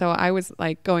so I was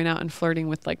like going out and flirting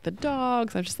with like the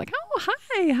dogs. I was just like, oh,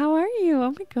 hi, how are you?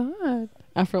 Oh my God.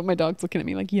 After my dog's looking at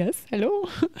me like, yes, hello.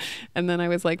 And then I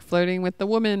was like flirting with the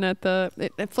woman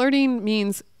flirting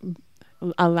means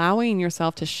allowing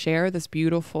yourself to share this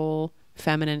beautiful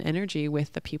feminine energy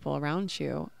with the people around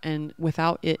you, and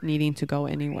without it needing to go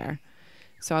anywhere.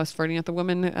 So I was flirting with the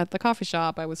woman at the coffee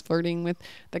shop. I was flirting with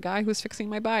the guy who's fixing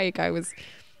my bike. I was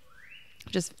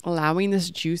just allowing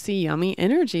this juicy, yummy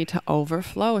energy to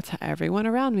overflow to everyone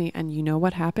around me. And you know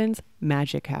what happens?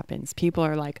 Magic happens. People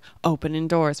are like opening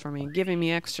doors for me, giving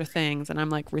me extra things. And I'm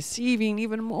like receiving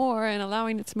even more and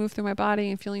allowing it to move through my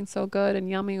body and feeling so good and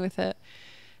yummy with it.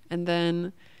 And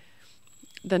then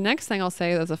the next thing I'll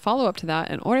say as a follow-up to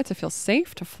that, in order to feel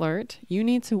safe to flirt, you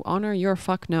need to honor your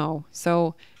fuck no.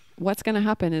 So what's going to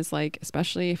happen is, like,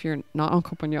 especially if you're not on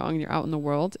Copenhagen, you're out in the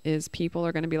world, is people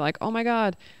are going to be like, oh my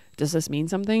God, does this mean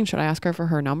something? Should I ask her for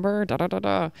her number? Da, da, da,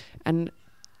 da. And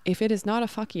if it is not a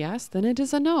fuck yes, then it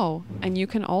is a no. And you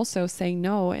can also say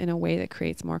no in a way that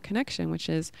creates more connection, which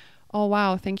is, oh,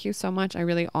 wow, thank you so much. I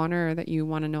really honor that you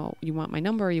want to know, you want my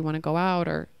number, you want to go out,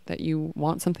 or that you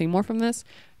want something more from this.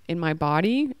 In my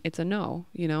body, it's a no,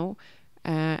 you know,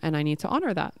 and I need to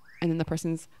honor that. And then the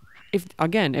person's, if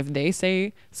they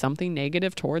say something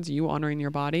negative towards you honoring your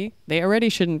body, they already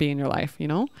shouldn't be in your life, you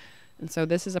know? And so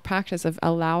this is a practice of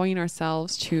allowing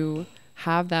ourselves to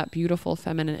have that beautiful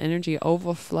feminine energy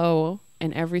overflow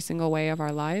in every single way of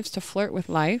our lives, to flirt with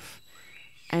life,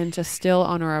 and to still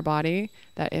honor our body,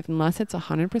 that unless it's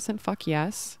 100% fuck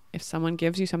yes, if someone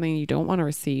gives you something you don't want to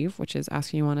receive, which is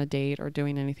asking you on a date or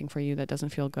doing anything for you that doesn't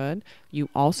feel good, you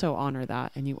also honor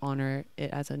that, and you honor it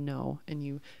as a no, and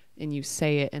you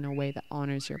say it in a way that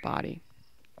honors your body.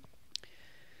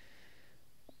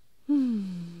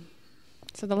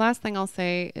 So the last thing I'll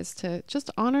say is to just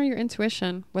honor your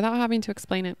intuition without having to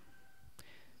explain it.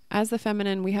 As the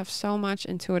feminine, we have so much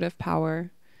intuitive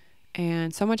power,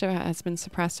 and so much of it has been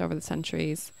suppressed over the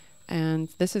centuries. And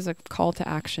this is a call to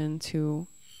action to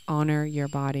honor your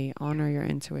body, honor your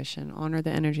intuition, honor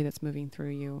the energy that's moving through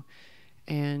you,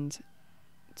 and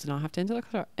to not have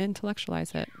to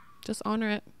intellectualize it. Just honor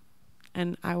it.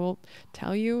 And I will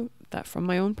tell you that from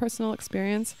my own personal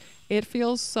experience, it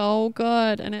feels so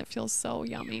good and it feels so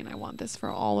yummy. And I want this for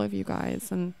all of you guys.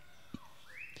 And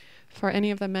for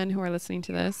any of the men who are listening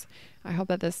to this, I hope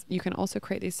that you can also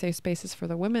create these safe spaces for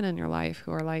the women in your life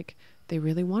who are like, they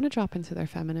really want to drop into their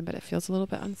feminine, but it feels a little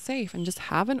bit unsafe. And just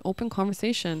have an open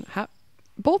conversation.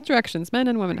 Both directions, men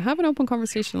and women, have an open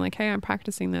conversation. Like, hey, I'm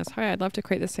practicing this. Hi, I'd love to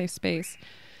create this safe space.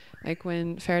 Like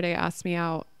when Faraday asked me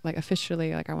out, like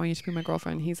officially, like, I want you to be my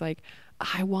girlfriend. He's like,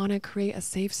 I want to create a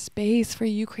safe space for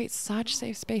you. You create such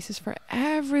safe spaces for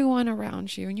everyone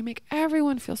around you. And you make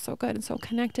everyone feel so good and so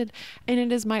connected. And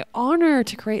it is my honor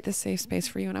to create this safe space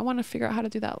for you. And I want to figure out how to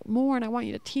do that more. And I want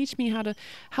you to teach me how to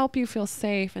help you feel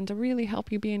safe and to really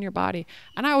help you be in your body.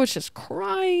 And I was just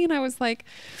crying. I was like,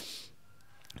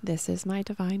 this is my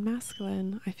divine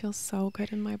masculine. I feel so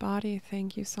good in my body.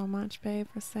 Thank you so much, babe,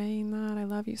 for saying that. I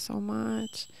love you so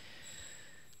much.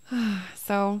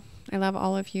 So I love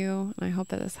all of you, and I hope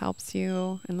that this helps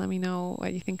you, and let me know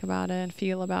what you think about it and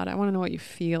feel about it. I want to know what you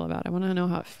feel about it. I want to know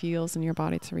how it feels in your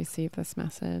body to receive this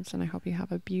message, and I hope you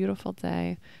have a beautiful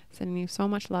day. Sending you so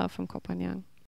much love from Copenhagen.